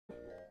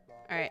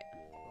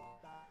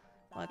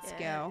Let's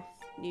go.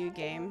 New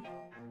game.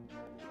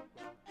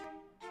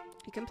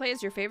 You can play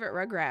as your favorite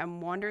Rugrat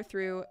and wander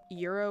through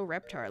Euro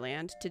Reptar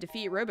Land to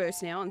defeat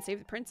Robo-Snail and save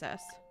the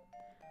princess.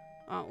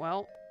 Oh,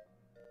 well.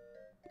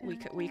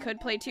 We could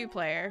play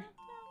 2-player,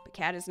 but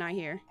Kat is not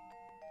here.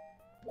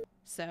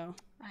 So.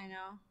 I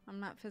know. I'm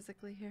not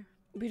physically here.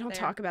 We don't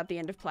talk about the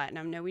end of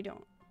Platinum. No, we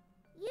don't.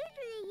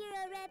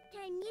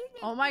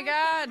 Oh my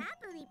god!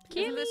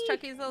 Isn't this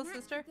Chucky's little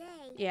sister?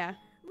 Yeah.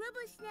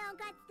 Robo-Snail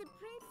got the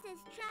princess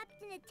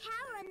trapped in a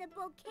tower on the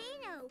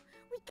volcano.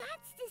 We got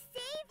to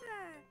save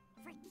her.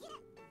 Forget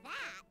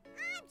that.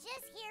 I'm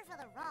just here for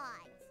the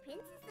rides.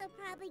 Princess will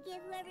probably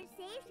give whoever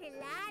saves her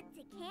lots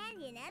of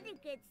candy and other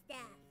good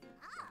stuff.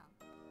 Oh,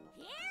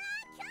 here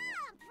I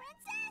come,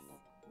 princess.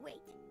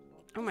 Wait.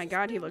 Oh my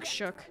god, he looks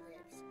shook.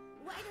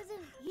 Why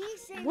doesn't he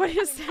say? What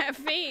is that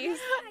face?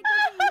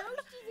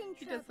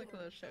 He does look a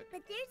little shook.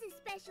 But there's a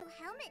special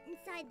helmet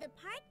inside the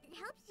park that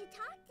helps you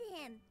talk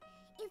to him.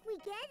 If we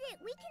get it,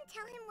 we can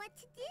tell him what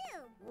to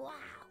do. Wow.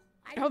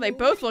 Oh, they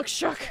both look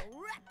shook.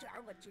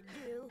 What you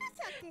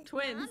do.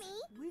 Twins. Mommy.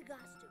 We got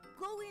to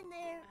go in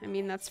there. I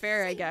mean, that's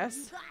fair, I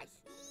guess.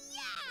 Yeah.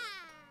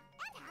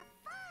 And have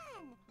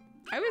fun.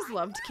 I always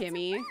loved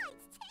Kimmy. Yeah.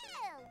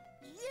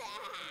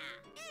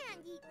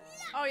 And eat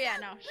Oh yeah,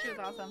 no, she was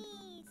awesome.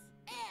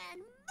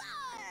 and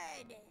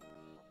mud.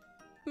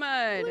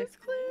 Mud.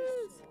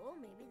 Clues. So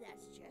maybe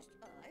that's just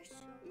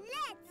us.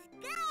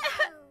 Let's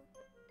go!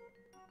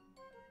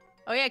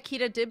 Oh yeah,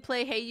 Kita did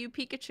play Hey You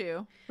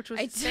Pikachu, which was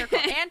I hysterical.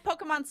 did. And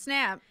Pokemon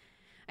Snap.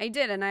 I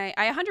did, and I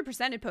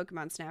 100%ed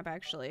Pokemon Snap,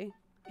 actually.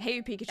 Hey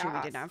You Pikachu we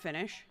Yes. did not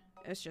finish.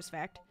 It's just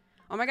fact.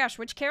 Oh my gosh,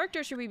 which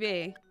character should we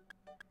be?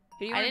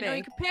 Who do you I want to didn't know be?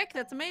 you could pick.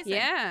 That's amazing.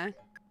 Yeah.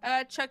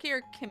 Chucky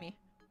or Kimmy?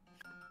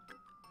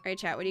 Alright,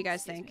 chat, what do you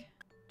guys think?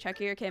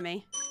 Chucky or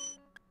Kimmy?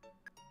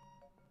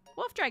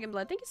 Wolf Dragon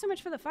Blood, thank you so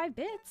much for the 5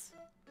 bits.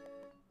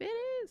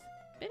 Bitties.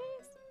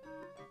 Bitties.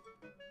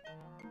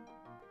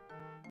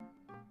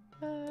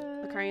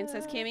 Lucarian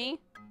says Kimmy.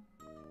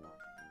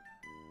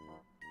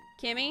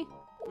 Kimmy?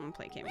 I'm gonna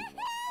play Kimmy.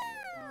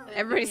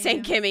 Everybody's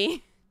saying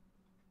Kimmy.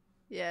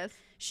 Yes.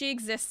 She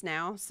exists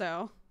now,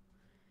 so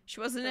she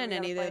wasn't So in we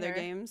any of the gotta play other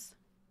her. games.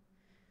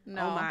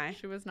 No, my.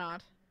 she was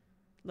not.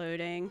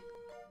 Loading.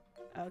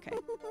 Okay.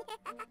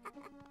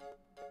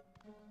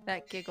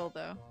 That giggle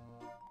though.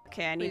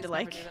 Okay, I need Please to never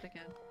like. do that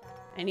again.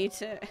 I need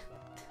to.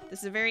 This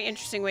is a very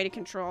interesting way to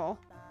control.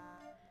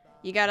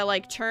 You gotta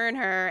like turn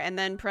her and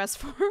then press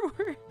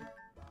forward.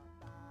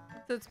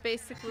 So it's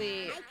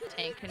basically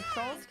tank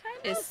controls,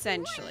 kind of.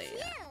 Essentially.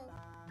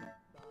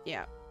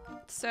 Yeah.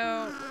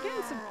 So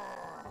getting some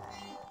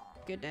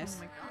Oh goodness.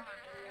 my god.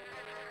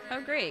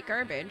 Oh great,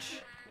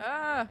 garbage.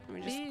 Ah, Let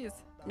me just-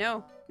 jeez.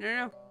 No, no,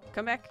 no, no.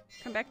 Come back.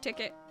 Come back,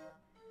 ticket.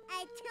 I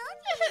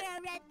told you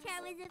your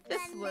reptile was a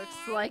This fun looks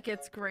man. like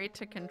it's great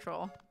to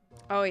control.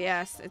 Oh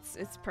yes,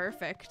 it's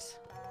perfect.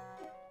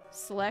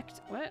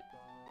 Select what?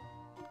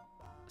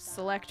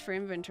 Select for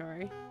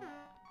inventory.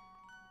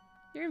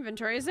 Your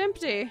inventory is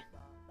empty.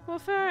 Well,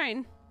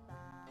 fine.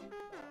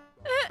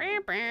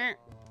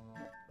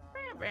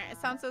 It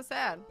sounds so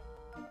sad.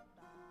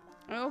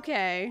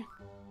 Okay.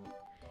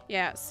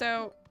 Yeah,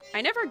 so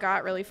I never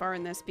got really far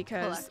in this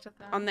because Collect them.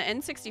 on the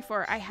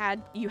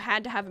N64 you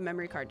had to have a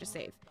memory card to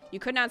save. You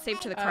could not save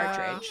to the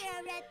cartridge. Your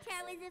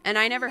reptile was a And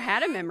I never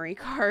had a memory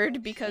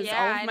card because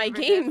yeah, all of I my never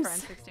did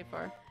games, for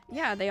N64.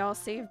 yeah, they all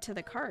saved to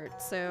the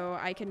cart. So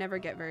I could never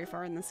get very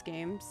far in this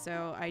game.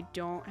 So I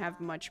don't have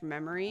much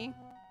memory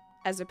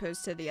as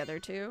opposed to the other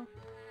two.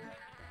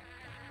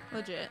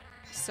 Legit.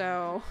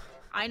 So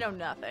I know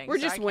nothing. we're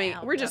so just I can't wing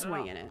help we're you just at all.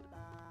 winging it.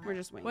 We're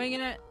just winging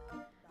Winging it.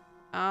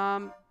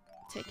 it.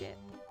 Ticket.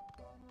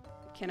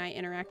 Can I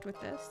interact with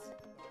this?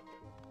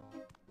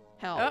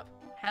 Help. Oh,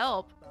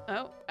 help.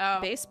 Oh,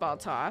 Oh, baseball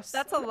toss.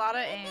 that's a lot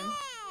of aim.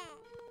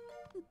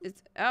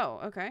 It's oh,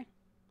 okay.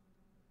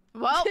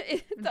 Well,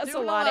 That's a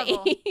doing a lot of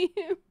level. aim.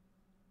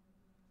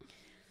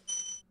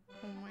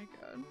 Oh my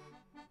god.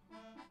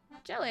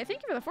 Jelly,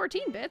 thank you for the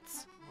 14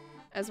 bits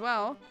as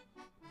well.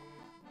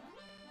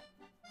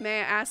 May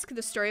I ask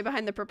the story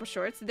behind the purple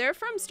shorts? They're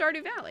from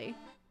Stardew Valley.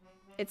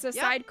 It's a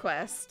side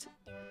quest.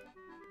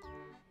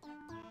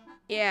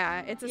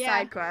 Yeah, it's a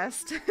side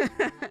quest.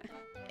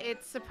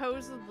 It's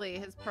supposedly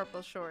his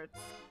purple shorts,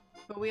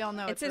 but we all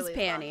know it's it's his really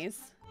panties.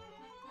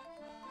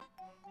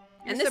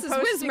 You're And this is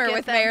supposed to Whismer get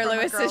with them Mayor from a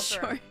Lewis's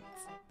girlfriend. shorts.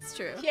 It's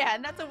true. Yeah,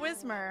 and that's a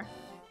Whismer.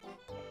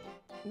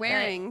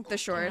 Wearing the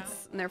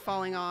shorts and they're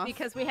falling off.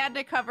 Because we had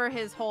to cover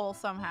his hole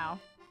somehow.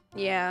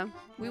 Yeah,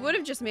 we would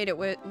have just made it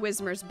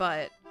Whismer's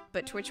butt,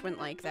 but Twitch wouldn't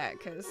like that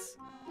because,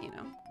 you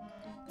know,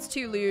 it's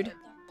too lewd.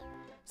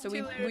 So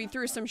we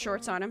threw some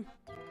shorts on him.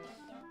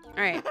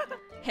 All right,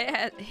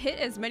 hit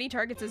as many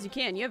targets as you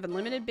can. You have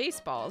unlimited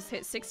baseballs.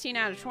 Hit 16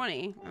 out of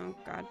 20. Oh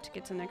god, to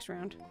get to the next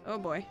round. Oh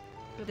boy,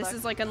 Good this luck.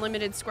 is like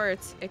unlimited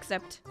squirts,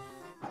 except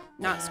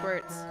not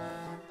squirts.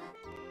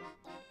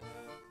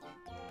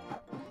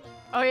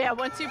 Oh yeah,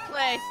 once you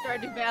play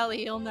Stardew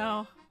Valley, you'll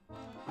know.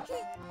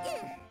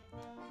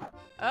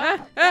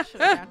 Oh, that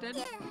should have counted.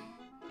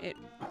 It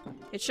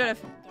It should have.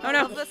 Oh I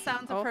no. love the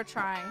sounds of her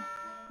trying.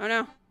 Oh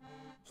no.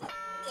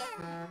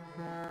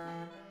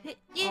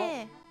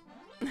 Yeah.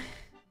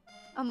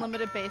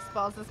 Unlimited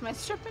baseballs is my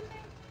stripping name.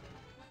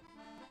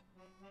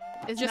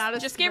 It's not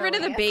as just get rid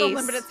of the thrilling as base.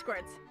 Unlimited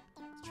squirts.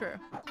 It's true.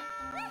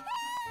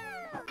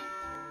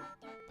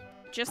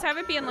 Just have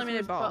it be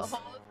unlimited balls. A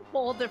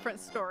whole different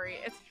story.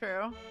 It's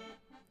true.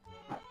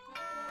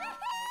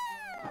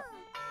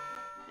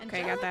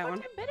 Okay, got that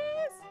one.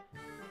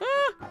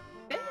 Ah!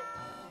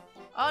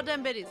 All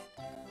them biddies.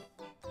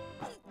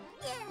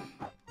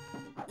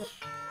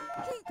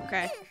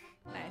 Okay.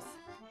 Nice.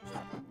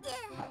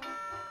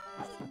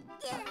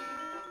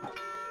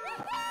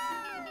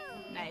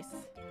 Nice.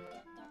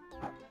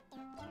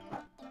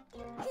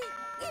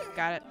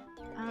 Got it.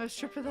 I was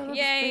stripping that.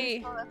 Yay!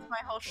 That's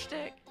my whole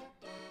shtick.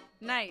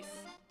 Nice.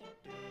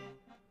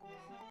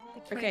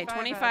 Like Okay,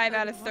 25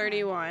 out of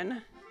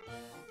 31.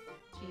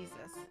 Jesus.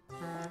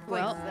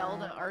 Well. Like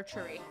Zelda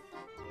archery.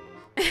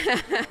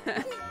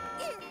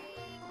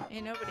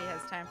 Ain't nobody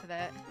has time for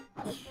that.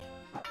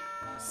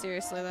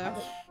 Seriously though.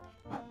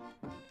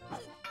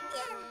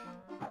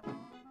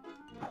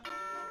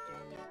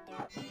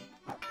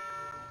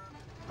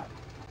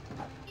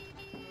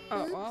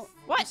 Oh well.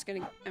 What?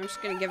 I'm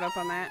just gonna give up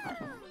on that.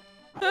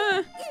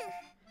 Ah.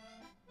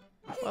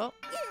 Well.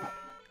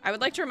 I would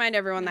like to remind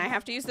everyone that I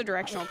have to use the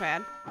directional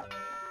pad.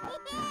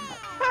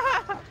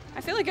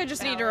 I feel like I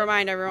just need to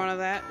remind everyone of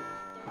that.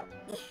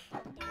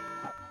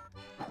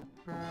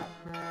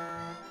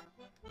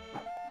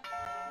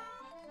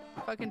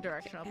 Fucking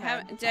directional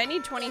pad. Did I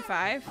need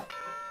 25?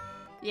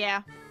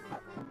 Yeah.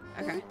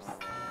 Okay.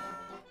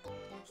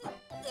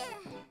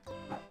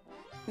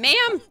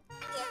 Ma'am!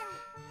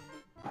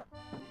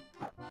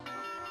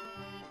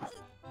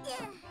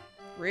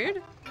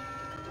 Rude?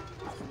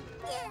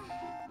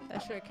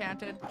 That should have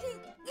counted.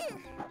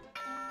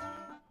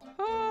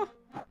 Oh.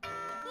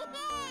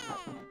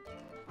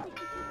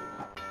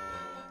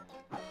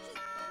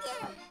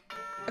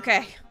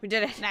 Okay, we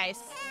did it. Nice.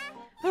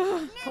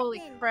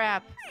 Holy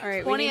crap.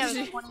 Alright, we 20 need out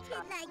to of do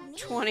 20.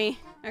 20.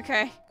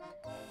 Okay.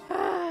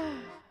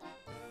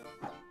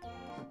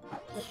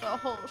 The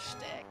whole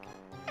shtick.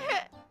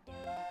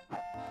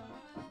 Oh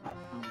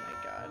my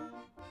god.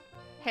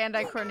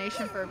 Hand-eye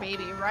coordination for a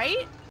baby,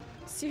 right?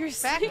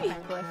 Seriously? Back in my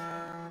cliff.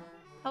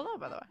 Hello,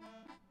 by the way.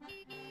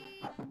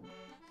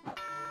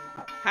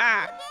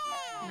 Ha!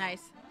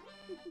 Nice.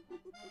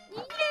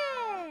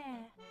 Yeah.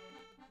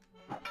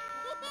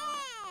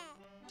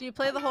 Do you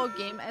play the whole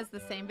game as the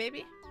same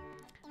baby?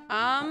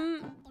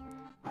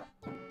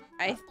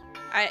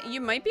 You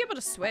might be able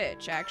to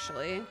switch,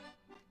 actually.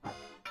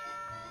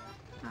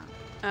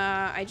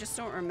 I just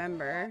don't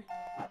remember.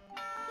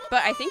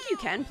 But I think you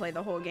can play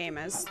the whole game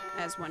as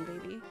one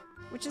baby,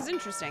 which is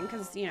interesting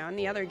because, you know, in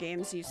the other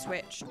games you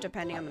switch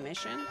depending on the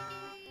mission.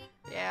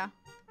 Yeah.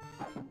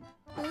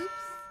 Oops.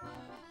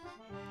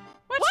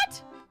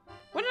 What?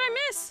 What did I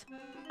miss?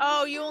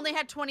 Oh, you only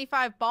had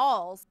 25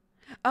 balls.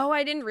 Oh,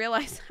 I didn't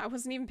realize. I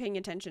wasn't even paying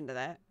attention to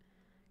that.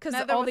 Because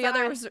Neither all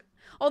was the I.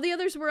 all the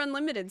others were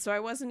unlimited, so I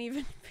wasn't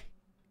even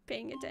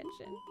paying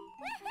attention.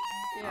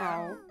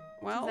 Oh,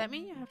 well. Does that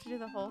mean you have to do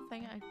the whole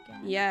thing again?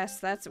 Yes,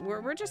 that's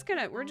we're just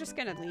gonna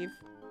leave.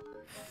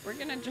 We're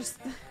gonna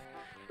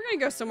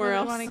go somewhere I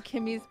else. wanted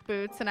Kimmy's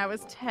boots, and I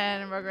was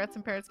 10, and Rugrats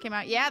and Parrots came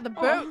out. Yeah, the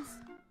Oh. boots.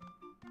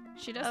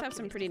 She does Love have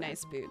some Kimmy's pretty design.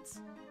 nice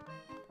boots.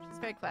 She's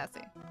very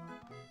classy.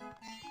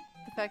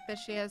 The fact that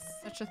she has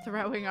such a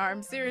throwing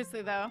arm.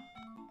 Seriously, though.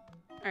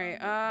 All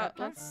right,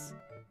 let's.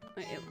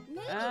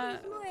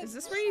 Is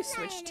this where you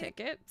switch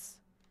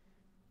tickets?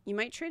 You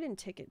might trade in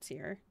tickets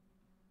here.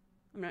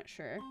 I'm not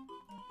sure.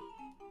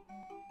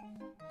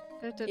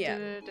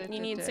 Yeah, you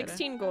need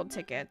 16 gold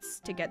tickets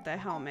to get the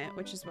helmet,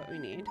 which is what we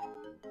need.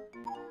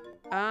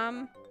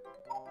 I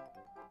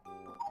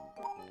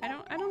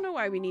don't know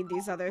why we need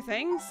these other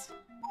things.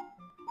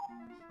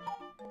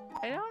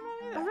 I don't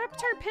know The either.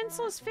 Reptar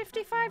pencil is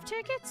 55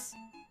 tickets?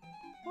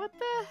 What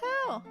the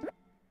hell?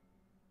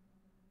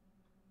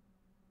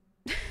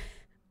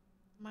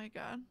 My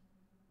god.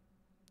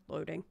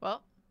 Loading.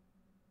 Well.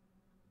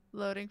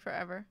 Loading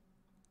forever.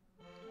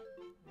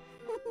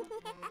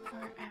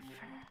 Forever.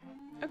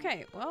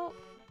 Okay, well,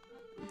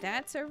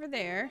 that's over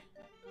there.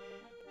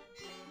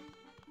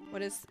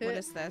 What is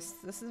this?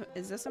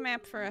 Is this a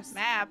map for us?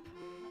 Map.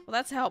 Well,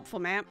 that's a helpful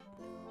map.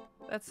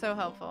 That's so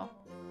helpful.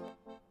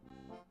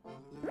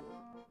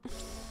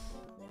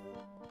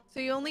 So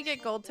you only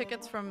get gold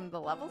tickets from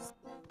the levels?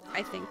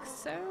 I think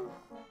so.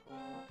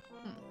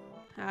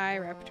 Hi,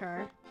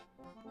 Reptar.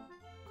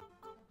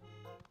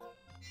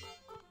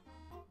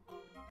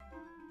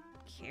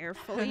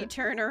 Carefully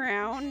turn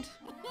around.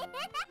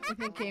 I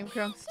think Game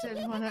Grumps did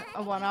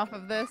a one-off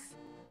of this.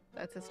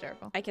 That's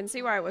hysterical. I can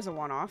see why it was a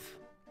one-off.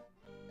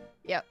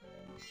 Yep.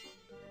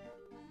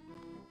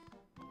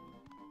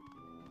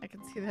 I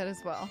can see that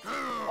as well.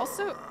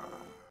 Also,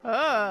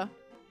 I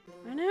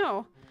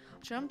know.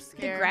 Jump The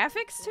scare.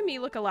 graphics to me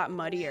look a lot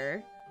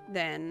muddier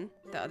than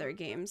the other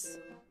games.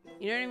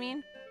 You know what I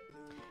mean?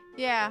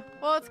 Yeah.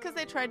 Well, it's because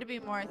they tried to be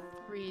more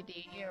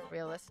 3D or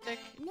realistic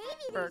Maybe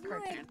for a there's more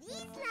of cartoon.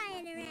 these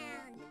lying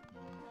around.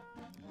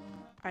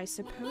 I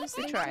suppose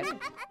They they tried.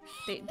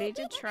 They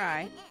did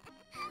try.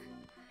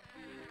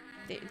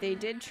 They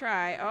did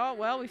try. Oh,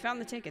 well, we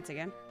found the tickets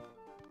again.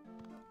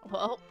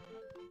 Well,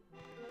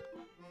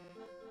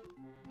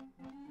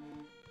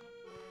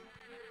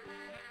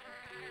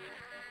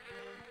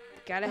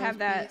 Gotta Those have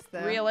that bees,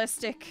 though.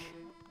 realistic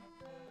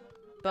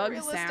bug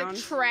realistic sound.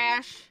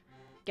 trash.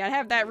 Gotta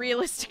have that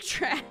realistic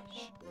trash.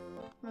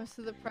 Most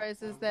of the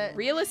prizes that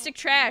Realistic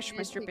trash, these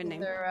Mr. tickets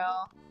Binding.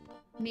 are,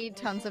 need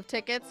tons of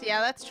tickets. Yeah,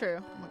 that's true.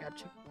 Oh my god,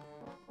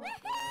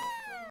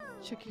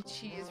 Chuck E.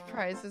 Cheese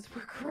prizes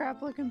were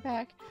crap looking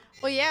back.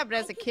 Well, yeah, but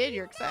as a kid,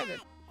 you're excited.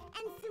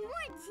 And some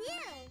more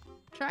too.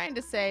 Trying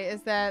to say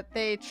is that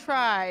they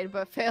tried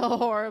but failed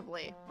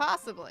horribly.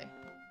 Possibly.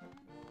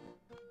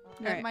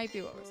 That Alright. might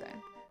be what we're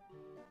saying.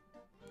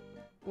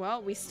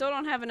 Well, we still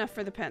don't have enough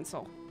for the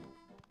pencil.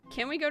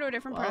 Can we go to a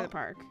different part of the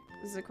park?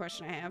 This is a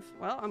question I have.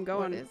 Well, I'm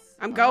going. What is?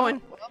 I'm going.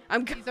 Oh, well,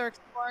 I'm go these are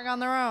exploring on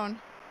their own.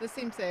 This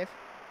seems safe.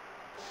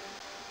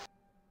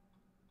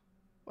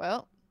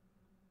 Well.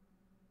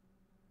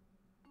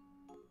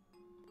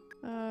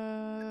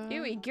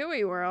 Gooey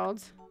Gooey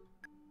World.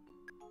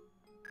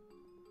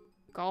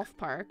 Golf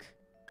Park.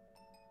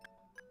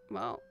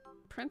 Well,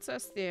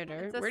 Princess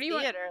Theater. It's a Where do you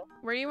want? theater.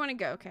 Where do you want to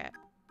go, Kat?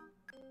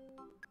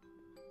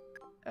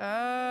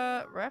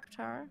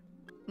 Reptar.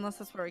 Unless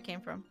that's where we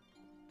came from.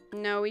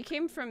 No, we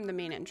came from the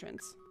main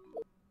entrance.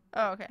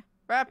 Oh, okay.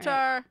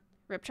 Reptar.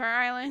 Reptar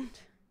Island.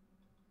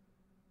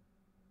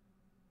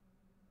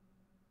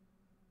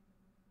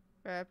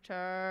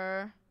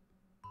 Reptar.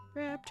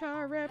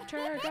 Reptar,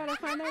 Reptar, gotta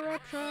find the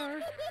Reptar.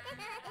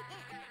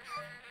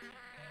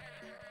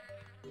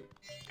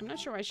 I'm not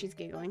sure why she's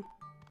giggling.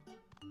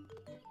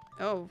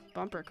 Oh,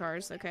 bumper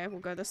cars. Okay, we'll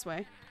go this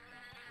way.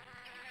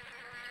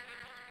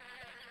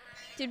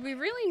 Did we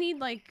really need,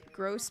 like,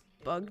 gross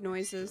bug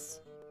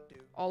noises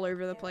all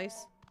over the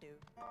place?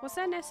 Was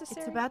that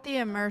necessary? It's about the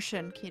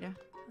immersion, Kita.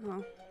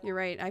 Oh, you're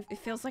right. It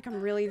feels like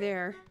I'm really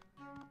there.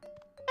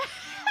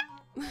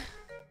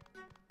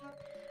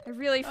 I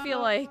really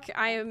feel like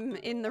I am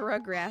in the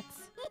Rugrats.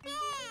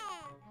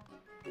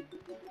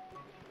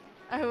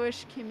 I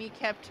wish Kimmy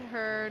kept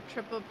her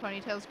triple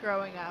ponytails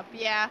growing up.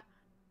 Yeah.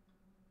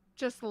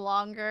 Just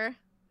longer.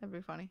 That'd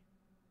be funny.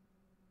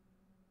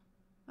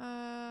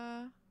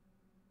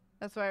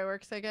 That's why it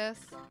works, I guess.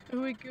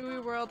 Ooey Gooey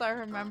World, I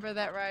remember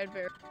that ride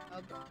very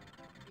well.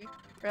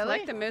 Really?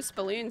 Collect the most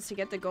balloons to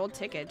get the gold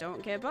ticket.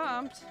 Don't get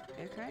bumped.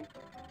 Okay.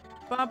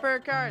 Bumper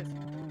cars.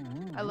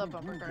 I love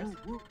bumper cars.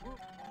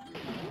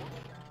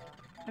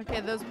 Okay,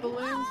 those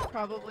balloons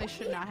probably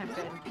should not have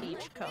been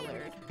peach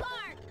colored.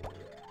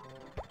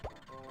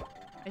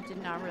 I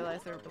did not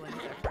realize there were balloons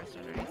at first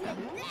underneath them.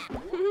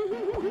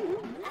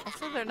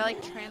 Also, they're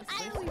like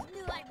translucent.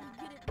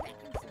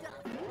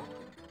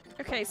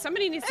 Okay,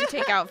 somebody needs to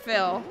take out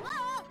Phil.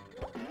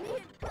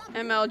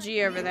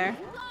 MLG over there.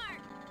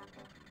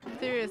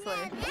 Seriously.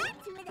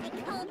 That's what I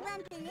call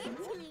bumping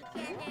into each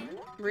other.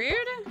 Rude?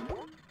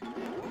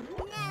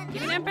 Now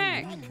Give me that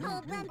back. I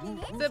call bumping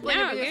into Sibling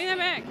No, abuse. give me that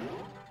back.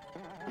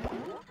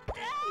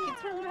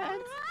 Internet.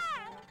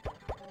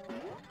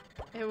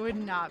 It would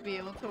not be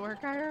able to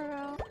work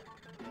IRL.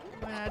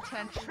 1 out of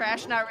 10.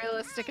 Trash, not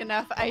realistic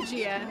enough.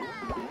 IGN.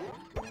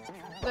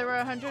 There were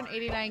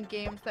 189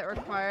 games that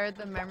required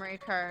the memory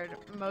card.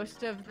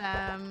 Most of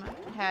them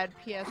had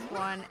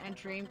PS1 and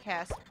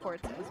Dreamcast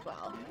ports as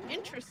well.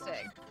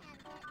 Interesting.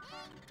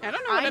 I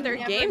don't know what I other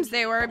never- games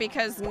they were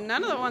because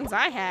none of the ones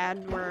I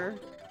had were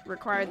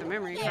required the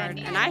memory card.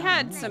 And I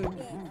had some,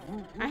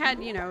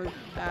 you know,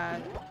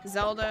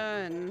 Zelda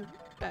and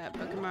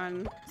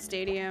Pokemon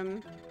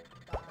Stadium,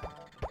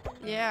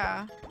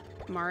 Yeah.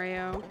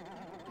 Mario.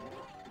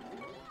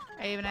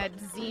 I even had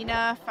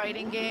Xena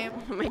fighting game.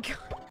 Oh my god,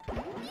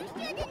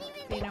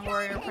 Xena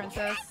Warrior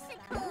Princess.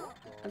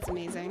 that's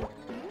amazing.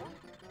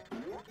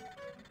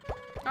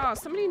 Oh,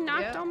 somebody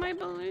knocked Yep. all my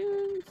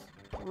balloons.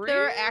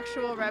 There are Rude.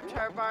 actual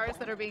Reptar bars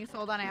that are being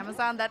sold on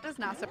Amazon. That does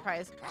not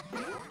surprise me.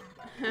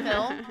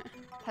 Phil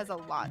has a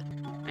lot.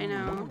 I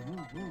know.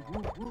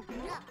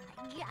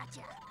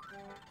 Gotcha.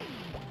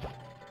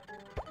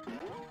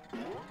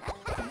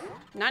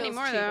 Not Phil's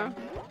anymore though.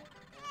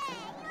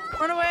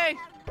 Run away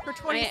for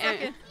 20 I-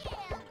 seconds.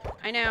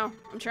 I know.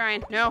 I'm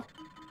trying. No.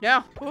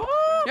 No. Ooh,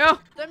 No.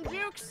 them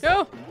jukes.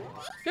 No.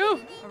 No.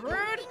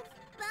 Rude.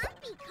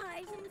 bumpy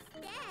cars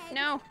instead.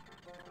 No.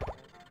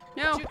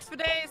 No. Jukes for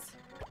days.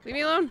 Leave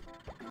me alone.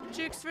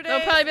 Jukes for days.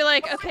 They'll probably be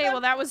like, okay,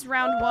 well that was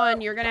round 1.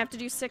 You're gonna have to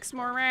do 6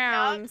 more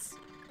rounds.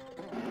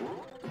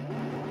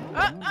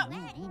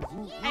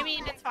 I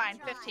mean, it's fine.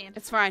 15.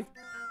 It's fine.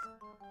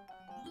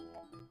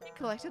 You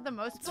collected the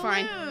most It's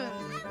fine.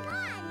 balloons.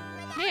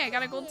 Hey, I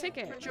got a gold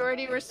ticket.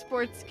 Majority were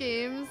sports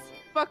games.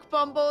 Buck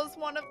Bumble is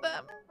one of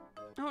them.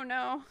 Oh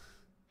no.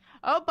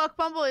 Oh, Buck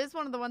Bumble is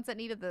one of the ones that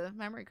needed the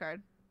memory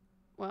card.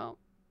 Well,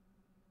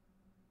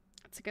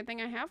 it's a good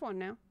thing I have one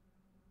now.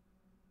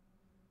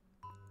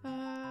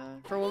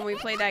 For when we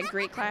play that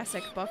great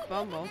classic, Buck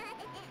Bumble.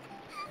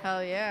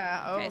 Hell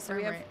yeah. Oh, Okay, so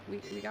we frame have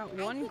rate. we got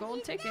one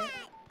gold ticket.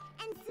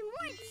 And some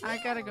more too. I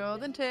got a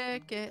golden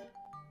ticket.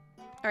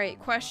 All right,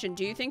 question: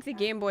 do you think the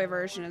Game Boy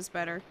version is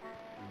better?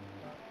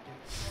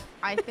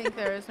 I think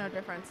there is no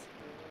difference.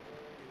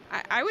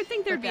 I would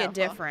think there'd be a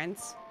doubtful.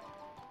 difference.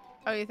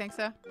 Oh, you think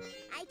so?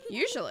 I could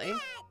Usually. use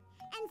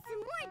that. And some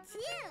more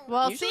too.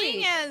 Well, Usually-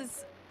 seeing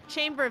as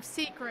Chamber of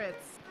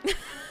Secrets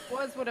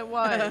was what it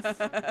was.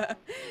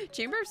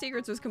 Chamber of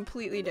Secrets was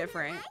completely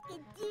different I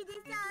could do this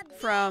all day.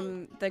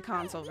 from the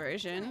console My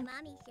version.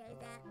 mommy shows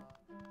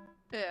up.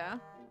 Yeah.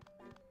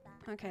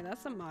 Okay,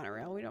 that's the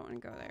monorail. We don't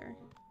want to go there.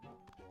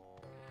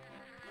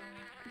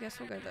 I guess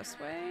we'll go this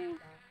way.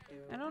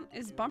 I don't.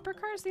 Is bumper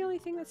cars the only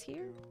thing that's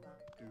here?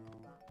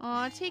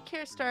 Aw, take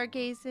care,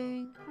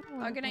 stargazing.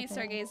 Oh, good night,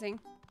 stargazing.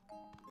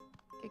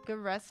 Get good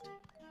rest.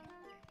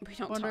 We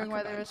don't Wondering talk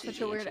why about there was such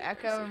a GBH weird Chambers.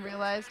 echo and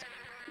realized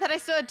that I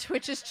still had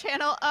Twitch's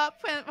channel up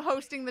and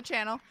hosting the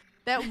channel.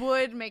 That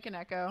would make an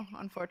echo,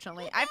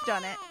 unfortunately. I've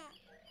done it.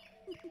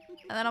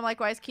 And then I'm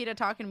like, why is Kita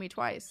talking to me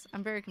twice?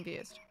 I'm very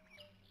confused.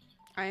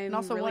 I'm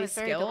also one really is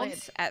very skilled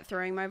delayed. at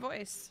throwing my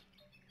voice.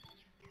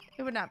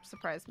 It would not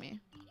surprise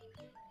me.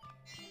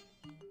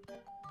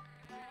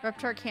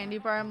 Reptar candy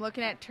bar I'm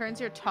looking at turns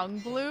your tongue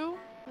blue?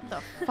 What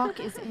the fuck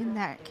is in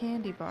that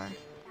candy bar?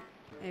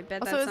 I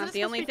bet Also, that's isn't not it the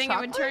supposed only to be thing it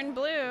would chocolate? turn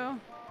blue.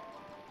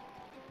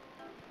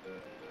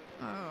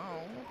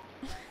 Oh.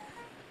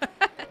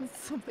 That's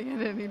something I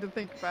didn't need to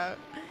think about.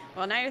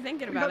 Well, now you're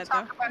thinking We about don't it, though.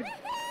 talk about-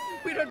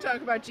 we don't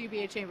talk about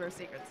GBA Chamber of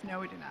Secrets. No,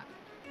 we do not.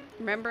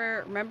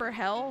 Remember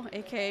Hell,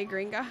 aka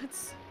Green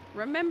Gods?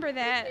 Remember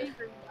that.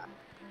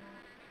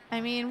 I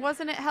mean,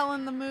 wasn't it hell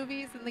in the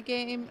movies, in the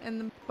game, in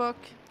the book?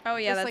 Oh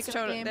yeah, Just that's like in the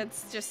totally. game.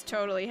 That's just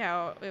totally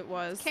how it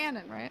was.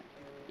 Canon, right?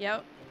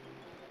 Yep.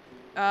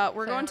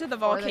 We're So going to the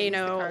before they used the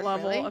volcano card,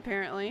 level, really?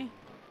 apparently.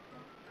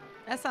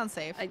 That sounds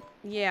safe.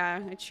 Yeah,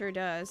 it sure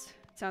does.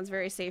 Sounds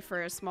very safe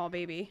for a small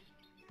baby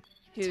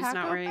who's not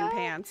Taco wearing Bell?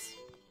 pants.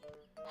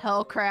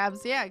 Hell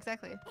crabs. Yeah,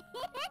 exactly.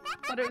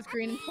 Thought it was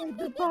green and played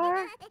the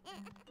bar.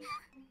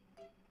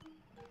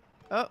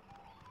 Oh.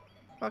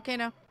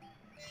 Volcano.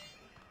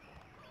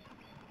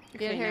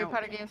 Get Okay, Harry now-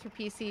 Potter games for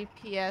PC,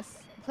 PS,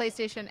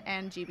 PlayStation,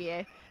 and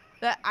GBA.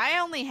 I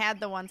only had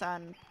the ones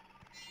on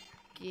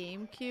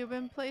GameCube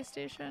and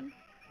PlayStation.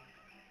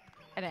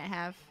 I didn't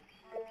have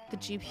the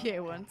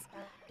GBA ones.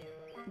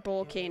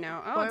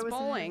 Volcano. Oh, Boy, it's was it an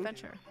bowling.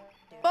 adventure.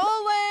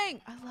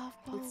 Bowling! I love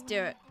bowling. Let's do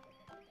it.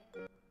 I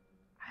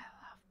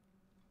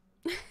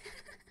love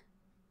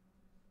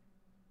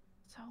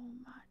so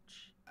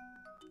much.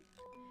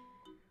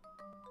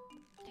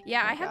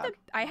 Yeah, Oh I had God.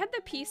 I had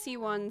the PC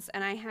ones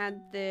and I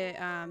had the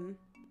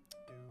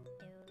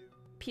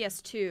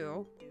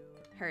PS2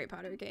 Harry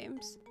Potter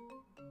games.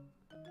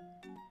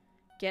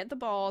 Get the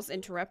balls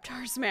into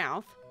Reptar's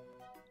mouth.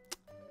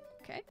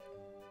 Okay.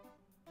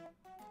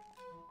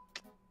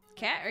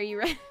 Cat, are you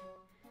ready?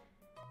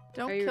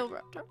 Don't Are you- kill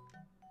Raptor.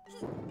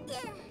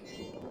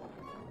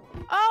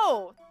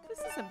 Oh, this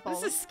isn't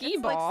bowling. This is skee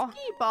It's ball. Like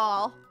skee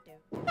ball.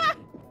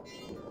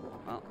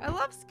 Well, I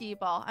love skee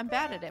ball. I'm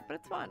bad at it, but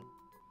it's fun.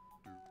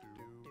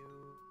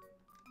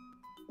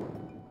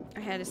 I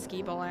had a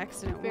skee ball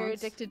accident Very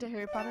once. addicted to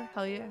Harry Potter.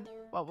 Hell yeah.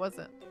 What was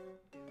it?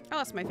 I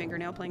lost my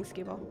fingernail playing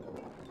skee ball.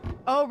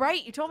 Oh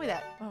right, you told me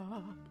that.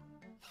 Oh.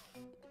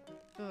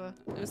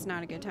 It was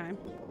not a good time.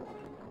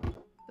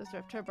 Those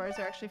Reptar bars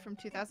are actually from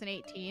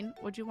 2018.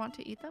 Would you want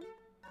to eat them?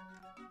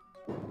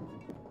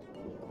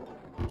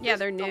 Yeah,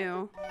 they're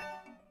new.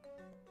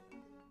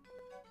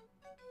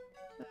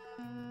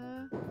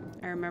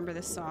 I remember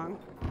this song.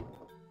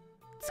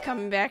 It's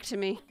coming back to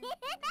me.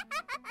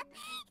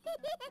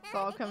 It's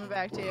all coming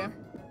back to you.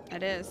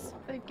 It is.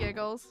 The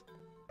giggles.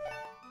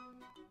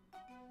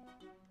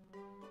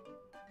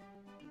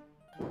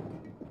 Oh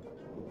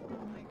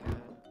my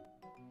god.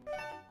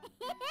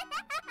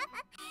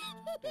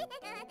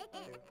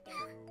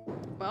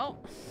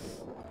 Well,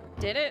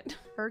 did it?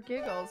 Her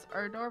giggles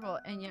are adorable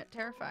and yet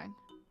terrifying.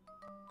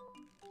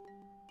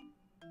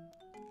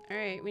 All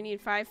right, we need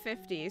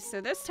 550.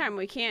 So this time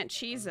we can't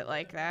cheese it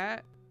like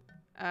that.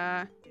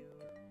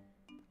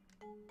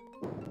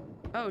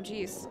 Oh,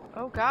 geez.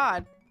 Oh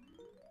god.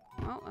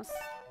 Well,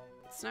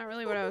 that's not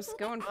really what I was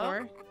going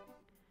for.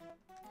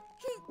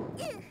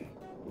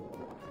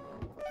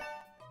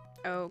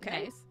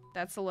 Okay. Nice.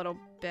 That's a little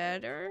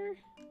better.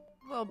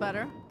 A little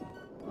better.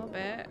 A little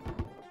bit.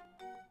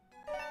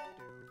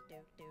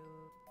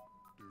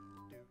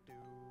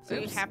 So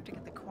you Oops. have to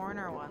get the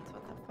corner ones.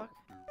 What the fuck?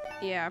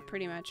 Yeah,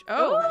 pretty much.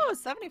 Oh, Ooh,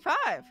 75.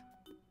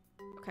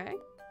 okay.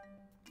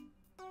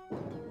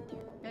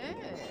 Hey.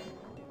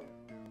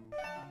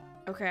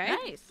 Okay.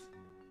 Nice.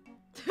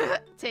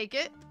 Take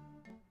it.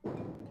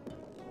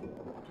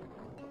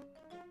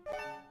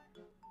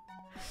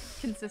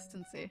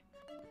 Consistency.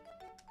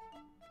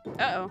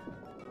 Uh-oh.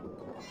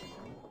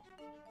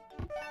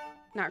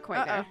 Not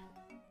quite there.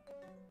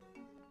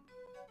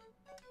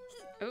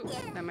 Oh,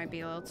 that might be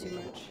a little too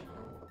much.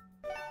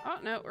 Oh,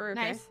 no, we're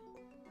okay. Nice.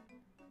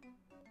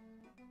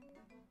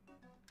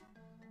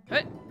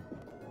 But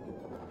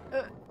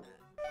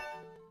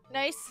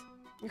Nice.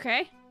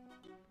 Okay.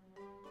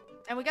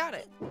 And we got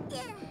it.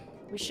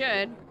 We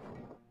should.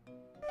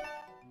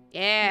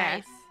 Yeah.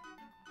 Nice.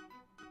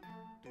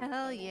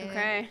 Hell yeah.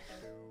 Okay.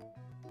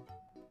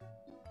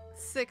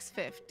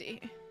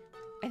 650.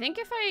 I think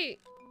if I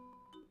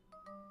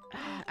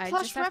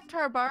Plush just have-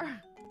 Reptar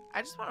bar.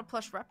 I just want a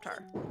plush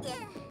Reptar.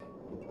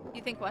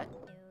 You think what?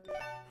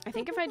 I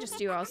think if I just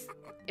do all,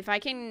 if I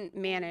can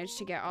manage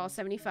to get all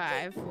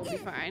 75, we'll be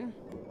fine.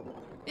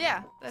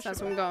 Yeah, That's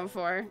what I'm going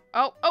for.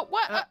 Oh,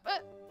 what?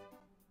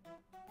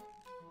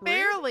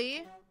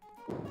 Barely.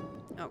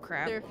 Oh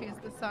crap. They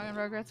refused the song in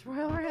Rugrats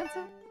Royal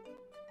Ransom.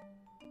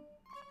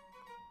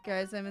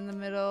 Guys, I'm in the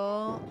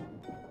middle.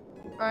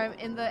 Or I'm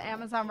in the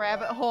Amazon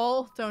rabbit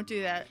hole. Don't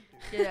do that.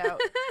 Get out.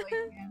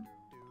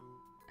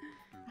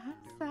 I'm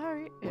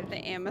sorry. The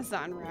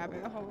Amazon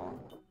rabbit hole.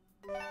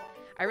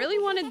 I really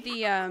wanted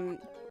the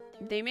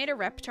they made a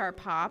Reptar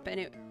pop and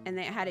it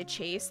had a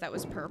chase that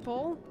was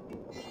purple.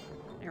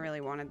 I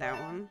really wanted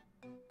that one.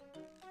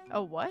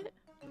 A what?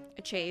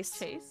 A chase.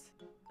 Chase?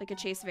 Like a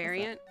chase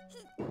variant.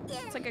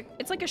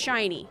 It's like a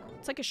shiny.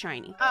 It's like a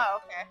shiny. Oh,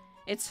 okay.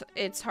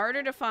 It's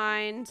harder to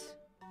find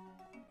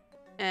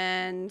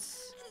and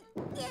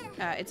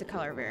it's a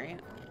color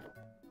variant.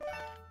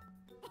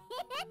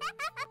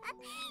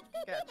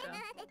 Gotcha.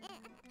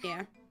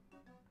 Yeah.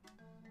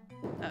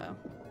 Uh-oh.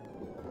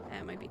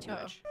 That might be too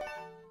much.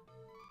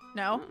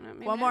 No? I don't know,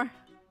 maybe One not. more.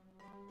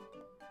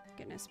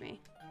 Goodness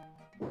me.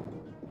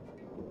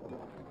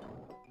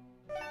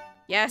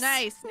 Yes.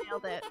 Nice.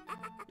 Nailed it.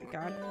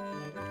 God.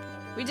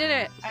 We did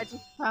it. I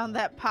just found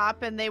that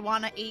pop and they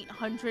want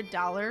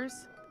 $800.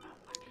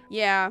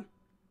 Yeah.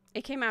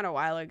 It came out a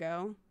while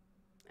ago.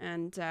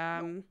 And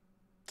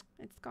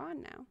it's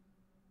gone now.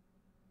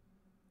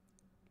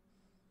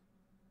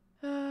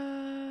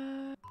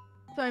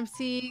 So I'm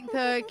seeing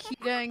the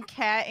Kita and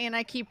Cat, and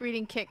I keep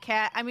reading Kit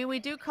Kat. I mean, we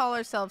do call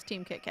ourselves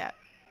Team Kit Kat.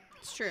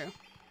 It's true.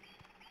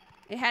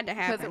 It had to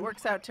happen. Because it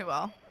works out too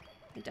well.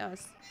 It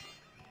does.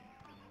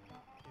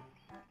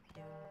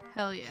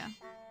 Hell yeah.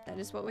 That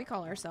is what we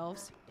call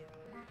ourselves.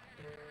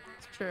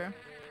 It's true.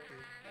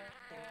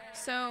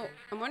 So,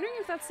 I'm wondering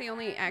if that's the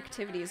only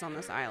activities on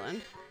this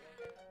island.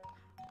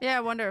 Yeah,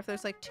 I wonder if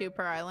there's like 2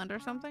 per island or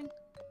something.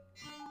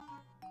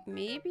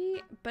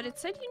 Maybe, but it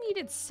said you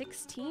needed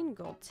 16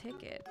 gold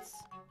tickets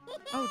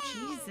Oh,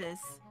 Jesus.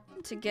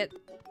 to get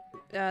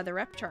the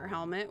Reptar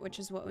helmet, which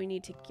is what we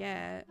need to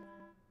get.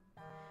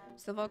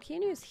 So the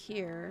volcano's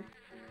here.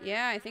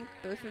 Yeah, I think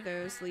both of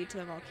those lead to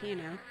the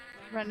volcano.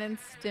 Ren and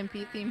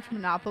Stimpy themed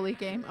Monopoly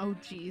game. Oh,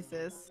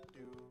 Jesus.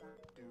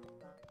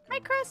 Hi,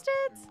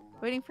 Cresteds.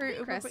 Waiting for your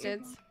Uber.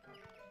 Cresteds.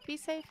 Be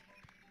safe.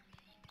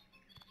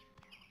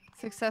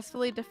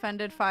 Successfully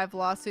defended 5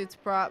 lawsuits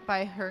brought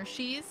by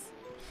Hershey's.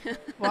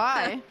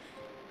 Why?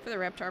 For the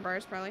Reptar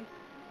bars, probably.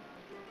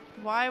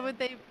 Why would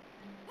they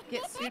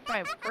get sued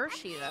by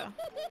Hershey, though?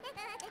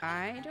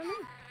 I don't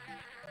know.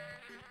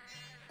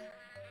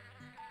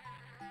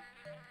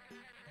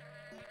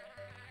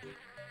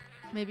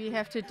 Maybe you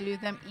have to do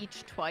them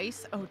each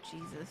twice? Oh,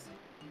 Jesus.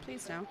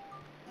 Please no.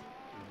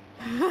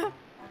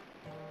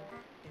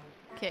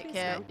 Kit Please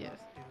Kat, no. yes.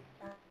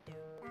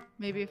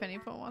 Maybe if any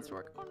phone wants to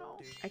work. Oh, no.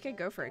 I could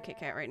go for a Kit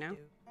Kat right now.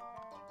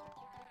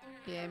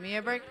 Give me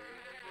a break.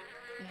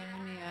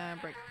 Give me a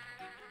break.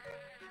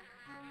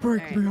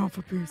 Break me off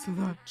a piece of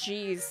that.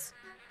 Jeez.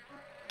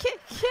 Kit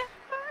Kat.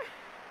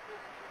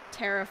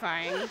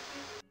 Terrifying.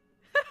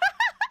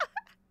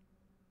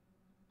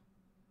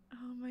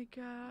 Oh my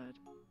god.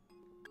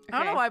 Okay. I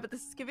don't know why, but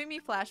this is giving me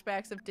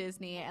flashbacks of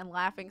Disney and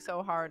laughing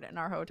so hard in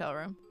our hotel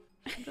room.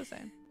 I'm just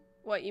saying.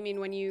 What, you mean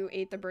when you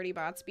ate the Birdie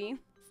Bots bean?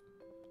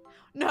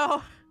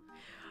 No.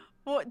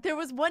 Well, there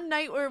was one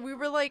night where we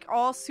were like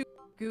all super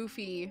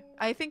goofy.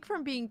 I think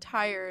from being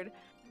tired.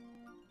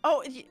 Oh,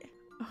 what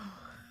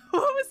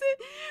was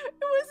it?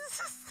 It was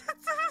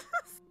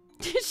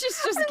It's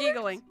just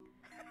giggling.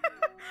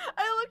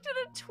 I looked at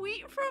a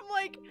tweet from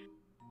like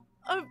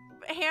a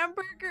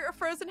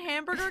frozen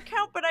hamburger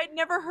account, but I'd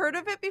never heard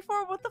of it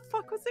before. What the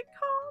fuck was it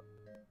called?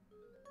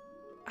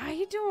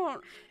 I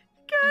don't.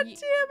 God damn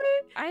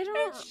it. I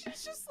don't. And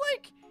she's just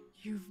like,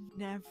 you've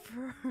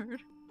never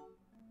heard.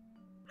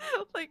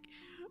 Like,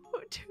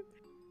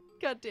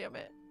 god damn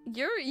it.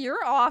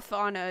 You're off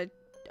on a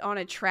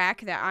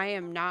track that I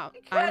am not.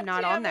 I'm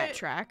not on that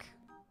track.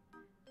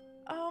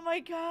 Oh my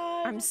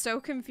god. I'm so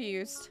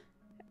confused.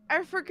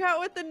 I forgot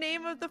what the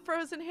name of the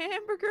frozen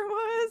hamburger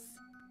was.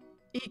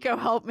 Eco,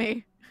 help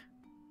me.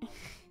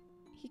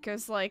 He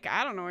goes like,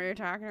 I don't know what you're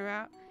talking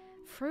about.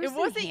 Frozen It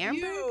wasn't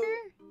hamburger?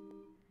 you.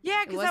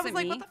 Yeah, because I was wasn't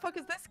like, me? what the fuck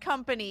is this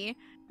company?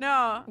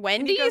 No.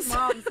 Wendy's? Nico's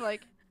mom's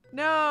like,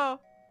 no.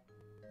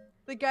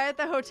 The guy at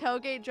the hotel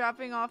gate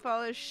dropping off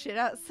all his shit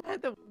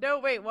outside the... No,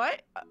 wait,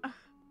 what?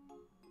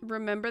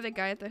 Remember the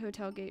guy at the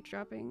hotel gate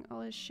dropping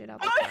all his shit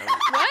out the Oh, door?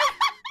 What?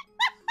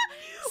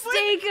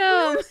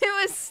 Steak-um!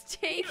 It was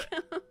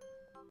Steak-um.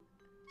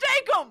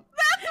 Steak-um!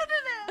 That's what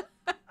it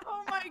is!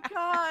 Oh my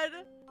god.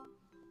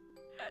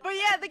 But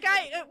yeah, the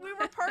guy, we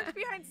were parked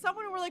behind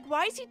someone and we're like,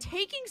 why is he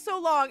taking so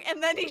long?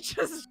 And then he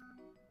just...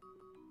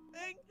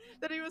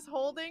 that he was was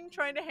holding,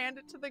 trying to hand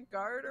it to the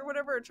guard or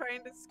whatever, or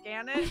trying to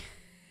scan it.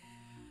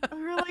 And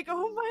we were like,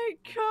 oh my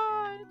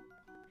god.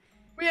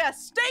 But yeah,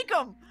 stake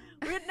 'em!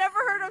 We had never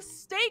heard of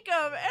stake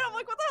 'em! And I'm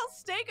like, what the hell,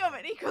 stake 'em?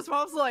 And Eco's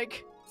mom's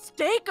like,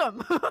 stake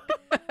 'em!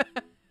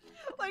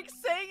 Like,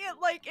 saying it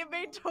like it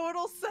made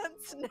total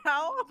sense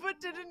now, but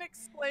didn't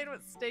explain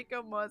what stake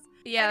 'em was.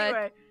 Yeah,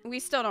 Anyway. we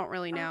still don't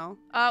really know.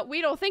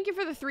 Weedle, thank you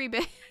for the 3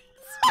 bits,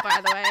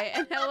 by the way.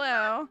 And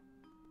hello.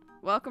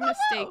 Welcome to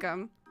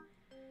Steakum.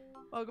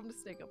 Welcome to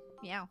Steakum.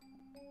 Meow.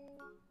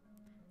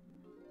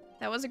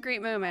 That was a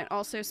great moment.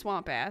 Also,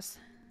 swamp ass.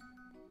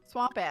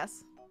 Swamp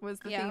ass was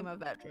the theme of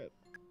that trip.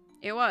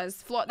 It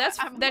was.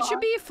 That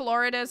should be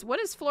Florida's. What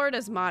is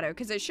Florida's motto?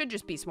 Because it should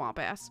just be swamp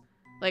ass.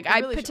 Like, I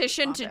really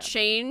petitioned to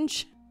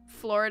change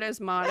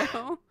Florida's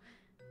motto.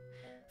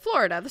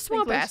 Florida, the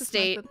swamp ass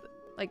state.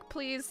 Like,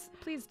 please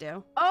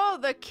do. Oh,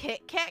 the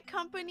Kit Kat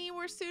company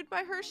were sued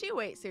by Hershey?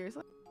 Wait,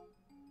 seriously?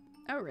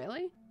 Oh,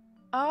 really?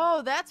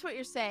 Oh, that's what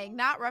you're saying.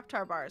 Not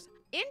Reptar bars.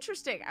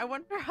 Interesting. I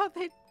wonder how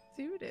they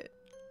sued it.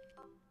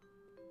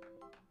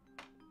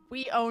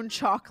 We own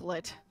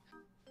chocolate.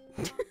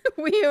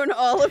 We own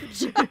all of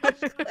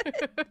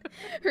chocolate.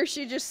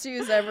 Hershey just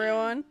sues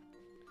everyone.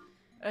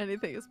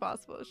 Anything is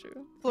possible,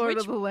 true.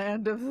 Florida, the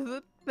land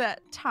of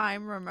that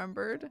time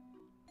remembered.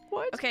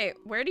 What? Okay,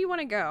 where do you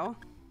want to go?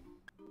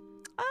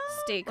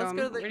 Steakum. Let's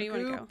go to the where do you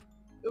want to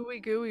go?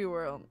 Ooey gooey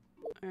world.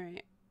 All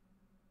right.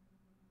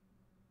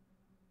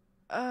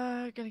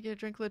 Gonna get a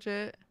drink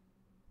legit.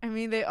 I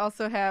mean, they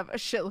also have a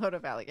shitload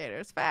of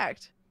alligators.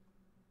 Fact.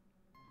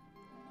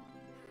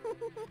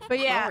 But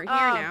yeah, we're here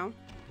now.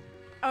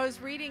 I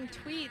was reading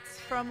tweets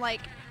from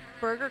like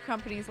burger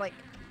companies like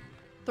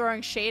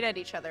throwing shade at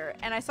each other,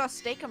 and I saw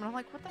Steakum, and I'm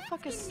like, what the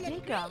fuck is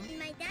Steakum?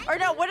 Or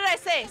no, what did I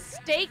say?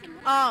 Steak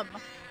And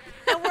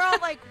we're all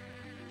like,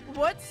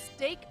 what's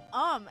steak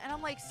And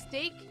I'm like,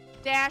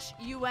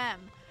 steak-um.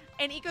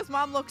 And Eco's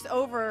mom looks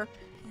over,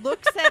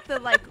 looks at the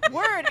like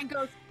word, and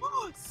goes,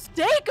 oh,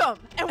 Steakum!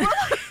 And we're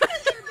like,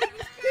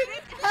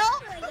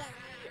 help!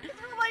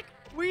 We're like,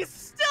 we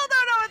still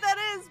don't know what that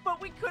is, but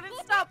we couldn't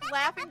stop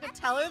laughing to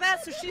tell her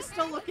that, so she's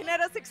still looking at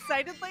us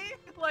excitedly,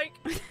 like,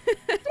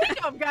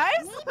 Steakum,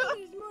 guys!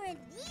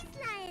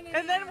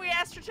 And then we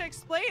asked her to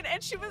explain,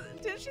 and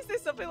didn't she say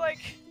something like,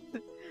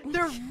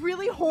 they're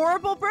really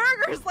horrible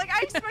burgers? Like,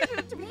 I expected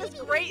it to be this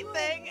great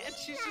thing, and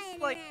she's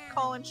just like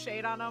calling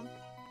shade on them.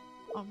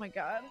 Oh my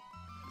god.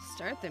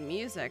 Start the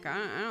music.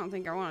 I don't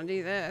think I want to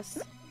do this.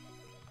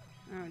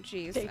 Oh,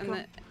 jeez.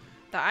 And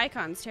the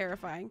icon's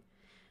terrifying.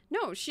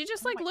 No, she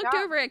just like looked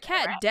over at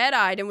Cat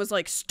dead-eyed and was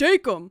like,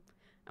 Steakum!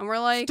 And we're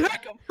like,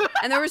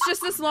 and there was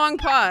just this long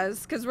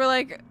pause, because we're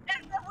like,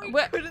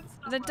 what?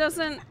 That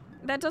doesn't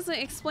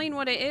explain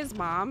what it is,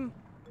 Mom.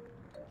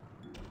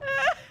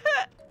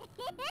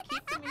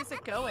 Keep the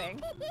music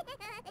going.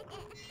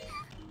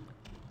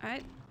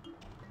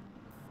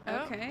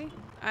 Okay.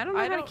 I don't know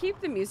how to keep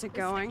the music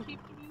going.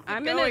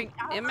 I'm in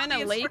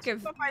a lake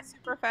of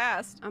super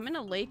fast. I'm in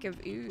a lake of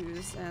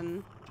ooze,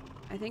 and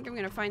I think I'm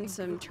gonna find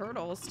some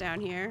turtles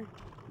down here.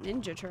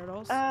 Ninja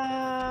turtles.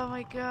 Oh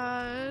my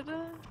god.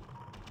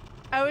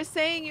 I was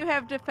saying you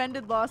have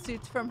defended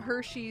lawsuits from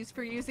Hershey's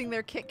for using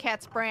their Kit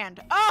Kat's brand.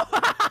 Oh!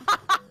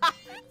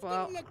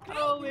 Well,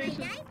 holy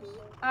shit.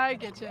 I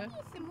get you.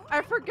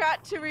 I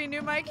forgot to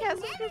renew my cat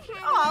subscription.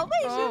 Oh,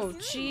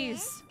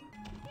 jeez.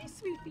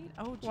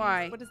 Oh, geez.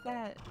 Why? What is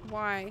that?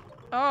 Why?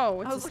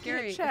 Oh, it's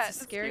a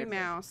scary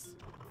mouse.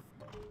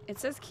 It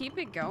says keep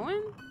it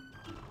going?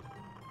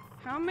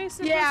 How am I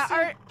supposed to?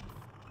 Yeah,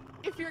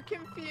 if you're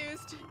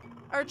confused,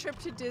 our trip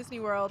to Disney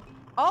World.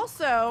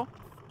 Also,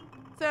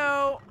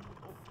 so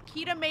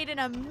Kita made an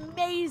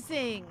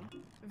amazing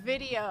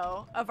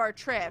video of our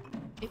trip.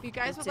 If you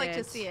guys would like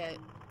to see it,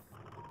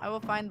 I will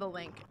find the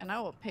link and I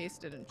will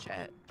paste it in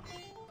chat.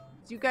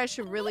 You guys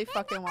should really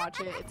fucking watch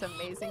it. It's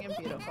amazing and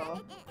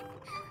beautiful.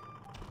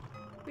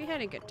 We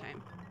had a good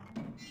time.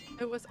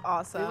 It was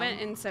awesome. We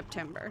went in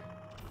September.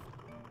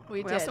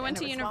 We did. Also went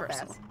to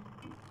Universal.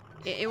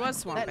 It was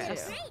swamp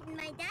ass.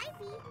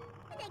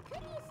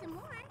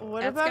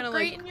 What about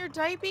great in your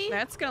diaper?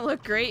 That's gonna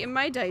look great in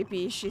my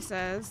diaper, she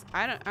says.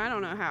 I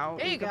don't know how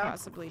we could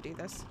possibly do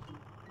this.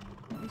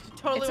 You should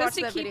totally watch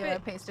that video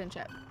and paste in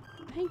chat.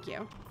 Thank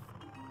you.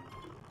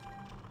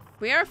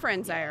 We are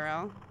friends,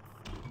 IRL.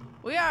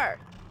 We are.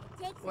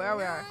 We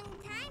are.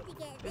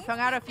 We've hung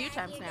out a few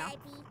times now.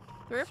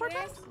 3 or 4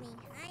 times?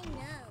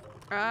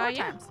 4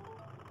 times.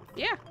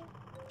 Yeah.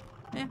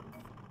 Yeah.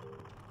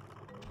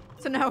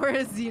 So now we're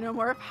a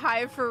Xenomorph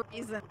hive for a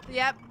reason.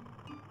 Yep.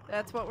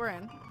 That's what we're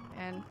in.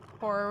 And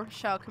horror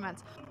shall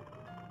commence.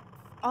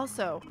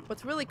 Also,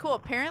 what's really cool,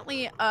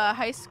 apparently a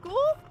high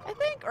school, I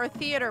think, or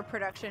theater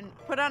production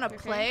put on a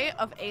play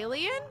of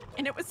Alien,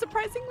 and it was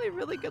surprisingly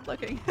really good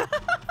looking.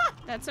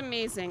 That's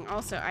amazing.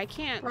 Also, I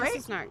can't, right?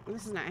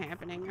 This is not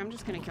happening. I'm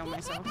just gonna kill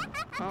myself.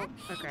 Oh,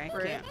 okay.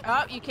 Can't.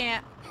 Oh, you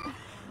can't.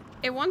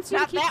 It wants you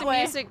to keep the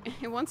music.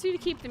 It wants you to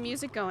keep the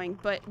music going,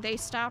 but they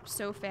stop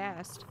so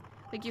fast.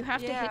 Like you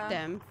have to hit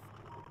them,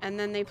 and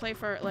then they play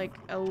for like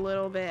a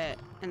little bit,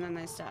 and then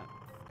they stop.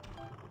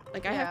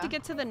 Like, I have to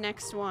get to the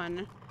next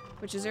one,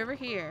 which is over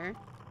here.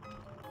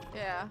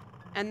 Yeah.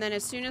 And then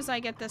as soon as I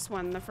get this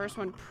one, the first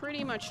one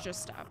pretty much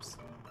just stops.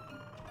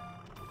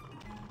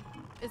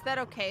 Is that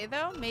okay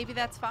though? Maybe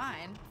that's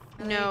fine.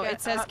 No,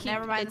 it says keep.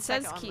 Never mind. It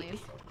says keep.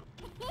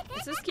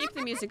 It says keep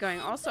the music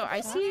going. Also,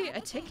 I see a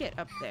ticket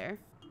up there.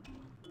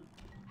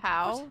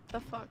 How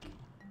the fuck?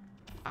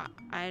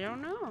 I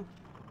don't know.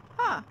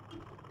 Huh.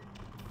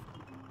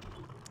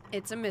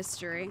 It's a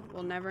mystery.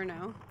 We'll never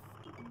know.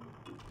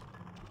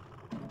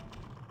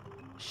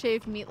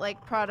 Shaved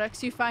meat-like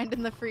products you find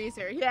in the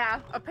freezer. Yeah,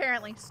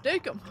 apparently.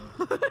 Steak them.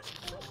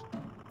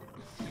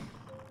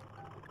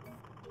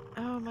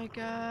 Oh my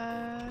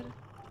god.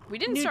 We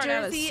didn't New start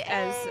Jersey, out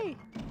as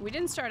we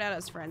didn't start out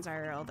as friends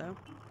IRL though.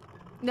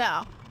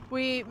 No,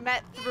 we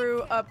met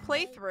through a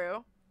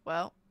playthrough.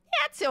 Well,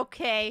 that's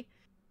okay.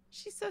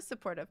 She's so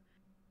supportive.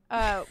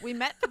 We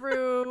met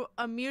through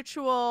a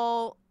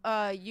mutual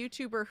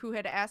YouTuber who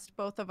had asked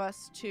both of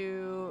us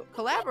to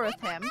collaborate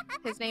with him.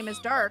 His name is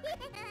Dark.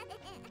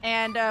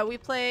 And we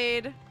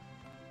played...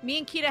 Me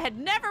and Kita had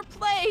never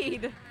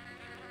played...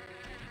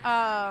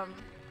 Fucking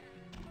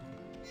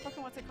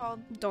what's it called?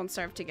 Don't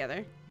Starve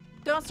Together.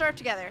 Don't Starve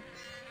Together.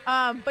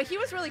 But he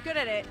was really good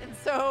at it. And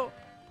so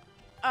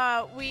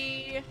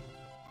we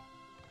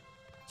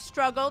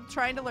struggled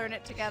trying to learn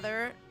it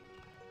together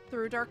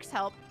through Dark's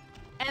help.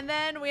 And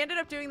then we ended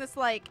up doing this,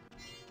 like,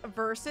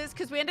 versus,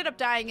 because we ended up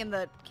dying in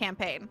the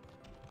campaign.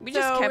 We So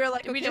just we kept, were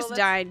like, we okay, just well,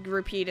 died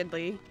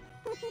repeatedly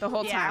the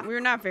whole Yeah. time. We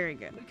were not very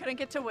good. We couldn't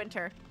get to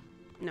winter.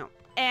 No.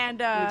 And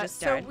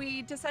just so died.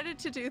 we decided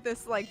to do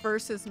this, like,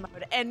 versus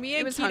mode. And me It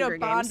and was Hunger Kita Games.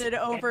 bonded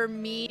over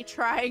me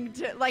trying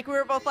to, like, we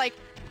were both like,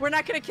 we're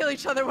not going to kill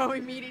each other when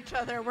we meet each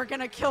other. We're going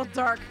to kill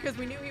Dark because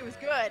we knew he was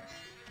good.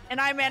 And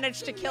I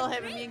managed to kill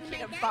him, and me and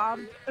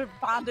Kita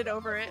bonded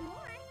over it.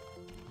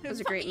 It was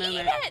a great like,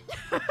 moment. "Eat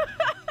it!"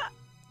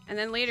 And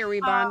then later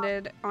we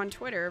bonded on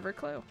Twitter over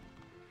Clue.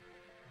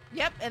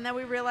 Yep, and then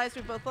we realized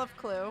we both love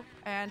Clue,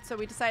 and so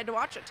we decided to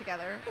watch it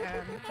together,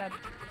 and that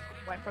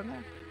went from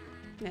there.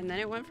 And then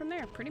it went from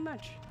there, pretty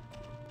much.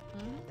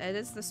 That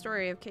is the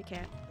story of Kit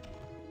Kat.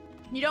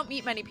 You don't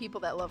meet many people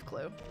that love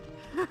Clue.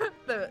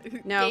 The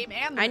No, game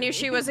and the I knew movie.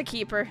 she was a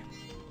keeper.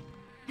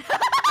 Maybe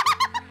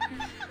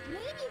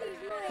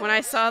there's more. When I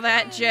saw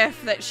that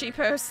GIF that she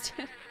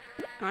posted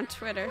on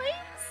Twitter.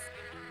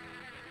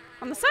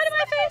 On the side of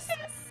my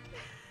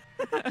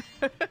face!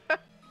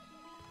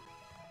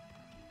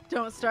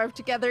 Don't starve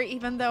together,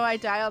 even though I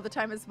die all the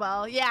time as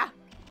well. Yeah.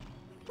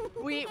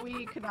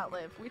 We could not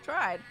live. We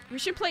tried. We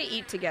should play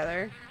Eat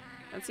Together.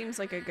 That seems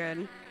like a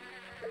good...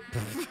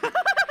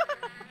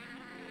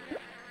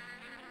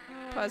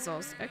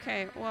 Puzzles.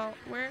 Okay, well,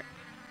 where...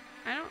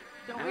 I don't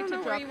wait to know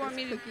where drop you want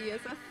this me to... cookie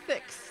as a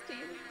thick steam.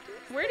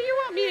 Where do you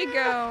want me to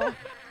go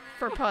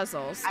for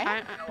puzzles? I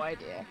have no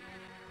idea.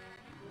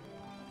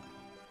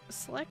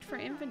 Select for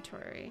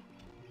inventory.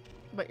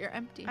 But you're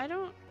empty. I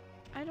don't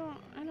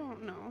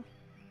know.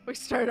 We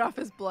started off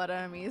as blood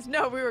enemies.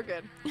 No, we were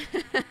good.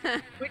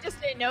 We just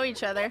didn't know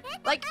each other.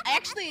 Like,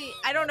 actually,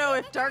 I don't know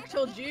if Dark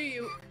told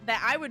you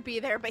that I would be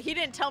there, but he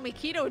didn't tell me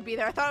Kita would be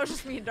there. I thought it was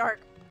just me and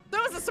Dark. So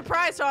it was a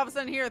surprise to all of a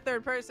sudden hear a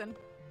third person.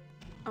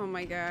 Oh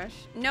my gosh.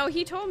 No,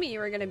 he told me you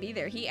were gonna be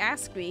there. He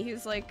asked me. He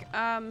was like,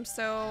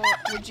 so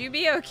would you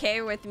be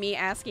okay with me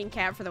asking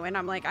KatFTWynn?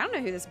 I'm like, I don't know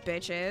who this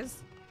bitch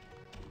is.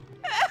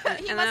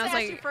 He And then must I was have asked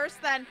like, you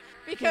first then,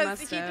 because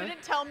must he have.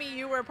 didn't tell me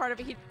you were a part of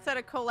it. He said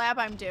a collab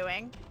I'm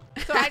doing.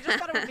 So I just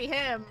thought it would be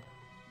him.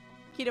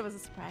 Kita was a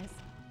surprise.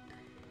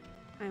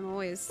 I'm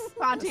always a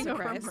Bonding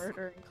over surprise.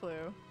 murder and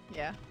Clue.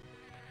 Yeah.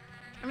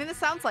 I mean, this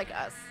sounds like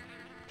us.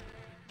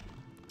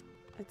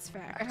 It's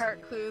fact. I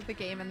heart Clue, the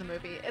game and the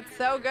movie. It's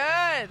so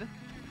good!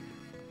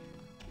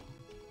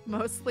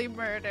 Mostly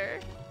murder.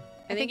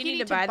 I think you need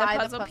to buy the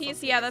puzzle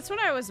piece. Yeah, that's what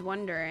I was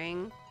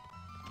wondering.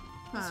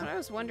 That's what I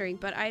was wondering,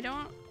 but I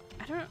don't.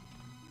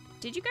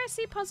 Did you guys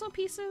see puzzle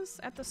pieces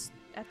at the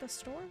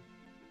store?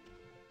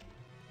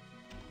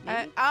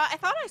 Maybe? I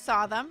thought I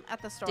saw them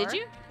at the store. Did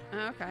you?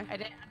 Oh, okay. I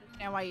didn't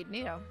understand why you'd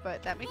need them,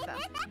 but that makes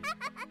sense.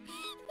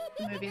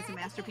 The movie is a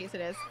masterpiece,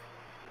 it is.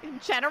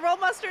 General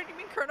Mustard? You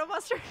mean Colonel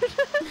Mustard?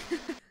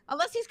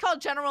 Unless he's called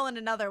General in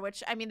another,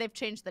 which, I mean, they've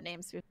changed the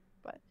names,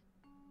 but...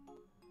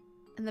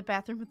 In the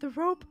bathroom with the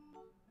rope.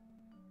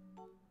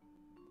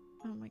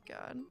 Oh my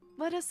god.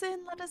 Let us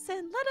in, let us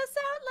in, let us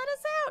out, let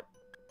us out!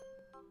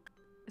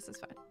 This is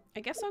fine.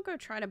 I guess I'll go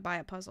try to buy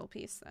a puzzle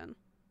piece then.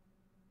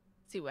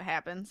 See what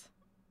happens.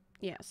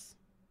 Yes.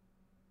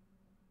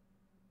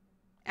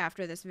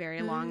 After this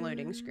very long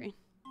loading screen.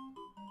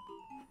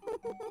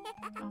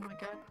 Oh my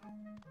god.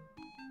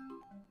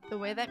 The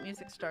way that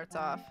music starts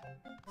off.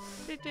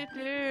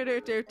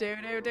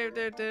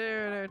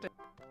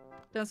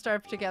 Don't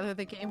Starve Together,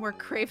 the game where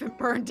Craven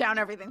burned down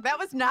everything. That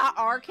was not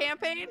our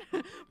campaign,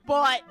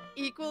 but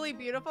equally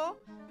beautiful.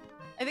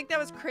 I think that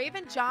was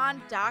Craven,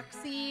 John,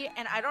 Doxy,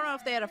 and I don't know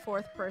if they had a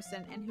fourth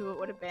person and who it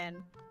would have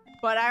been.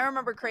 But I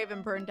remember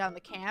Craven burned down the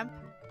camp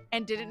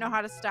and didn't know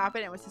how to stop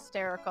it. It was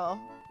hysterical.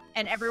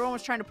 And everyone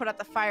was trying to put out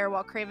the fire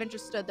while Craven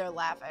just stood there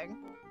laughing.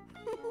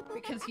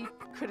 because he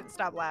couldn't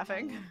stop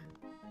laughing.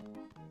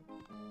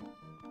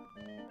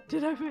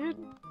 Did I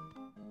win?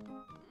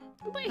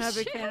 I'm a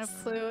big fan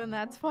of Clue, and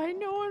that's why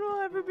no one will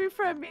ever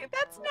befriend me.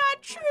 That's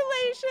not true,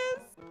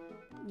 Lacious.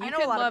 You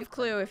could love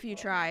Clue if you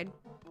tried.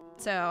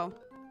 So.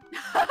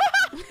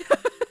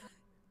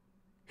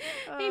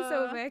 Hey,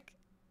 Sovic.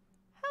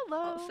 Hello.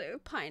 Also,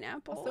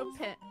 pineapple. Also,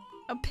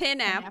 a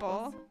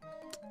pin-apple.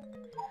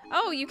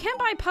 Oh, you can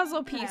buy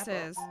puzzle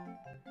pieces.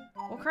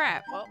 Well,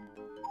 crap. Well,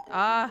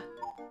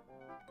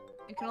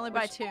 you can only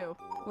buy 2.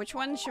 Which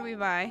one should we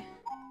buy?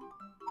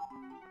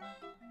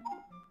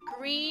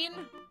 Green.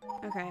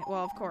 Okay,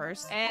 well, of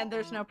course. And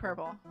there's no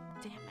purple.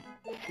 Damn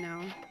it.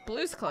 No.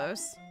 Blue's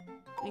close.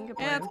 You can get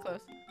blue. Yeah, it's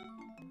close.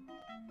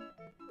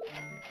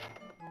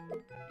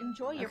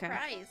 Enjoy your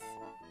prize.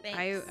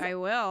 Thanks. I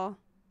will.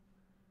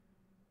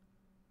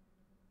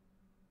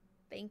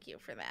 Thank you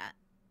for that.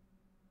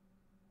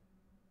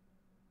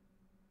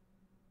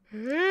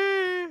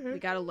 We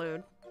gotta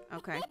load.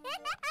 Okay.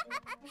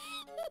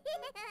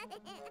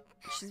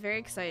 She's very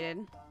excited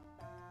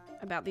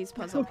about these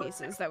puzzle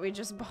pieces that we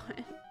just bought.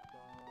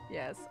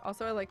 Yes.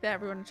 Also, I like that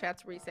everyone in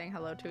chat's saying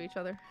hello to each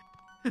other.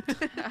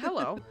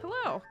 Hello.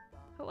 Hello.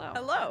 Hello.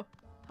 Hello.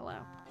 Hello.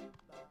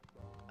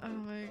 Oh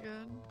my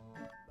god.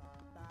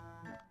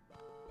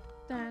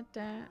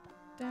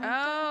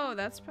 Oh,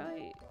 that's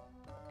probably...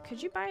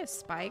 Could you buy a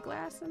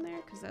spyglass in there?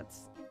 Because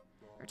that's...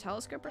 Or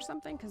telescope or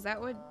something? Because that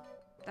would...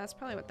 That's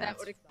probably what that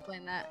would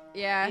explain that.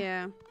 Yeah.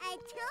 Yeah. I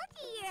told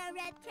you your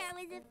reptile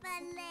was a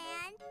fun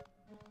land.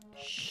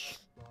 Shh.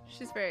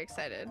 She's very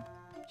excited.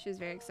 She's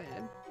very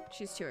excited.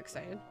 She's too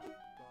excited.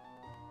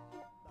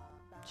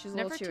 She's a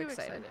little too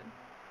excited.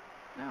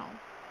 No.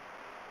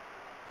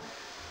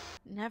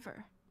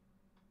 Never.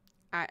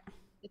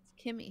 It's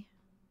Kimmy.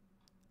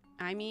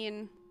 I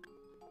mean...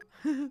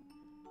 We'll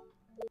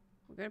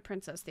go to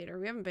Princess Theater.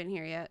 We haven't been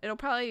here yet. It'll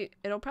probably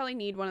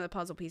need one of the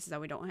puzzle pieces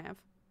that we don't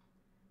have.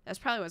 That's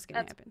probably what's gonna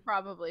happen. That's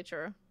probably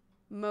true.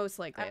 Most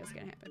likely it's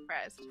gonna happen.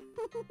 Surprised.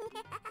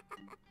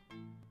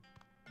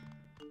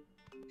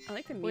 I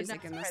like the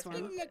music in this one.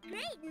 It looked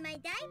great in my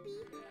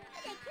diaper, but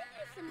I could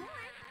use some more.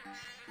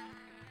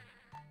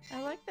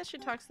 I like that she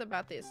talks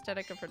about the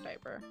aesthetic of her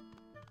diaper.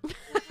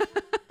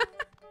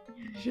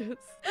 Yes.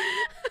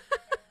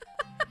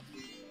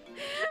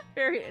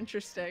 Very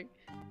interesting.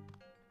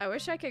 I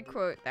wish I could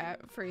quote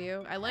that for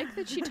you. I like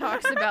that she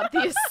talks about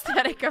the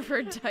aesthetic of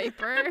her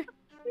diaper.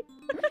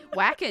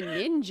 Whack a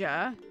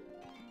ninja.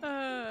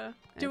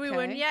 Do we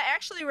win? Yeah,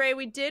 actually, Ray,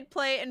 we did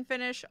play and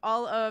finish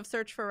all of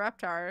Search for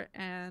Reptar,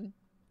 and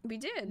we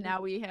did.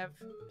 Now we have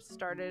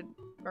started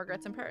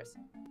Rugrats in Paris.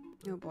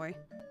 Oh boy.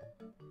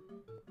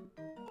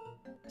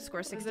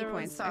 Score 60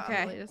 points.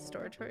 Okay.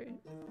 Storatory.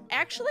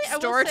 Actually,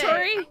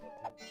 Storatory?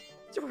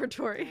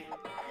 Storatory.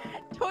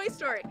 Toy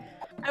Story.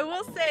 I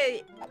will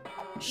say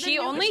she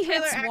only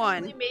hits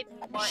one.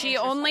 She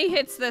only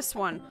hits this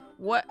one.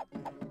 What?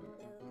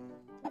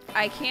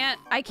 I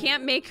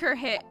can't make her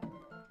hit.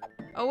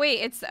 Oh wait,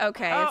 it's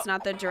okay. Oh. It's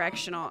not the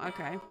directional.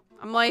 Okay.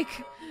 I'm like,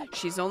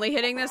 she's only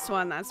hitting this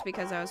one. That's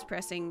because I was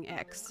pressing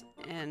X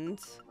and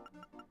this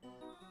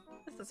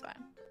is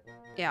fine.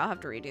 Yeah, I'll have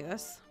to redo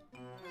this.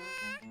 It's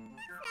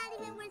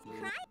not even worth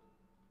crying.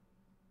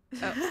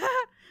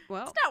 Oh.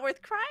 Well, it's not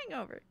worth crying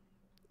over.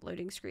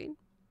 Loading screen.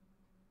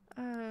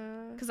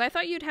 Because I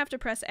thought you'd have to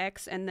press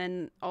X and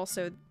then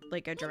also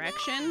like a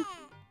direction.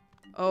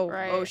 Oh,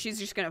 right. Oh, she's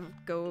just gonna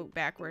go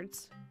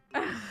backwards.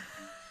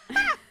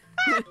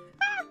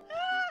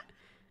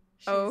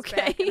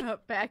 Okay.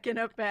 Backing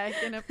up. Her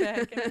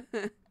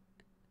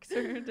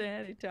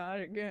daddy taught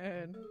her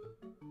good.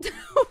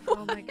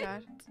 Oh my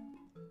god.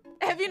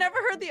 Have you never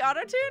heard the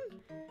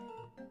auto-tune?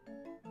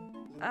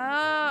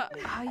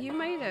 You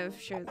might have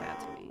showed that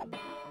to me.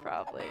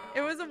 Probably.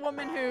 It was a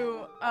woman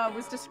who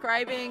was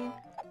describing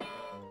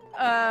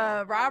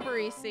a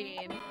robbery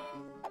scene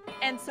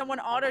and someone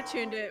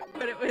auto-tuned it,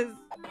 but it was,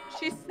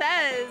 she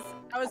says,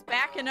 I was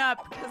backing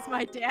up because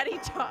my daddy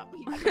taught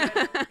me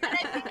to. And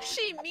I think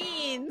she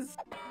means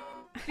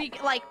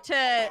like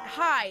to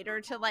hide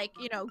or to like,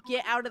 you know,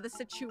 get out of the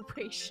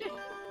situation.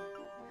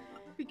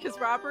 Because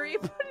robbery,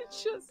 but it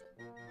just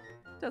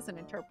doesn't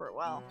interpret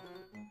well.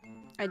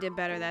 I did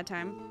better that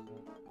time.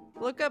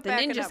 Look up the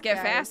ninjas get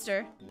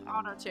faster.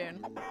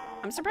 Auto-tune.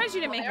 I'm surprised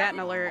you didn't make that an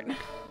alert.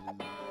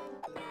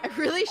 I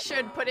really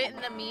should put it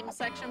in the meme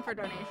section for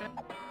donation.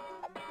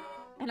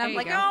 And I'm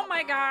like, go. oh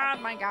my god.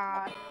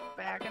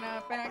 Backing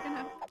up.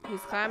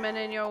 He's climbing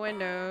in your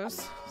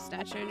windows.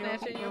 Snatching your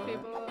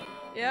people.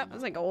 Yep. It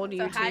was like old so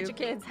YouTube. Hide your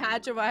kids,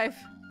 hide your wife,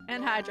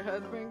 and hide your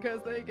husband,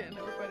 because they getting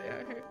everybody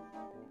out here.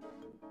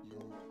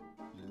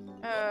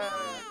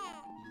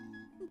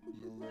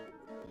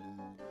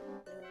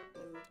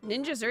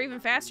 Ninjas are even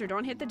faster.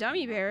 Don't hit the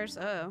dummy bears.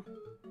 Oh.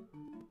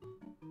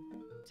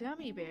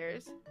 Dummy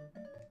bears?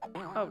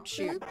 Oh,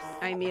 shoot. Oops.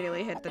 I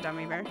immediately hit the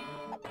dummy bear.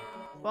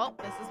 Well,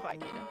 this is why,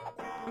 Kita.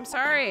 I'm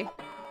sorry.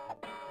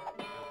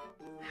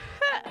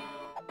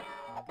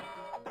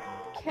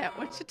 Cat,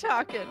 what you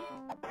talking?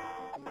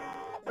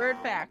 Bird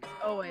facts,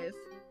 always.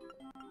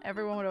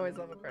 Everyone would always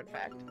love a bird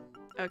fact.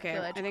 Okay,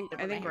 I think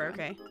we're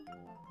okay.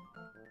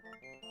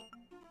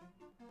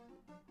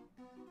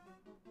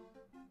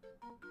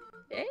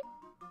 Okay.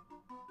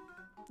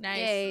 Nice.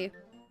 Yay.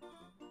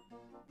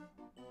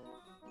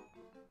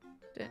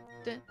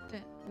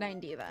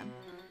 90 then.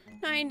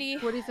 90.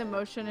 Woody's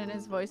emotion in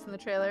his voice in the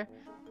trailer.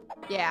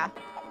 Yeah.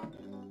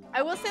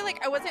 I will say,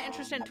 like, I wasn't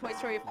interested in Toy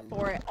Story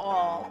 4 at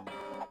all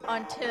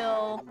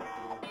until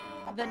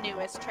the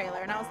newest trailer,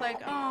 and I was like,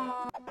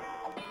 oh,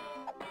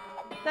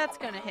 that's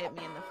gonna hit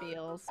me in the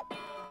feels.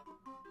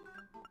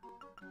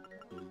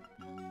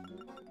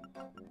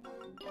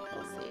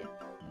 We'll see.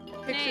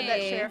 Picture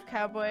that Sheriff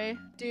Cowboy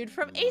dude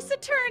from Ace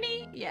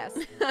Attorney. Yes.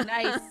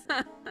 Nice.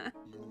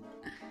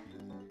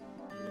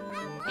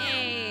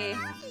 Yay.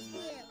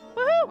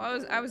 Woohoo!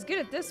 Well, I was good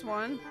at this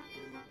one.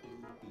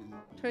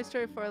 Toy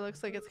Story 4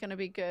 looks like it's gonna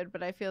be good,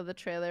 but I feel the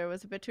trailer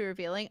was a bit too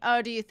revealing.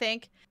 Oh, do you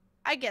think?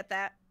 I get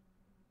that.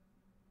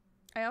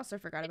 I also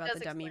forgot about the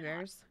Dummy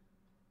Bears.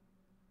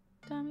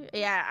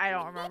 Yeah, I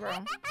don't remember.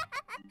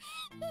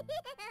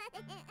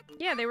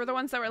 Yeah, they were the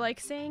ones that were like,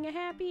 sing a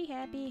happy,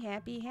 happy,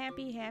 happy,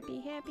 happy,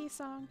 happy, happy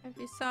song.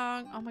 Happy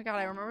song. Oh my god,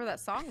 I remember that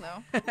song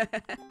though.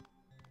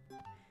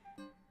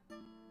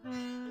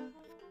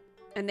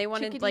 And they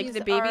wanted, like,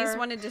 the babies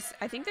wanted to,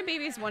 I think the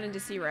babies wanted to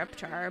see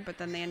Reptar, but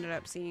then they ended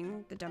up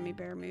seeing the Dummy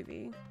Bear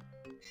movie.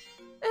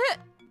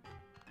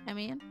 I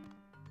mean,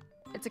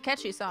 it's a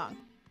catchy song.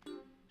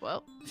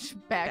 Well,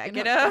 back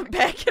it up,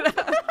 back it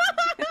up.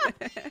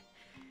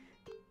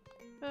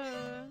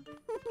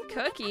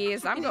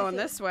 Cookies, I'm going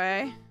this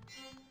way.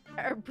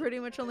 Are pretty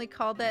much only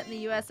called that in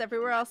the US.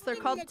 Everywhere else they're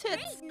called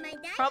tits.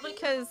 Probably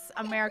because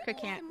America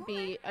can't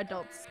be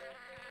adults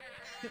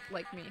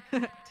like me.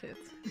 Tits.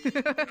 And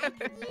some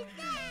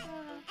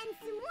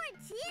more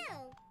too.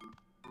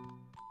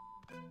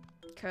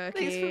 Cookies.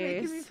 Thanks for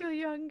making me feel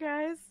young,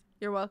 guys.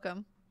 You're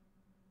welcome.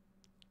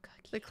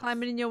 The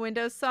Climate in Your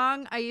Windows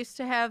song. I used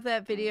to have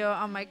that video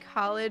on my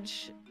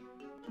college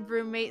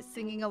roommate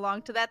singing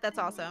along to that. That's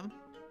awesome.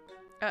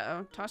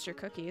 Uh-oh, toss your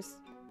cookies.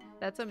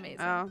 That's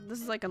amazing. Oh,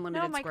 this is like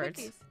unlimited no, my squirts.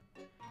 cookies.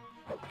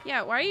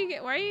 Yeah, why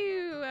are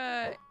you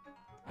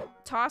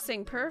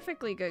tossing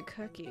perfectly good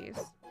cookies?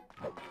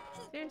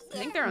 Seriously. I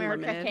think they're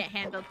America unlimited. can't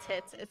handle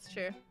tits. It's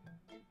true.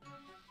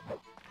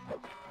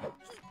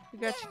 You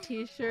got your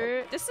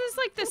t-shirt. This is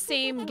like the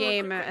same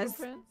game as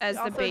the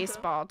Also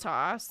baseball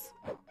toss.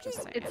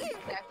 Just saying. It's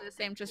exactly the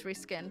same, just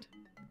reskinned.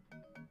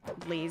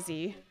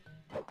 Lazy.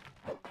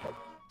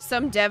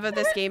 Some dev of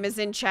this game is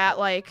in chat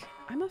like,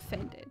 I'm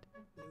offended.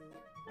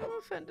 I'm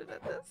offended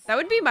at this. That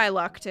would be my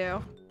luck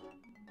too.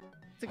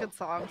 It's a good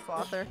song,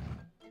 Slother.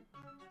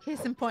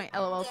 Case in point,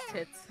 LOL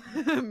tits.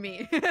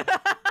 Me.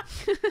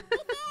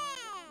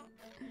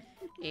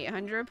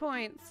 800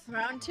 points.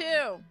 Round 2.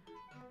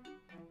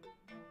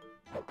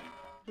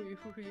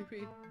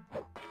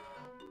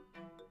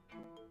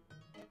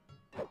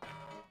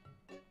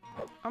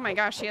 Oh my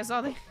gosh, he had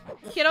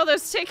all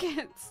those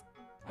tickets.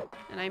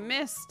 And I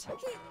missed.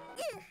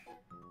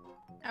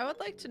 I would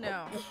like to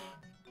know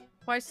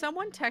why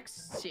someone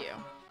texts you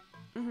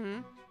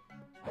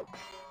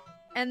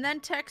and then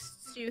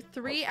texts you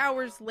 3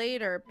 hours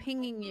later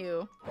pinging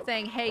you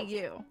saying, hey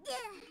you.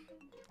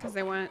 Because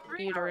they want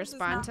you to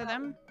respond to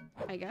them,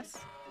 I guess.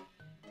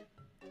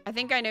 I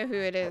think I know who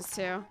it is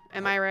too.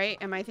 Am I right?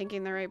 Am I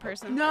thinking the right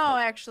person? No,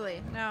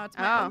 actually. No, it's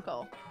my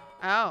uncle.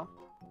 Oh.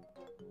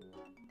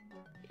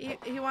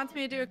 He wants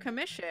me to do a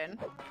commission,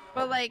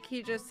 but like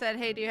he just said,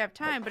 hey, do you have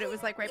time? But it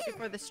was like right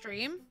before the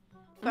stream.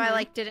 So I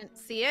like didn't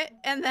see it.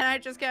 And then I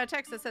just got a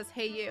text that says,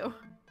 hey you.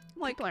 I'm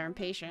like, people are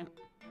impatient.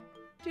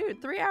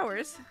 Dude, 3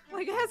 hours.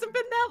 Like it hasn't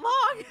been that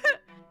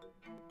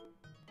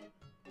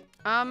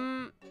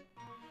long.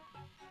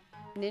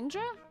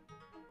 Ninja?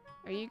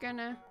 Are you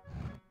gonna...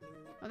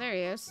 Oh, there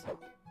he is.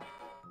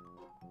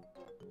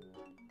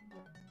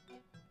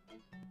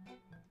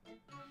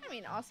 I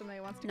mean, awesome that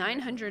he wants to.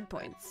 900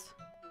 points.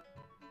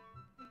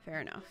 Fair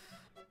enough.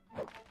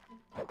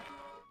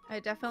 I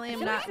definitely am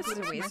feel not. like this is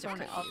a waste of all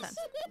the time.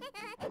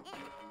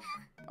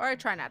 Or I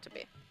try not to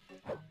be.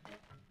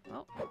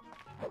 Well.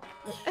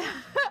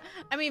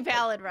 I mean,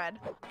 valid, Red.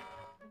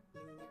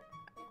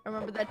 I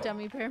remember that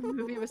Dummy Bear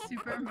movie was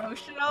super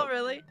emotional,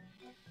 really.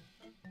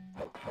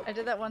 I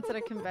did that once at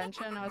a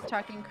convention. I was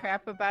talking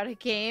crap about a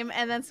game,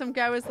 and then some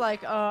guy was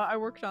like, I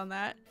worked on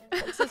that.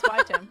 This is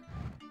why, Tim.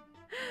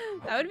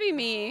 That would be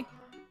me.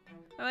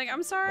 I'm like,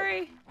 I'm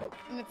sorry.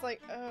 And it's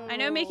like, oh. I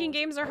know making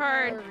games are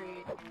hard,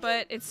 sorry.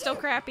 but it's still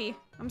crappy.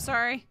 I'm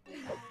sorry.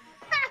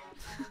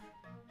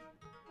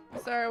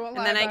 Sorry, I won't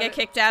lie And then I about get it.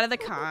 kicked out of the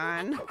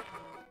con.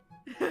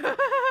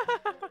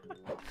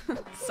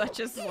 Such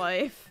is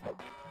life.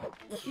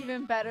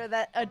 Even better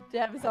that a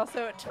dev is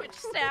also a Twitch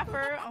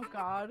staffer. Oh,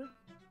 God.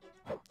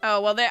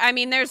 Oh, well, I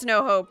mean, there's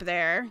no hope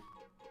there.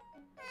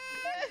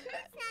 It's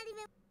not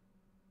even.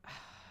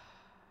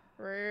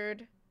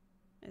 Rude.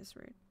 It's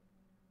rude.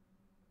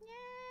 Yeah.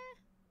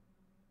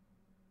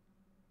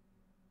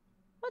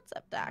 What's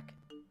up, Doc?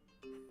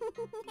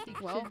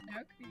 Well.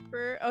 Now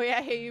Creeper. Oh,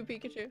 yeah, hey, you,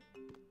 Pikachu.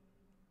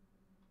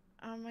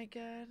 Oh, my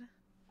God.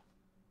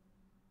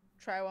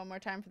 try one more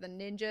time for the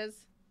ninjas.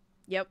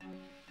 Yep.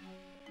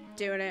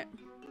 Doing it.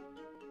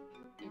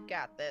 You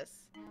got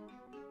this.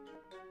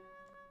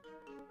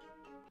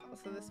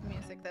 Also, this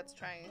music that's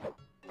trying...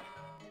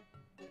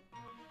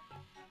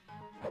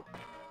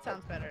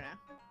 Sounds better now.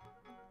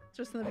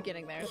 Just in the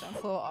beginning there, it sounds a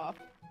little off.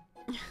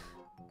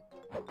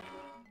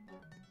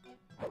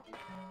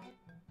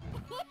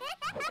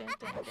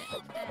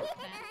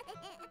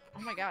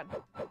 Oh my god.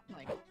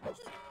 Like,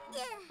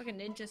 fucking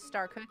ninja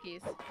star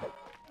cookies.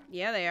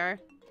 Yeah, they are.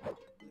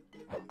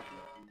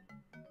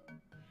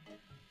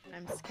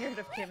 I'm scared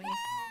of Kimmy.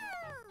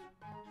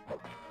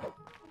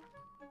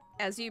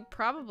 As you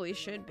probably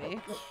should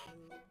be.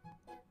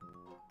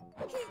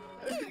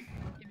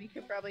 Kimmy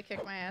could probably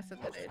kick my ass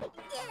at that age.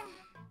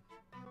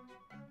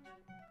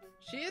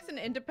 She is an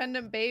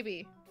independent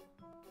baby.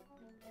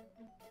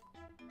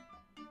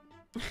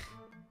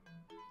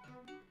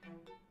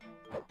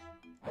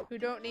 Who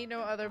don't need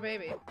no other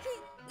baby.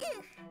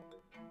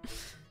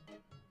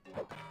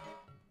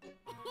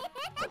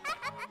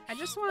 I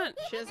just want...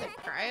 She doesn't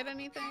cry at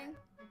anything?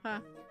 Huh.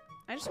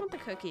 I just want the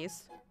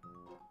cookies.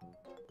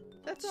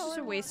 That's It's all just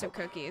I a waste of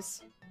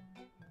cookies.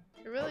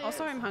 It really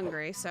Also, is. I'm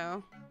hungry,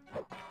 so...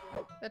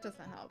 That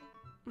doesn't help.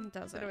 It It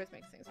doesn't. always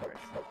makes things worse.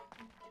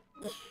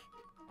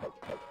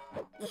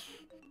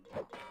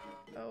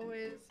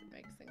 Always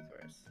makes things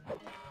worse.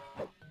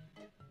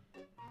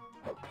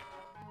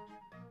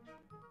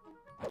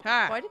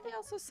 Ha! Why do they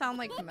also sound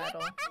like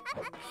metal?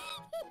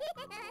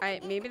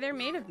 Maybe they're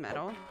made of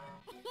metal.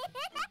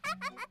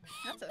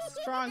 That's a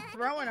strong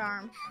throwing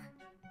arm.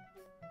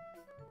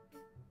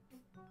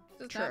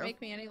 Does True. not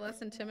make me any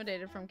less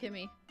intimidated from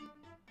Kimmy.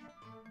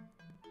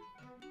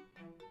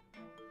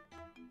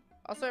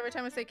 Also, every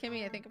time I say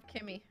Kimmy, I think of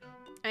Kimmy.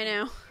 I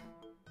know.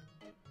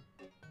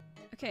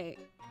 Okay,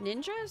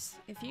 ninjas?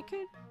 If you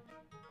could...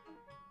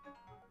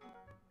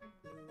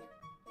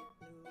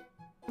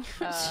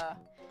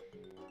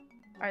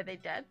 Are they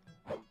dead?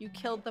 You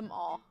killed them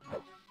all.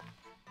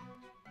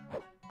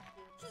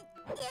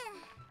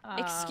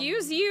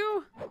 Excuse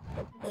you?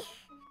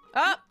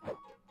 Oh!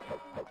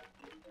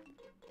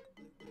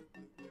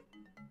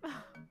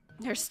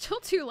 There's still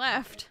 2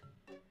 left.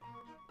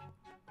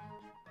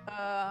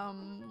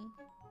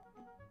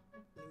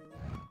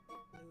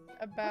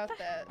 About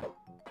that.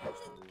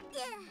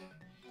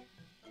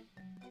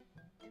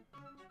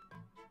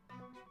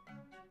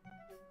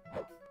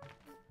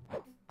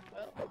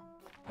 Well.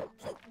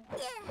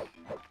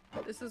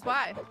 This is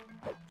why.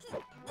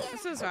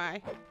 This is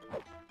why.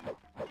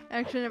 I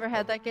actually never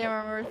had that game.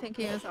 I remember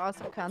thinking it was an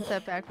awesome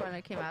concept back when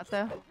it came out,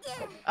 though.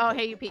 Oh,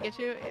 hey, you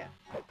Pikachu? Yeah.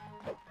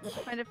 I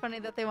find it funny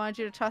that they wanted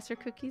you to toss your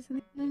cookies in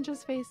the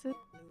ninja's faces.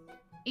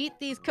 Eat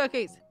these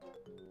cookies!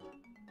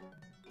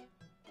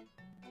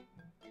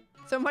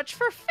 So much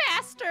for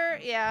faster!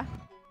 Yeah.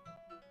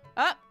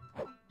 Up!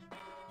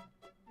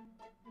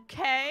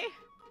 Okay.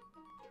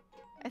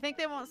 I think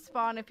they won't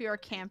spawn if you are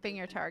camping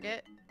your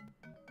target.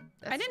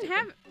 That's I didn't stupid.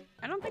 have...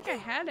 I don't think I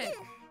had it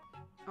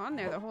on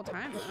there the whole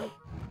time, though.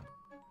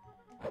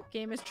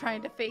 Game is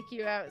trying to fake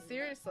you out.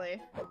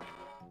 Seriously.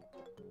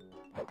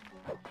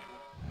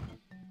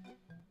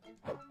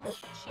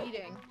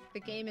 Cheating. The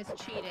game is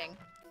cheating.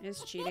 It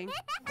is cheating.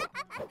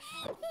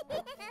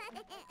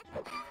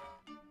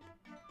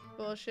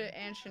 Bullshit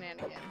and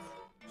shenanigans.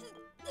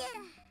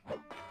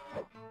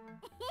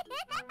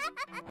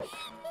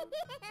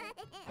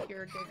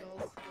 Pure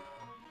giggles.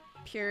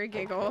 Pure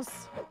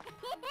giggles.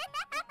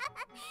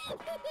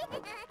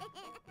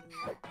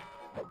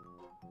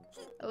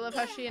 I love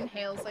how she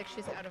inhales like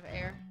she's out of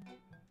air.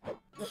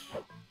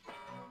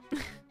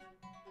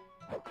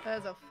 That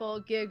is a full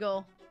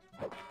giggle.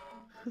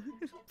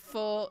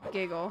 Full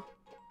giggle.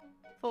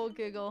 Full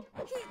giggle.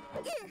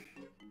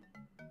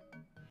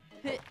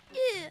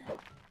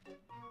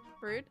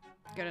 Rude.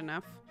 Good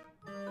enough.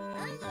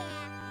 Oh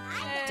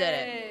yeah, Did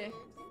it.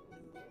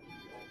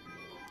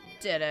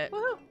 Did it.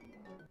 Woohoo!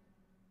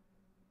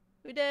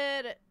 We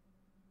did it.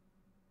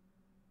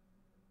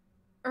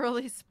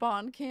 Early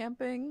spawn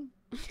camping.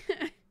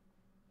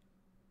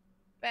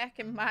 Back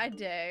in my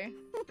day,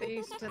 they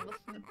used to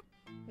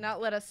not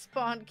let us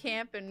spawn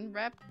camp in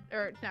not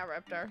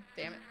Reptar,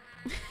 damn it.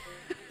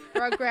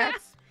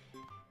 Rugrats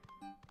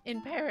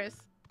in Paris.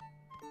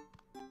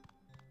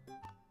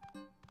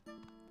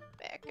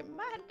 Back in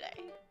my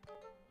day.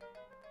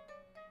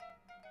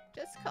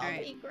 Just call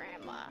Alright. me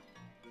Grandma.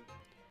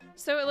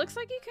 So it looks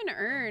like you can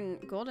earn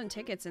golden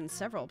tickets in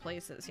several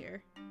places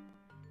here.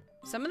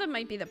 Some of them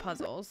might be the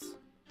puzzles.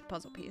 The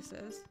puzzle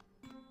pieces.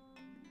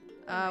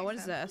 That What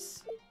makes is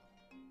this?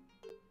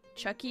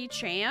 Chucky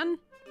Chan?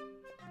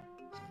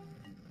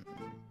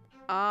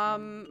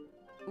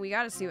 We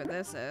gotta see what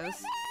this is.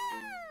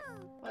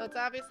 Well, it's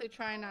obviously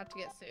trying not to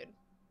get sued.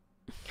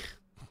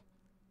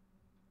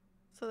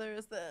 So there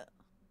is the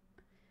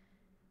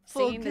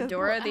Singing the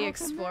Dora the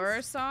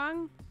Explorer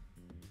song?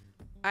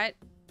 I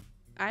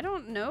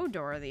don't know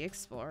Dora the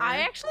Explorer. I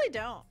actually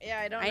don't. Yeah,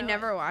 I don't know. I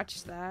never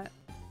watched that.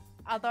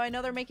 Although I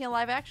know they're making a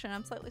live action,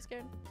 I'm slightly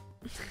scared.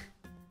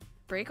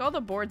 Break all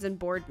the boards and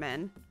board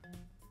men.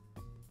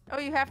 Oh,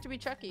 you have to be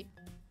Chucky.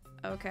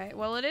 Okay.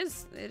 Well, it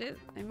is.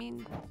 I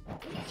mean,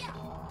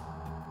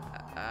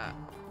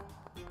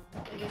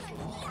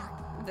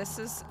 this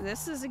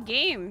is a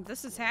game.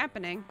 This is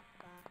happening.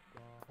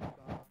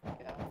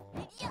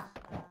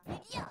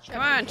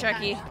 Come on,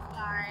 Chucky.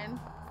 Fine.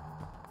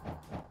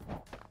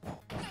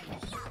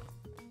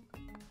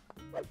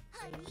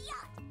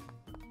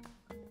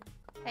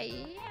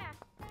 Hey, yeah.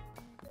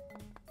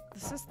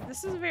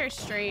 This is a very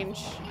strange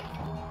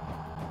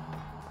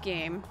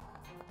game.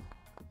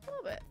 A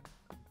little bit.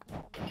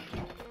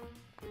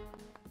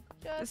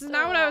 This is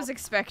not what I was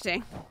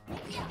expecting.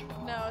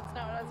 No, it's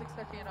not what I was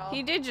expecting at all.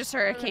 He did just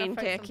hurricane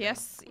kick.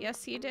 Yes,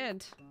 he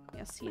did.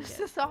 Yes, he This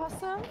did. is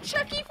awesome.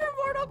 Chucky for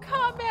Mortal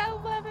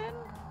Kombat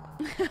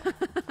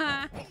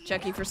 11.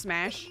 Chucky for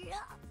Smash.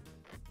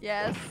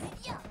 Yes.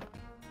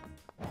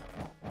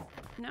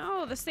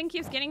 No, this thing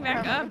keeps getting I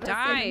back up. remember this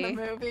scene in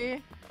Die. the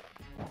movie.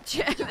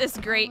 This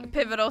great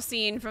pivotal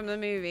scene from the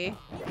movie.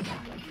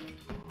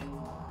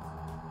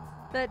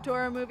 That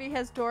Dora movie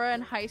has Dora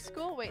in high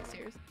school? Wait,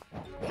 seriously.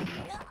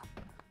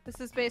 This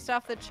is based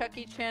off the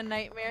Chucky Chan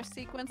nightmare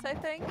sequence, I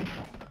think. Is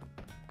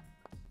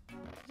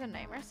it a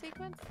nightmare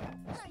sequence?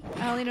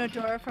 I only know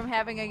Dora from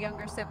having a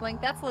younger sibling.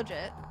 That's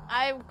legit.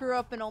 I grew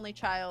up an only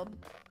child.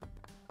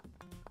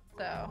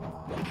 So.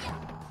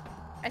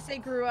 I say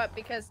grew up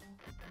because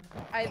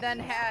I then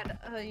had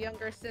a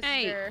younger sister.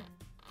 Hey.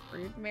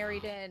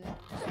 Married in,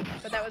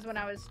 but that was when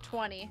I was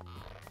 20.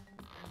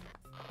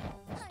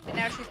 And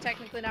now she's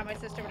technically not my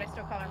sister, but I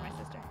still call her my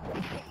sister.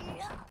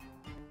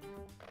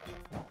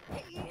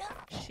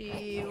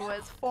 She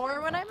was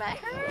 4 when I met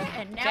her,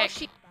 and now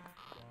she...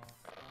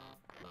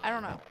 I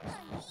don't know.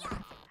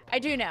 I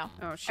do know.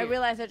 Oh, I shoot.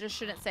 realize I just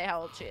shouldn't say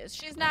how old she is.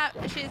 She's not...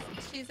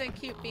 She's a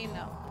cute bean,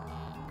 though.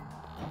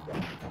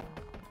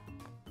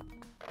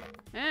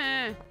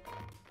 I'm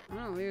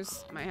gonna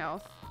lose my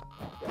health.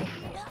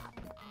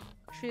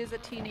 She is a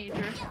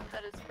teenager,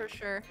 that is for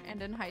sure,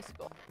 and in high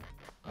school.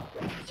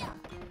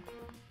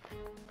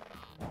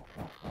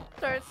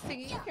 Starts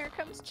singing, here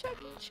comes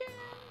Chucky Chan.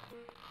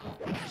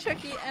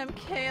 Chucky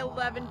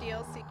MK11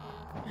 DLC.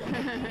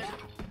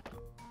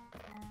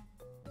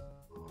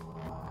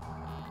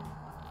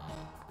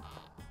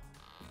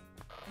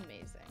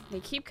 Amazing. They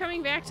keep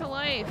coming back to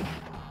life.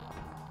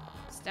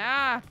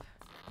 Stop.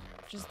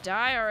 Just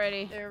die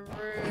already. They're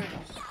rude.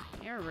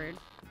 You're rude.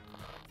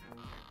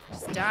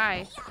 Just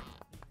die.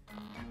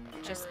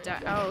 Just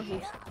die. Oh,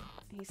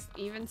 he's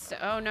even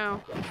oh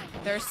no.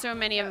 There's so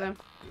many of them.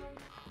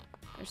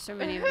 There's so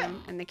many of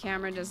them, and the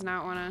camera does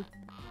not want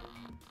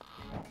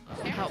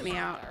to help me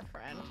out. Our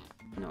friend.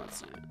 No,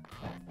 it's not.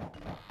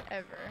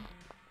 Ever.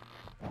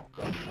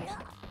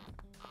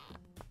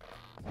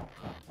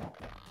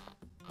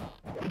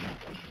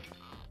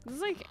 This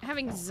is like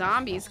having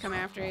zombies come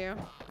after you.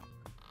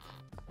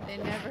 They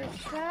never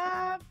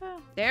stop.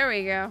 There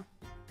we go.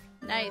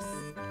 Nice.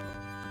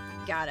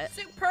 Got it.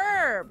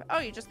 Superb. Oh,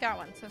 you just got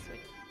one. So sweet.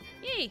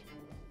 Yay.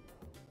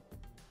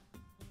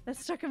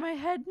 That's stuck in my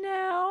head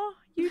now.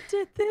 You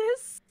did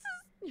this.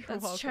 You're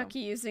That's welcome. Chucky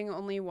using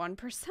only 1%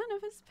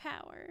 of his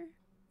power.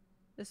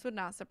 This would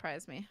not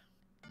surprise me.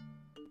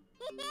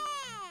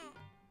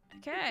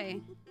 Okay.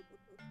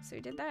 So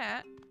we did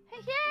that.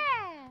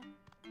 Yeah.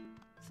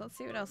 So let's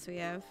see what else we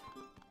have.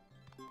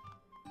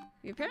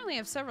 We apparently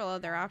have several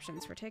other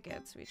options for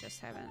tickets. We just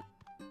haven't.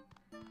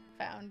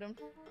 Found him.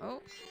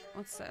 Oh,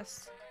 what's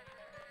this?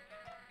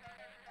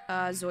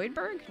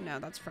 Zoidberg? No,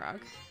 that's Frog.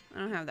 I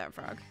don't have that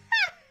Frog.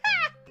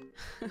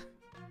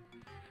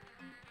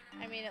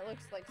 I mean, it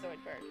looks like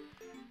Zoidberg.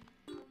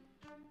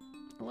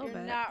 A little You're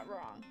bit. not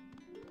wrong.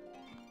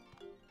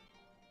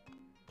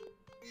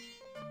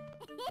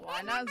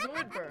 Why not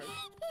Zoidberg?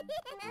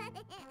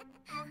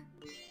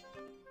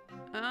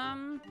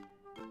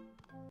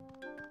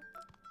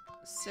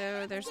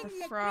 So there's the Can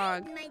look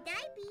frog. good in my diaper.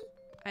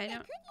 I I don't.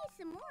 could use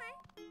some more.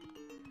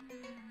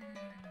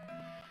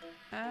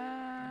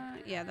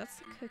 Yeah, that's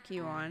the cookie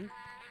one.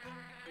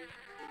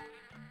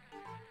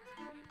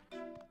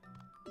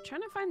 I'm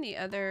trying to find the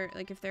other,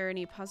 like, if there are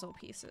any puzzle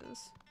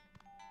pieces.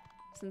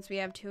 Since we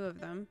have 2 of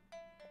them.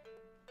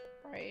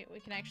 Right, we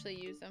can actually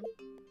use them.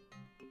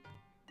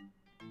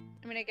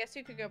 I mean, I guess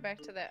you could go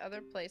back to that other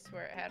place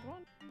where it had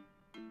one.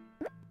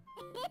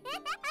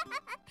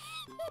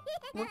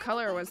 What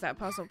color was that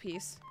puzzle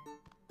piece?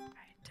 I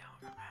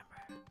don't remember.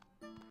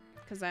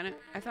 Because I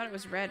thought it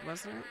was red,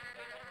 wasn't it?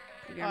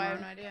 Maybe Oh, I'm I have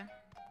wrong. no idea.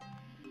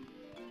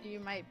 You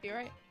might be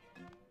right.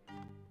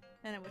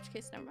 And in which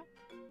case, never mind.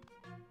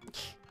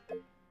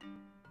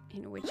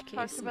 In which case,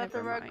 Talked about the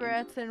never mind.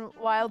 Rugrats and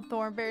Wild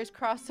Thornberrys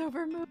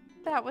crossover movie.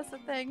 That was the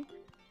thing.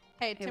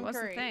 Hey, Tim It was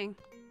Curry. a thing.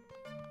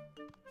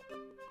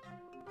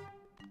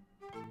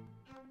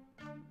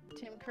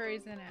 Tim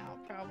Curry's in it. I'll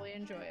probably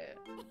enjoy it.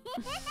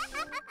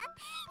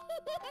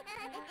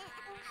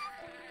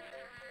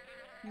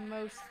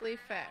 Mostly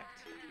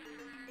fact.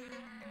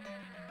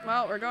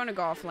 Well, we're going to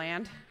Golf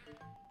Land.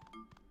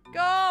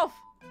 Golf!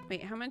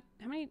 Wait, how many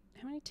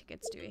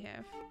tickets do we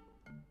have?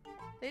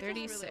 They just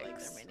really like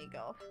 36. their mini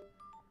golf.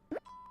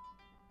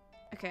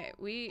 Okay,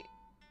 we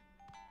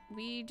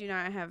we do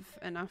not have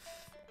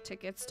enough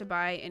tickets to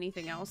buy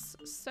anything else,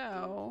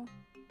 so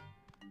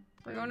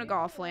we're going to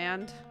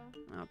Golfland.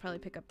 I'll probably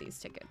pick up these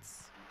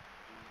tickets.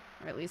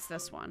 Or at least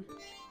this one.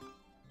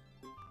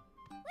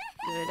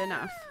 Good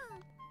enough.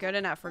 Good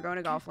enough. We're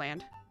going to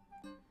Golfland.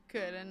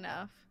 Good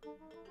enough.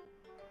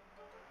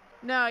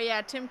 No,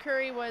 yeah, Tim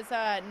Curry was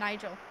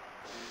Nigel,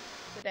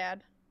 the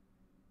dad.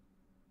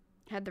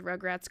 Had the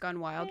Rugrats Gone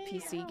Wild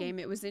PC game.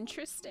 It was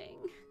interesting.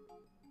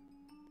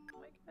 Oh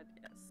my god,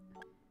 yes.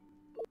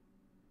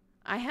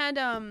 I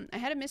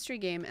had a mystery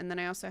game, and then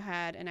I also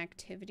had an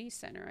activity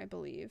center, I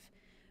believe.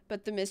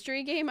 But the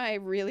mystery game I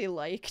really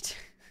liked.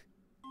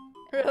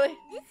 Really?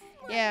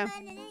 Yeah.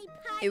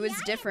 It was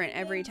different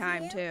every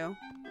time too.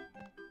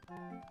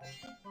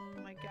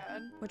 Oh my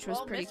god. Which was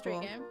pretty mystery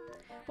cool. Game.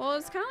 Well,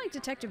 it's kind of like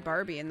Detective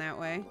Barbie in that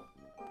way.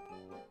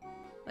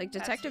 Like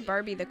Detective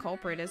Barbie, the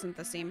culprit isn't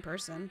the same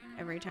person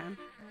every time.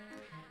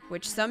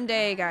 Which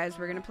someday, guys,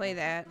 we're gonna play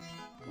that.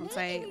 Once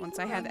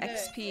I have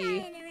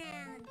XP,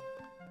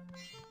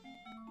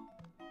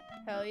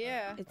 Hell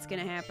yeah. it's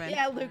gonna happen.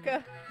 Yeah,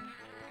 Luca.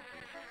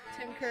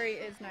 Tim Curry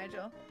is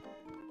Nigel.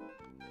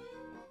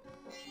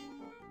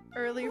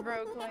 Early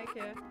roguelike,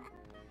 yeah.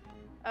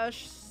 I was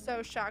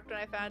so shocked when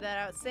I found that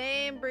out.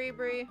 Same, Bree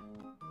Bree.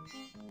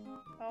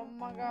 Oh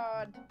my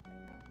god.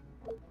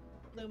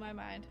 Blew my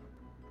mind.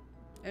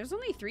 There's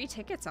only 3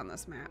 tickets on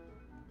this map.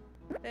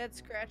 They had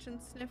scratch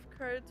and sniff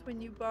cards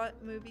when you bought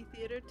movie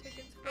theater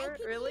tickets for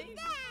it? Really?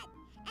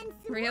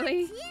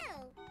 Really?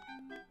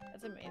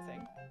 That's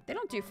amazing. They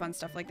don't do fun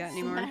stuff like that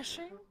anymore.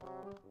 Smashing?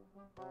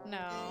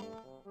 No.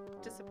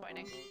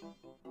 Disappointing.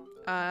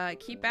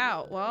 Keep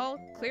out. Well,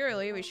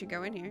 clearly we should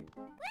go in here.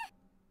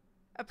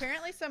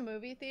 Apparently some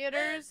movie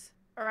theaters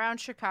around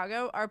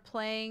Chicago are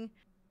playing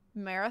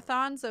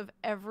marathons of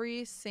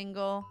every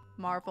single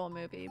Marvel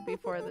movie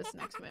before this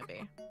next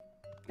movie.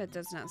 That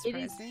does not It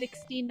surprise is me.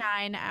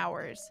 69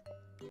 hours.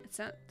 It's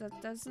not.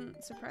 That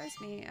doesn't surprise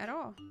me at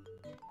all.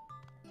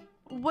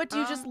 What, do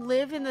you just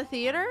live in the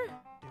theater?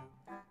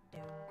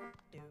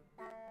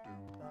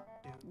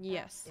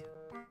 Yes.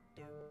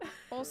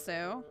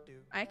 Also,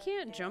 I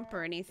can't jump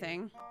or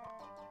anything,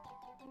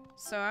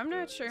 so I'm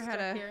not sure how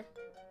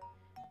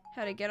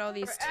to get all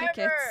these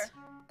tickets.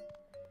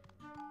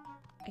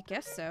 I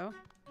guess so.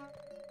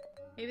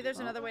 Maybe there's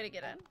another way to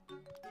get in.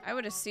 I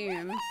would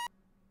assume.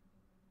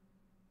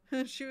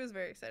 She was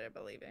very excited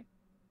about leaving.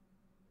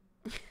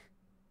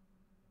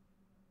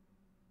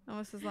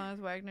 Almost as long as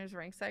Wagner's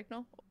rank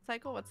cycle?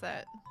 What's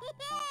that?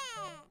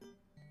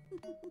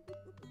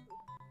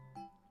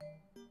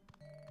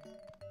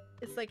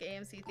 It's like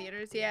AMC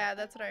theaters. Yeah,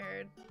 that's what I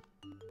heard.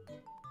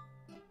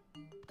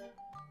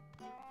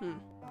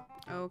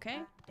 Okay,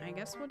 I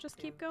guess we'll just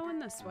keep going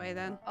this way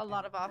then. A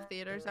lot of off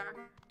theaters are.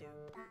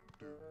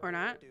 Or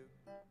not.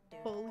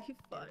 Holy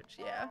fudge,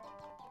 yeah.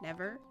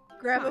 Never.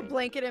 Grab a mind.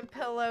 blanket and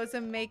pillows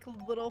and make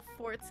little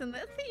forts in the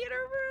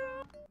theater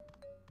room.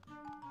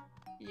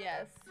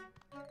 Yes.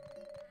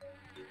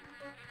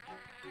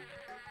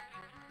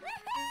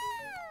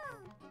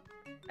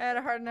 I had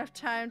a hard enough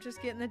time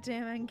just getting the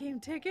damn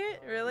endgame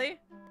ticket. Really?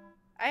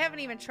 I haven't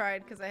even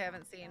tried because I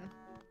haven't seen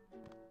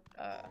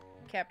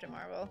Captain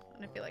Marvel,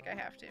 and I feel like I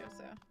have to,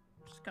 so I'm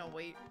just gonna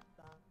wait.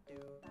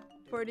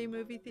 40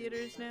 movie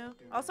theaters now.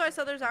 Also, I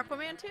saw there's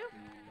Aquaman too.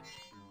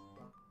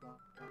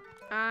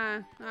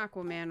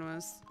 Aquaman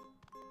was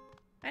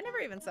I never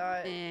even saw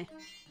it. eh.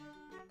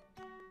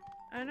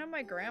 I know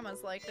my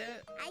grandma's liked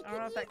it. I don't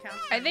know if that counts.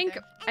 For I think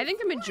anything.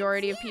 the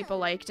majority of people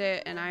liked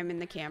it, and I'm in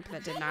the camp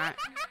that did not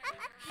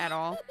at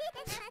all.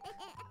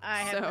 I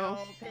have no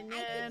I could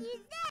opinion.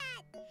 use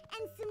that!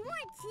 And some more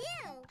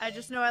too! I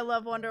just know I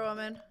love Wonder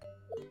Woman.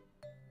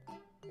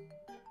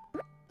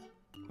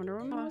 Wonder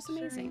Woman was Sponsoring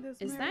amazing.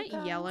 those Is that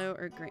marathons. yellow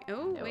or green?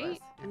 Oh, It wait. was.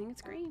 I think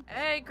it's green.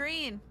 Hey,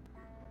 green.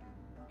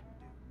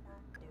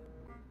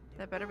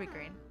 That better be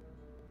green.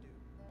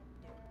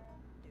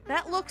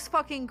 That looks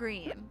fucking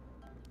green.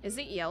 Is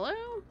it yellow?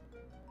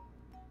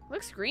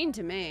 Looks green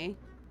to me.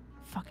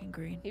 Fucking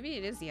green. Maybe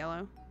it is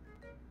yellow.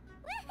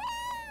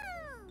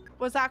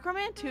 Was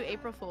Aquaman 2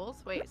 April Fools?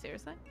 Wait,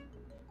 seriously?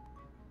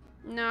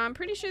 No, I'm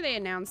pretty sure they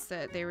announced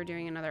that they were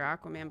doing another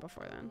Aquaman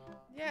before then.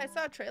 Yeah, I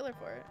saw a trailer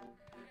for it.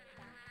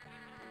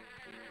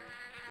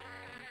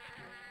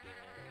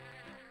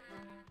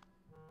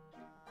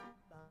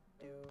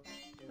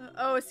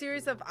 Oh, a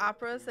series of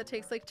operas that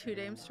takes like 2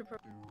 days to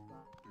perform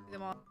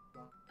them all.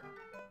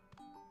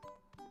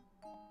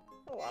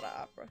 A lot of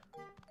opera.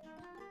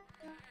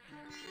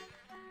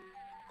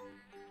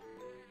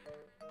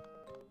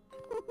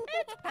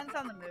 It depends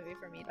on the movie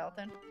for me,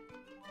 Dalton.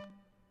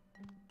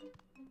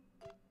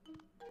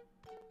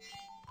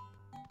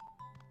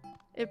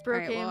 It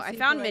broke Alright, well, I AMC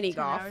found for like mini 10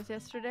 golf. hours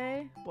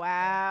yesterday.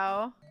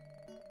 Wow.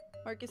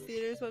 Marcus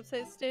Theater's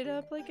website stayed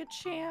up like a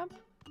champ.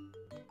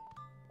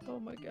 Oh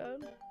my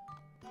god.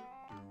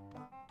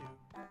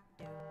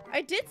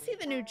 I did see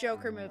the new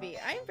Joker movie.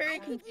 I am very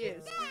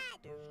confused.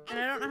 And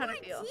I don't know how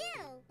to feel.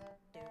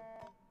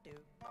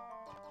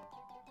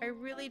 I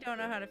really don't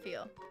know how to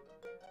feel.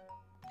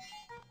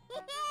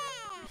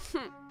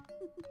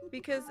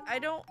 Because I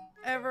don't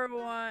ever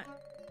want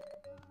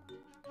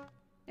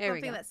There we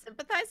something go. that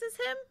sympathizes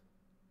him.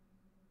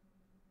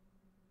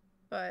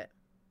 But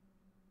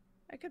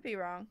I could be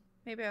wrong.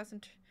 Maybe I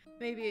wasn't.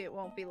 Maybe it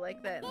won't be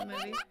like that in the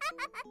movie.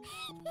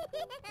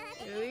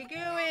 Ooey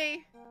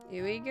gooey.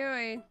 Ooey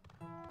gooey.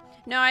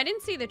 No, I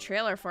didn't see the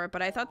trailer for it,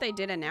 but I thought they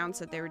did announce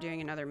that they were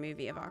doing another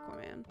movie of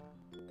Aquaman,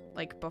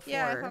 like before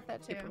Yeah, I thought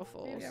that too. April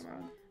Fools. Maybe I'm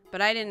wrong.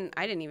 But I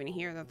didn't even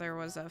hear that there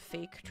was a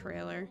fake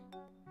trailer.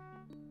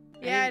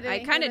 Yeah, I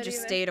kind of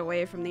just stayed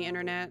away from the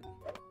internet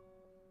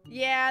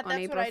Yeah, that's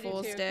on what I April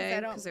do Fool's too, Day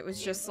because it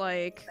was just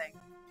like,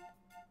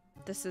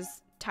 this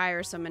is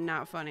tiresome and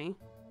not funny.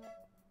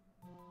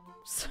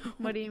 So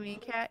What do you mean,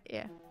 Kat?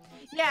 Yeah.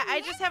 Yeah, I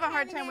just have a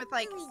hard time with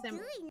like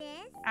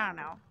I don't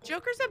know.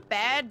 Joker's a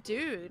bad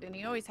dude, and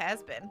he always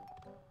has been.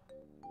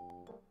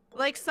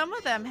 Like some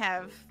of them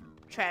have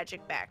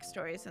tragic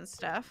backstories and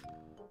stuff,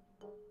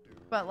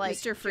 but like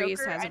Mr. Freeze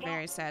Joker, has a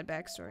very sad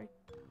backstory.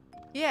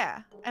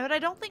 Yeah, but I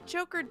don't think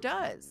Joker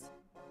does.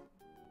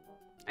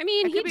 I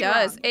mean, I he could be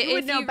does. wrong. You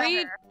would If know you read,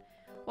 better.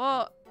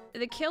 well,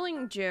 the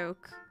Killing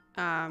Joke,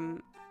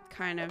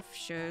 kind of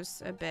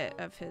shows a bit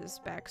of his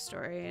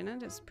backstory, and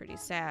it is pretty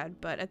sad.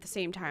 But at the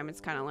same time,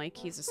 it's kind of like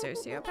he's a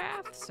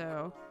sociopath.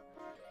 So,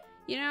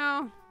 you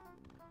know,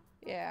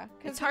 Yeah,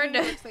 It's hard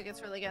to- looks like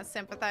it's really gonna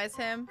sympathize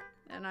him,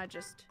 and I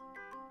just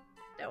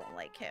don't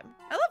like him.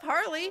 I love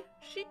Harley.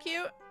 She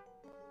cute.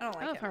 I don't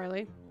like I love him.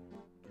 Harley.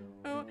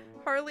 Oh,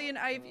 Harley and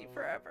Ivy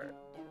forever.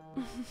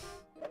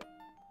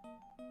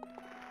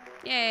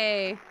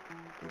 Yay!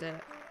 Did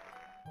it.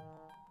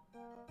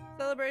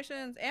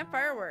 Celebrations and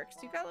fireworks.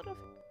 You got little.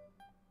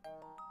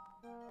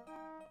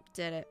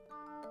 Did it.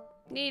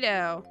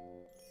 Neato.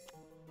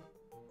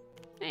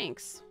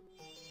 Thanks.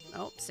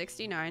 Oh,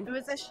 69. It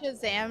was a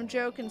Shazam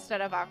joke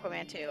instead of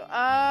Aquaman 2.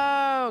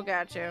 Oh,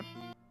 gotcha.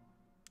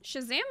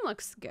 Shazam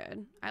looks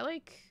good. I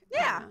like.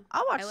 Yeah,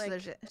 I'll watch I like-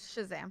 the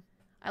Shazam.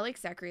 I like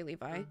Zachary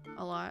Levi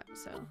a lot.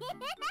 So.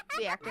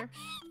 The actor.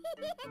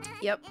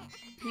 Yep.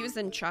 He was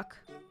in Chuck.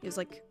 He was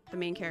like the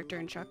main character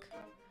in Chuck,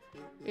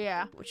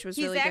 Yeah. which was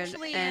He's really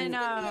actually good. And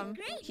in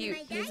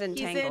he's in He's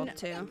Tangled in-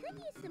 too.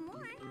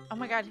 Oh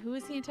my God, who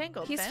is he in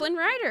Tangled? He's Finn? Flynn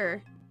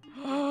Rider.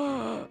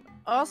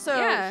 Also,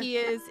 Yeah. he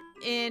is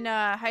in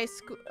high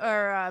school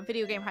or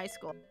video game high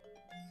school.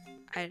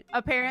 I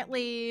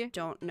Apparently,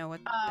 don't know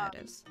what that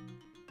is.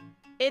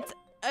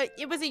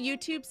 it was a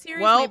YouTube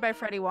series Well- made by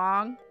Freddie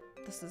Wong,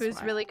 This is who's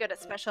why. really good at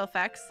special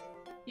effects.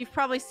 You've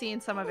probably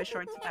seen some of his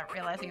shorts without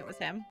realizing it was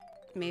him.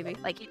 Maybe.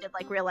 Like he did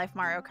like real life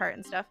Mario Kart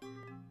and stuff.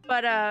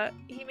 But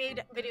he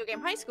made Video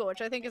Game High School,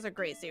 which I think is a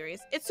great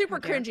series. It's super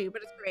Okay. cringy,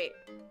 but it's great.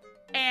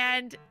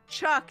 And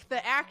Chuck,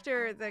 the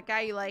actor, the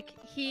guy you like,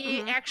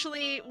 he Mhm.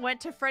 actually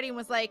went to Freddie and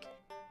was like,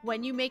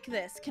 when you make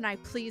this, can I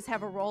please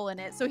have a role in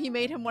it? So he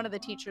made him one of the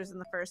teachers in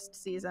the first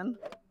season.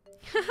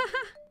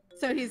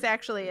 So he's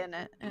actually in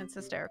it, and it's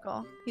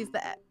hysterical. He's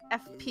the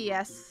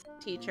FPS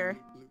teacher.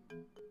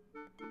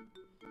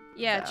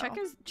 Yeah, So.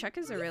 Chuck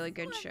is a really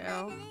good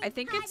show. I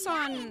think it's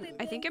on.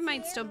 I think it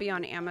might still be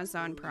on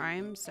Amazon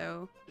Prime.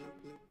 So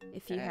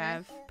if you Okay.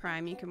 have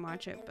Prime, you can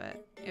watch it.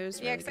 But it was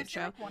a Yeah, really 'cause I good saw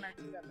show. like 1 or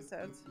 2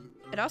 episodes.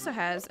 It also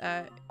has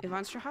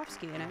Yvonne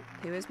Strahovski in it,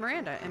 who is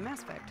Miranda in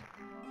Mass Effect.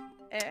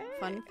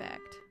 Fun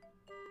fact.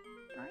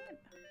 Alright.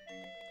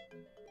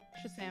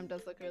 Shazam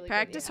does look really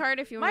Practice good. yeah. hard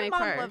if you My want to mom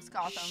make part. loves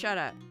Gotham. Shut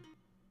up.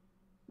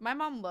 My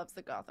mom loves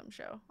the Gotham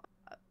show.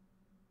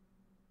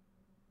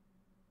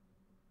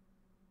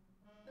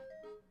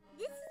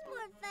 This is more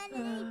fun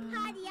than any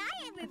party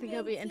I ever I think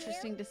it'll be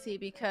interesting to see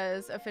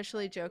because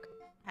officially Joker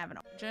have an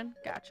origin.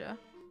 Gotcha.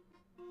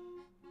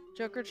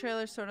 Joker